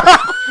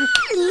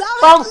 I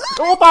love it.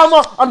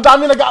 Tama. Ang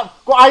dami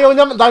kung ayaw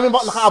niya, ang dami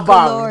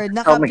nakaabang. Lord, Oh my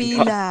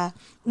nakapila.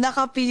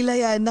 Nakapila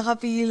yan,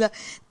 nakapila.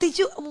 Did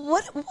you,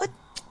 what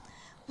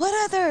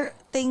other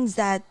things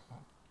that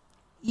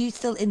you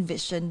still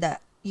envision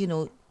that,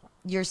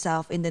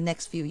 yourself in the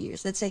next few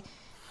years? Let's say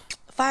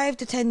 5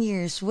 to 10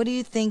 years, what do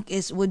you think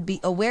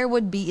where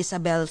would be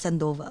Isabel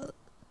Sandoval?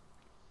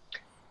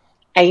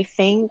 I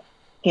think,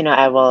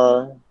 I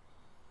will,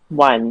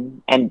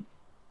 and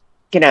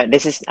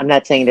I'm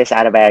not saying this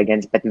out of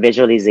arrogance, but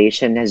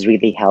visualization has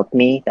really helped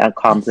me to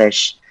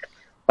accomplish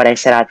what I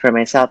set out for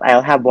myself.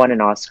 I'll have won an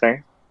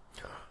Oscar.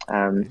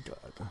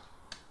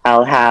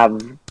 I'll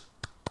have,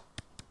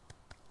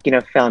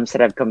 films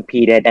that have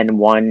competed and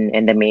won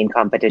in the main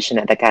competition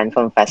at the Cannes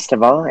Film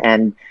Festival.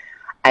 And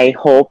I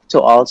hope to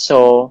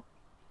also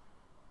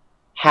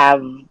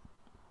have,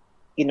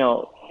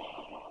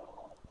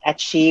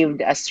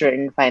 achieved a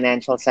certain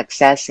financial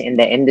success in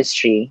the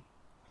industry,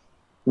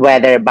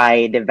 whether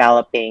by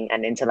developing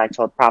an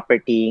intellectual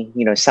property,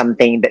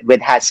 something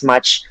that has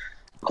much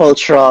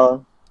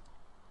cultural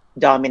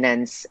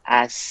dominance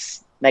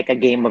as like a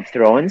Game of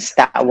Thrones,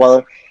 that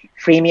will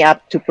free me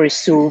up to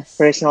pursue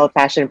personal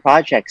passion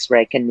projects where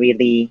I can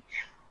really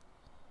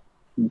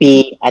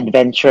be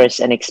adventurous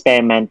and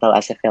experimental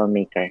as a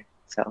filmmaker.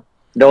 So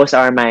those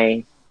are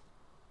my,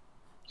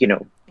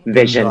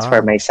 visions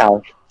for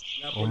myself.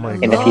 Oh my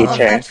In the God.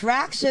 future.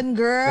 Attraction,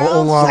 girl.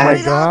 Oo nga, Put my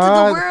it out to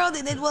God. the world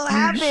and it will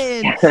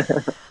happen.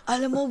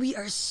 Alam mo, we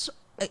are so,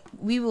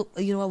 we will,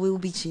 we will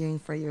be cheering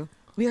for you.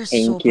 We are so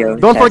Thank you.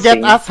 proud. Don't forget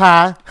Testing. us, ha?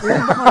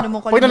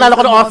 Pag nanalo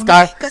ko ng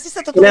Oscar. Kasi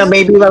sa totoo,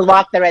 Maybe we'll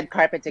walk the red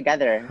carpet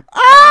together.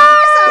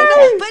 sana,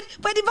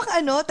 pwede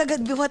bang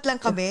tagad-buhat lang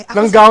kami? Ako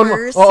Ng sa gown mo.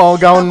 first, Oo,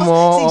 gown tapos mo.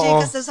 Si Jay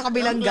Oo. kasi sa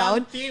kabilang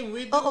gown. Team,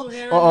 we do Oo.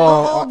 hair.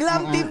 Oo,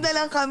 glam team na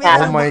lang kami. Oh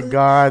Alam mo, my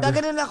God.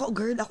 Gaganon lang ako,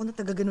 girl, ako na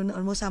tagaganon na.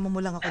 Mo, sama mo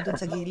lang ako dun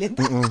sa gilid.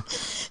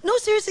 No,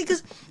 seriously,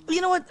 because,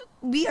 you know what,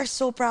 we are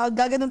so proud.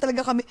 Gaganon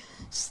talaga kami.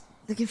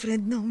 Naging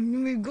friend na. Oh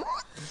my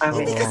God. Oh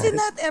Hindi my kasi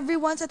not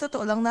everyone, sa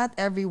totoo lang, not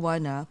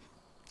everyone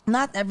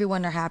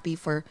are happy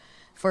for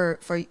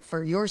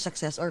your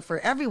success or for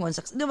everyone's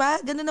success.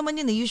 Diba? Ganun naman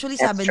yun. Usually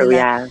That's sabi true, nila,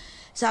 yeah.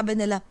 sabi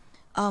nila,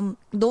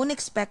 don't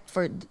expect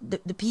for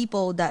the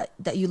people that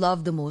you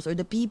love the most or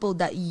the people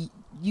that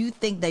you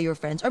think they're your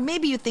friends, or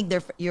maybe you think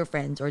they're your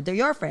friends or they're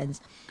your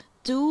friends,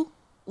 to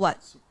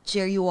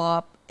cheer you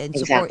up and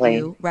support Exactly.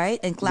 you, right?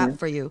 And clap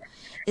for you.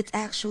 It's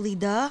actually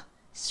the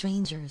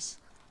strangers.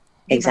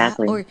 Diba?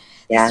 Exactly. Or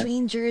Yeah.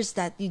 strangers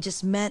that you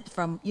just met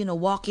from,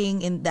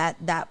 walking in that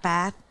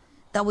path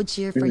that would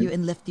cheer for you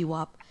and lift you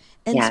up.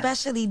 And Yeah.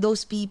 especially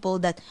those people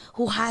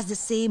who has the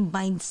same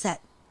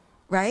mindset,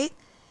 right?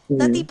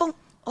 Na Mm-hmm. tipong,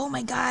 oh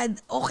my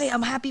God, okay,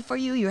 I'm happy for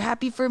you, you're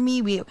happy for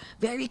me, we're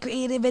very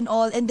creative and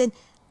all. And then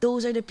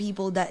those are the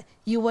people that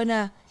you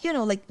wanna,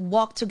 like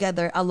walk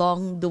together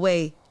along the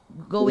way,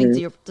 going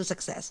to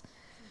success.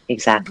 Bro,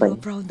 Exactly.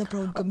 proud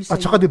kami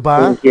At sa'yo. saka 'di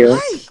ba? Thank you.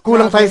 Ay,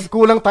 Kulang tayo grabe.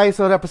 kulang tayo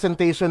sa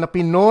representation na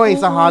Pinoy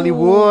sa Oo.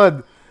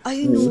 Hollywood.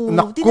 I know.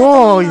 Nako,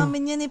 Tinatanong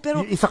namin yan eh.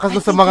 Pero isa ka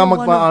I sa think mga you're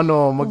one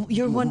of-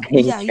 you're one,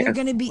 Thank yeah, you're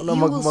gonna be, ano,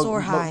 you will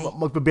soar high.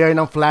 magbe-bear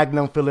ng flag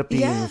ng Yeah.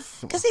 Philippines.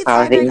 Kasi it's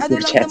Oh, either, thank ano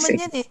you, lang Jessie.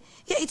 naman yan eh.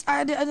 Yeah, it's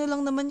either, ano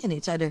lang naman yan eh.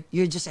 It's either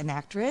you're just an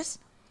actress,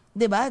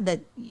 diba?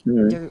 That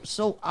you're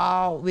so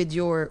with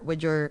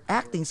your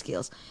acting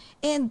skills.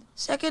 And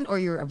second, or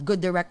you're a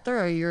good director,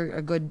 or you're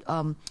a good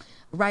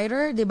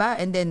writer, diba?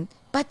 And then,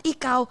 but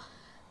ikaw,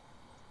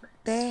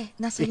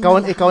 nasa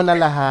Ikaw na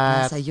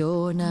lahat.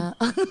 Sa'yo na.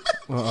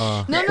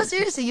 No,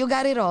 seriously, you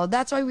got it all.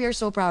 That's why we are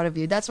so proud of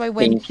you. That's why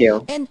Thank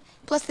you. And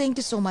plus, thank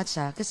you so much,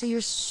 kasi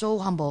you're so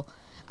humble.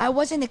 I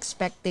wasn't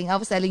expecting, I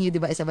was telling you, di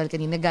ba, Isabel,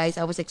 kanina, guys,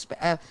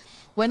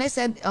 when I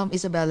sent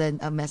Isabel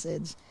a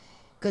message,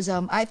 because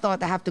I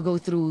thought I have to go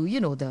through,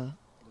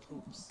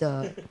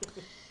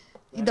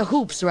 the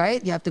hoops,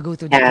 right? You have to go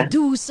through the Yeah.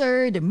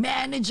 producer, the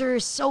manager,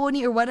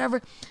 Sony, or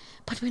whatever.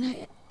 But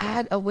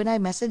when I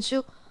messaged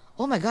you,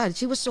 oh my God,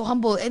 she was so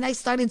humble, and I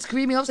started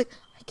screaming. I was like,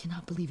 I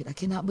cannot believe it. I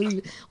cannot believe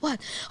it. What?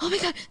 Oh my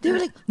God. They were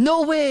like,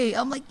 no way.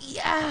 I'm like,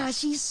 yeah,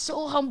 she's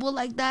so humble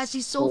like that.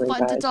 She's so Oh my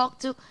fun to God. talk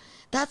to.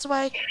 That's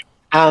why,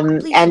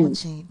 please don't And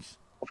change.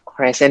 of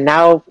course, and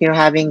now,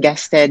 having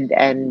guested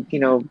and,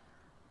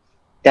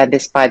 done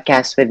this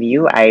podcast with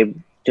you, I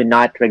do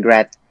not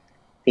regret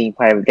being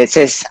part of it. This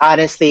is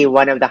honestly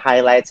one of the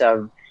highlights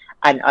of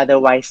an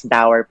otherwise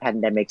dour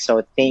pandemic.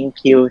 So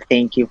thank you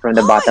from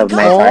the Oh bottom of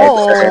my my God.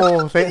 heart.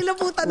 Oh,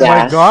 Nilabutan oh my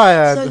Yeah.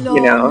 God.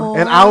 Salamat.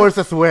 And ours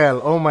as well.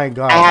 Oh my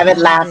God. I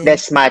haven't laughed Grabe.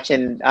 this much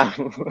in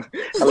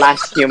the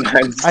last few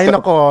months. Ay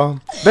nako.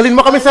 Dalhin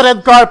mo kami sa red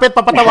carpet,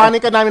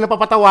 papatawanin ka namin ng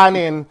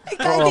papatawanin.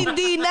 Kahit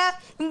hindi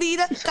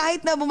na,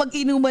 kahit na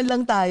mag-inuman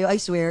lang tayo, I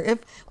swear.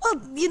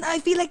 I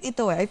feel like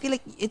I feel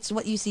like it's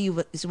what you see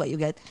is what you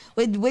get.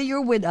 When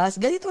you're with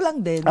us, ganito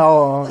lang din.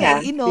 Oo.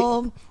 Yeah.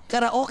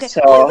 Karaoke.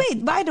 So- Oh,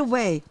 wait, by the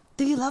way,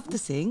 do you love to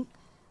sing?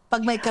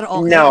 Pag may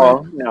karaoke?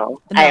 No.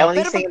 I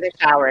only Pero sing in the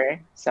shower.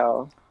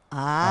 So,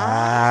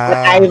 Ah. but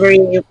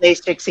Ivory, who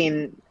plays Trixie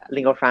in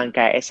Lingua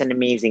Franca, is an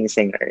amazing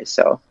singer.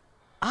 So,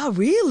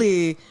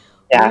 Really?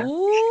 yeah.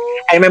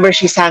 Ooh. I remember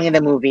she sang in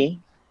the movie,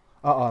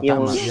 Oo,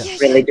 yung tama. Yeah.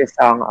 religious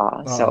song.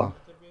 Oo. So,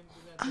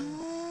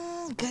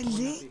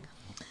 Galing.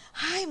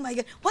 Hi, my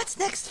God. What's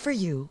next for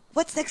you?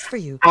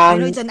 I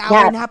know it's an hour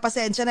yeah. and a half,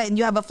 pasensya na, and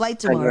you have a flight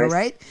tomorrow, Yes.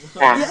 right?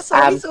 Yeah.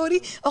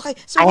 Sorry. Okay,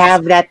 so I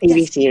have that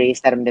TV yes.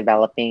 series that I'm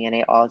developing, and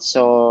I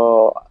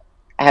also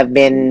have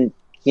been,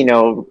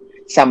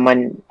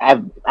 someone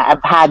I've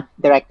had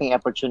directing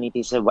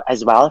opportunities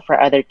as well for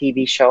other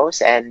TV shows,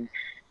 and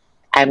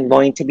I'm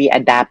going to be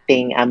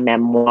adapting a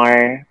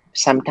memoir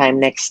sometime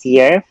next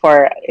year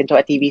into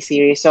a TV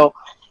series. So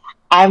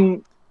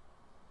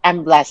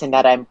I'm blessed in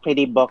that I'm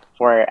pretty booked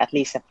for at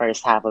least the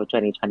first half of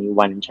 2021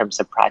 in terms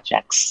of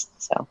projects.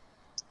 So,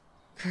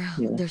 Girl,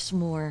 Yeah. there's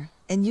more.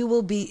 And you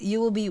will be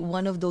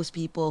one of those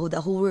people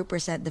who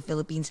represent the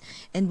Philippines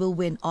and will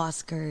win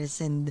Oscars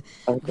and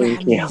Oh,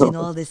 thank Grammys you. and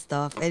all this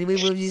stuff. And we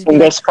will just be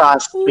fingers like,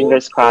 crossed. "Ooh,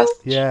 Fingers crossed.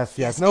 Yes.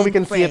 No, we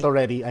and can see it pray,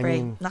 already. I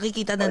pray. mean,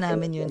 Nakikita na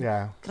namin yun.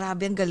 Yeah.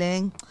 Grabe, ang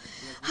galing.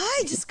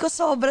 Hi, Diyos ko,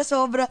 sobra.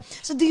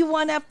 So do you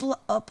wanna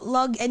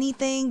plug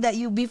anything that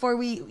before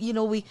we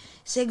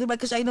say goodbye?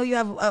 Because I know you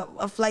have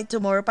a flight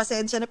tomorrow.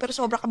 Pasensya na, pero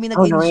sobra kami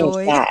Oh, no,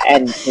 nag-enjoy. yeah,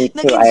 and me too.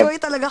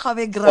 Nag-enjoy talaga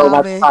kami, So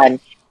much grabe. fun.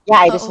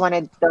 Yeah, I just Oo.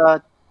 wanted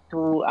to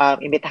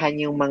imbitahan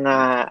yung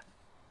mga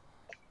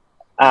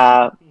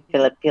uh,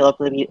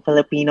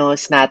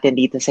 Filipinos natin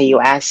dito sa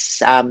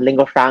US.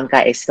 Lingua Franca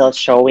is still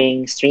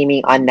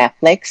streaming on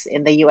Netflix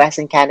in the US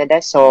and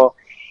Canada. So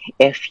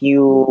if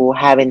you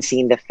haven't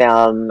seen the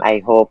film, I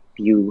hope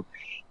you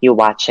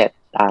watch it.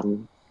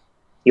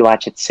 You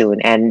watch it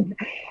soon. And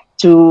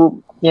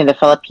to the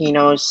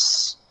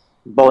Filipinos,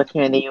 both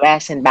here in the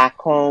US and back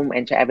home,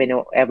 and to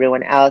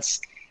everyone else,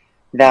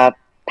 the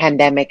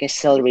pandemic is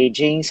still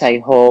raging. So I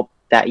hope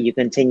that you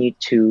continue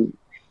to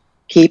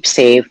keep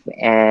safe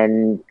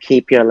and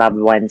keep your loved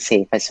ones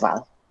safe as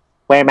well.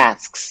 Wear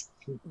masks.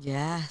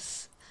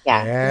 Yes.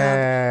 Yeah.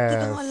 Grabe.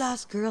 Teka Yes. nga,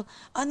 last girl,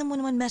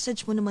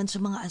 message mo naman sa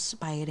mga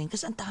aspiring?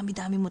 Kasi ang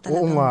dami-dami mo Oo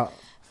talagang nga.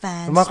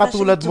 fans. Sa mga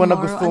katulad Especially mo na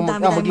tomorrow, gusto ang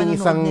dami-dami maging manonood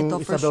isang nito,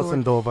 for Isabel sure.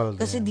 Sandoval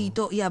Kasi din.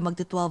 dito,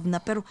 magti-12 na.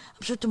 Pero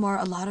I'm sure tomorrow,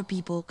 a lot of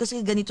people,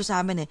 kasi ganito sa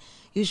amin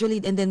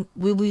usually, and then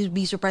we will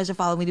be surprised the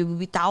following day, there will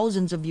be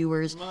thousands of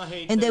viewers.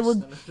 Mga And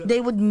haters they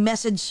would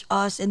message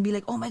us and be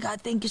like, oh my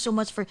God, thank you so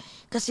much for,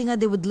 kasi nga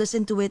they would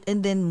listen to it and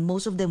then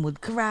most of them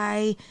would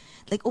cry.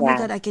 Like, oh my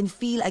Yeah. God, I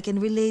can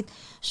relate.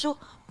 So,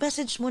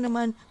 message mo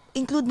naman,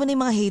 include mo na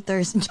yung mga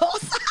haters.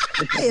 Diyos!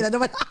 Ayun na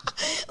naman.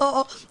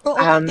 Oo.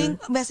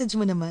 Message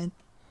mo naman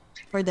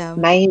for them.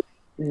 My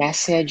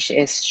message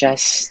is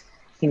just,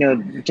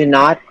 do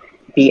not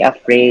be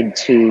afraid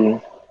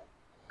to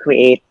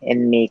create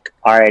and make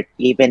art,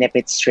 even if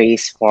it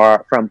strays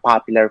from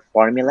popular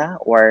formula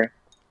or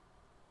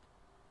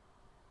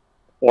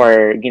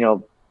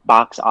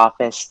box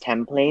office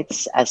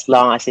templates, as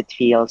long as it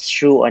feels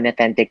true and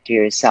authentic to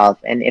yourself.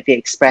 And if you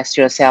express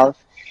yourself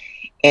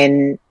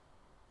in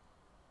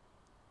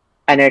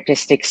an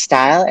artistic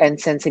style and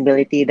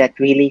sensibility that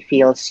really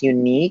feels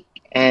unique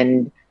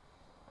and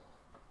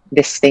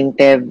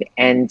distinctive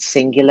and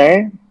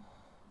singular,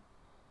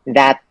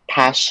 that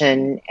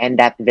passion and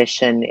that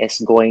vision is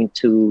going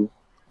to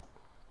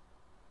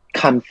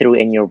come through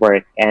in your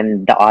work,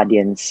 and the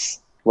audience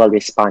will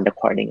respond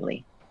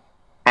accordingly.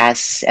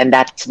 And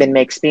that's been my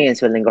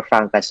experience with Lingua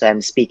Franca, so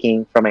I'm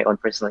speaking from my own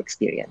personal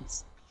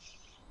experience.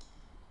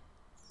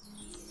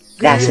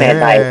 That's my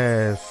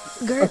advice.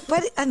 Girl,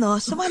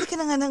 sumali ka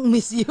na nga ng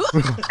Miss You.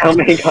 Oh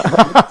my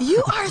God.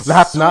 You are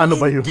Lahat so na, ano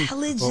ba yun?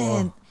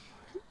 intelligent.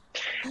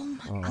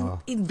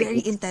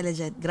 Very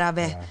intelligent.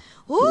 Grabe.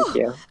 Thank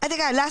you.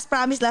 Teka, last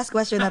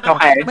question na to.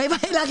 Okay. May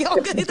lagi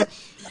akong ganito.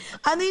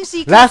 Ano yung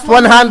secret Last mo?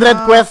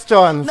 100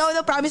 questions. No,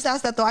 promise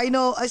last na to. I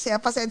know,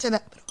 pasensya na.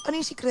 Ano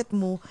yung secret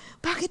mo?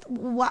 Bakit,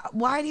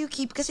 why do you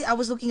keep, kasi I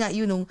was looking at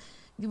you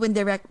when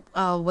direct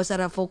was at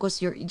a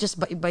focus, you're just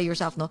by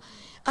yourself, no?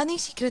 Ano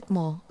yung secret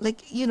mo?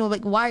 Like,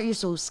 why are you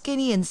so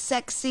skinny and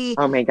sexy?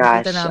 Oh my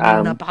gosh. Nakita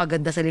namin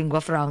napakaganda sa lingua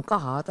franca,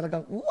 ha?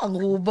 Talagang, ang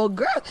hubog,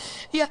 girl.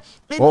 Yeah.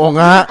 Oo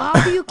nga. How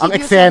do you keep Ang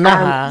eksena,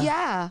 ha?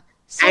 Yeah.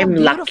 So I'm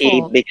beautiful. lucky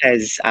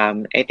because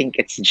I think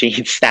it's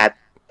genes that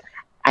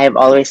I've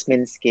always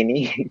been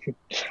skinny.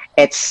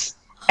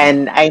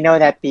 And I know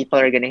that people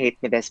are gonna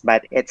hate me this,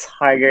 but it's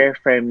harder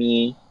for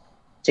me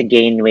to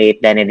gain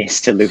weight than it is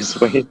to lose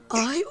weight.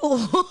 Ay,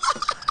 oh.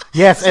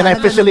 Yes, and I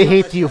officially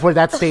hate you for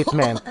that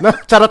statement. No,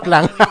 charot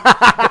lang.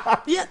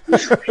 Yeah.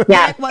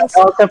 Yeah. Like once-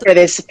 Also for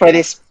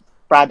this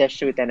Prada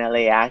shoot in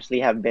LA, I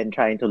actually have been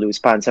trying to lose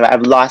pounds. So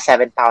I've lost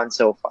 7 pounds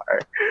so far.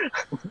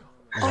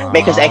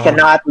 Because I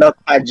cannot look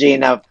pudgy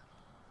in a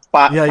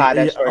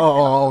Prada short.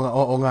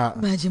 Oo nga.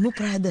 Imagine mo,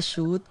 Prada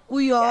shoot.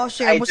 Uy,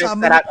 share I mo just sa set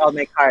amin. out all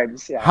my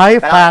carbs. Yeah. High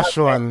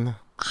fashion.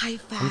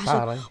 High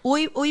taray. fashion.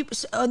 Uy,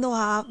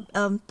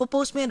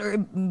 post mo yan or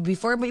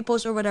before mo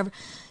i-post or whatever,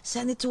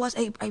 send it to us.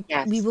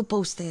 Yes. We will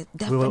post it.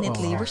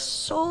 Definitely. We're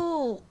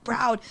so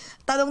proud.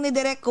 Tanong ni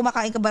Direk,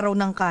 kumakain ka ba raw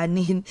ng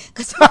kanin?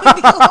 Kasi hindi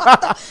ko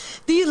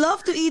Do you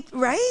love to eat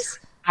rice?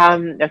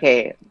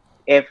 Okay.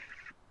 If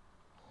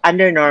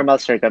under normal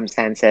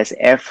circumstances,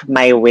 if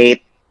my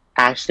weight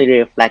actually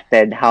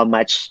reflected how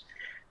much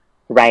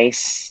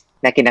rice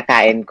na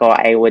kinakain ko,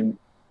 I would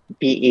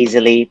be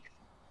easily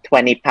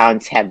 20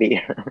 pounds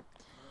heavier.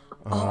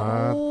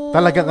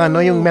 Talagang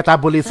yung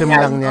metabolism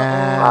lang niya.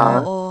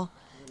 Oo.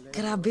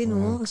 Grabe,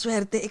 no? Ang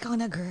swerte. Ikaw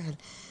na, girl.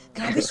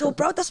 Grabe, so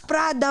proud. Tas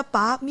Prada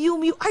pa. Miu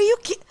Miu. Are you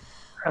kidding?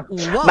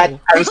 Wow.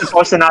 But I'm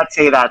supposed to not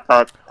say that,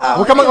 but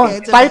Huwag ka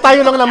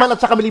tayo lang naman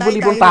at saka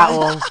libo-libong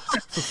tao.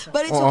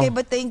 But it's okay.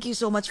 But thank you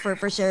so much for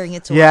sharing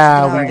it to us.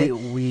 Yeah, Grabe.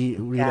 we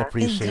really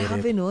appreciate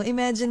And grabe, it. no?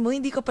 Imagine mo,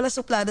 hindi ka pala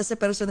suplada sa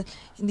person.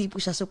 Hindi po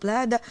siya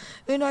suplada.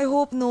 And I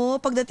hope, no,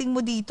 pagdating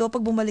mo dito,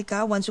 pag bumalik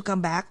ka, once you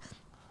come back,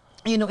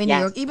 in New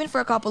York, even for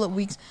a couple of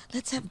weeks,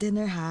 let's have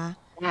dinner, ha?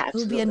 yeah, It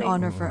would be an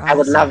honor for us. I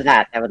would love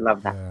that.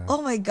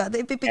 Oh my God,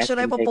 ipipicture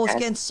na Yes, ipopost yes.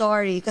 ko. And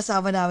sorry,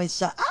 kasama namin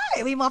siya.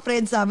 Ay, may mga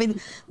friends namin,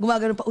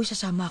 gumagano pa, uy,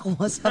 sasama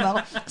ako.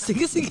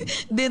 Sige.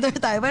 Dinner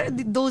tayo. But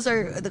those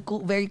are the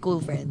very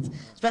cool friends.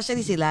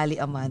 Especially si Lali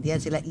Amand.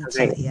 Yan, sila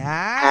Icha. Okay.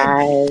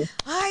 Yan.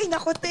 Ay,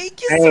 nako, thank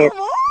you so Right.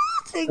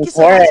 much. Thank you Of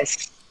so much. course.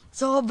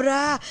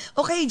 Sobra.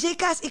 Okay,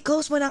 Jcas,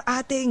 i-close mo ng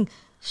ating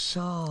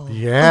show.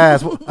 Yes,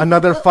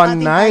 another fun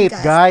Ating night,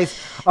 podcast. guys.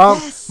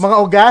 Yes. Mga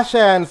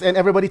Ogashans and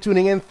everybody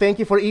tuning in, thank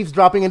you for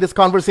eavesdropping in this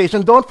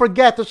conversation. Don't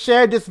forget to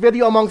share this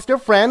video amongst your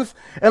friends.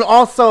 And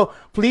also,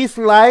 please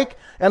like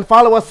and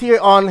follow us here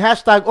on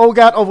hashtag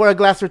OGAT Over a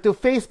Glass or Two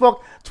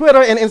Facebook,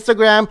 Twitter, and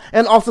Instagram.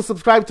 And also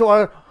subscribe to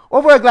our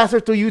Over a Glass or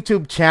Two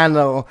YouTube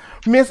channel.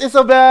 Miss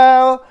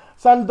Isabel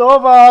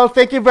Sandoval,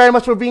 thank you very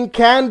much for being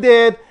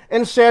candid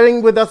and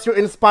sharing with us your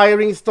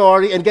inspiring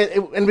story. And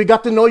we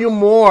got to know you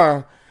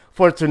more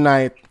for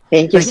tonight.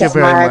 Thank you so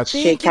very much,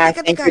 Thank you, Chika.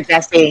 teka, Thank teka. you,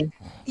 Jesse.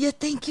 Yeah,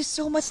 thank you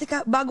so much.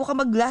 Teka, bago ka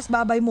mag-last,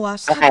 babay mo ha.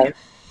 Okay.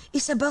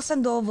 Isabel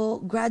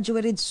Sandoval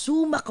graduated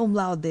summa cum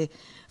laude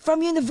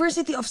from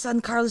University of San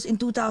Carlos in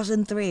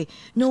 2003.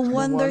 No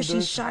wonder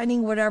she's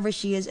shining wherever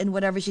she is and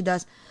whatever she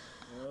does.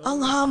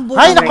 Ang humble.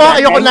 Ay, nako,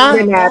 ayoko na.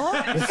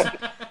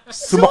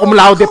 Summa cum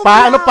laude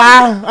pa. Ano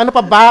pa?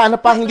 Ano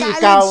pa? Hindi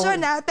ikaw. College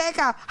na.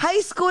 Teka,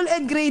 high school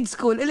and grade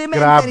school,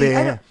 elementary.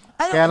 Grabe.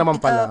 Kaya naman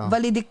pala.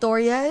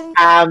 Valedictorian?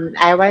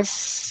 I was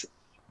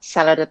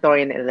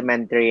salutatorian in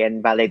elementary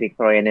and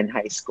valedictorian in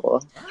high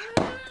school.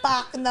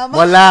 Pak naman.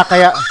 Wala,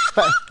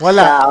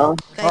 wala. Wow.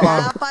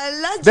 Kaya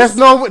pala. There's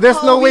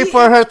no way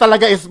for her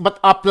talaga is but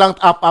up lang,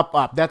 up.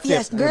 That's it.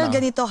 Yes, girl, You know.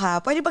 ganito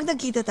ha. Pwede pag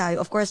nagkita tayo,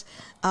 of course,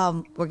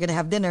 we're gonna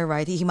have dinner,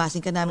 right?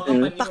 Hihimasin ka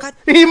namin. Pakat.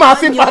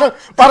 Hihimasin,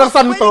 parang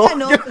santo.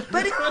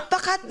 Pwede,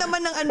 pakat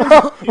naman ng ano.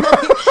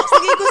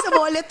 Sige ko sa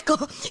wallet ko.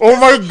 Oh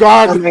my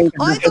God.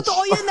 Ay,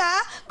 totoo yan ha.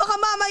 Baka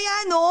mamaya,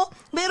 no?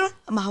 Meron,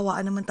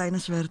 mahawaan naman tayo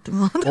ng swerte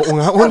mo. Oo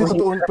nga,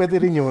 totoo, pwede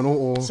rin yun.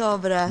 Oo.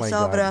 Sobra, My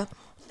sobra.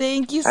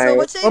 Thank you so Alright.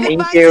 much. Say Thank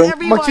goodbye you. to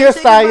everyone. Mag-cheers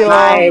Say goodbye tayo. to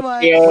Bye.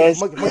 everyone. Cheers.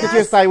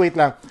 Mag-cheers tayo, wait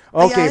lang.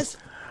 Okay. Yes.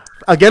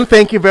 Again,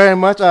 thank you very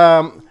much,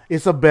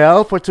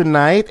 Isabel, for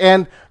tonight.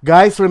 And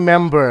guys,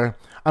 remember,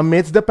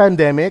 amidst the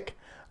pandemic,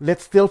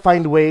 let's still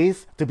find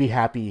ways to be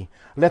happy.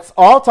 Let's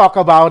all talk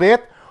about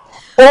it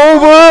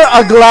over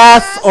a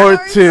glass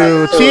or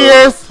two.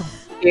 Cheers.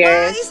 Bye,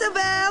 Cheers.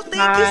 Isabel.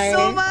 Thank you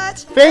so Bye. much.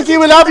 Thank you.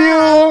 We love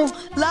you.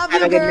 Love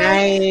Have you, a good girl.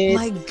 night.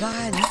 My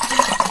God.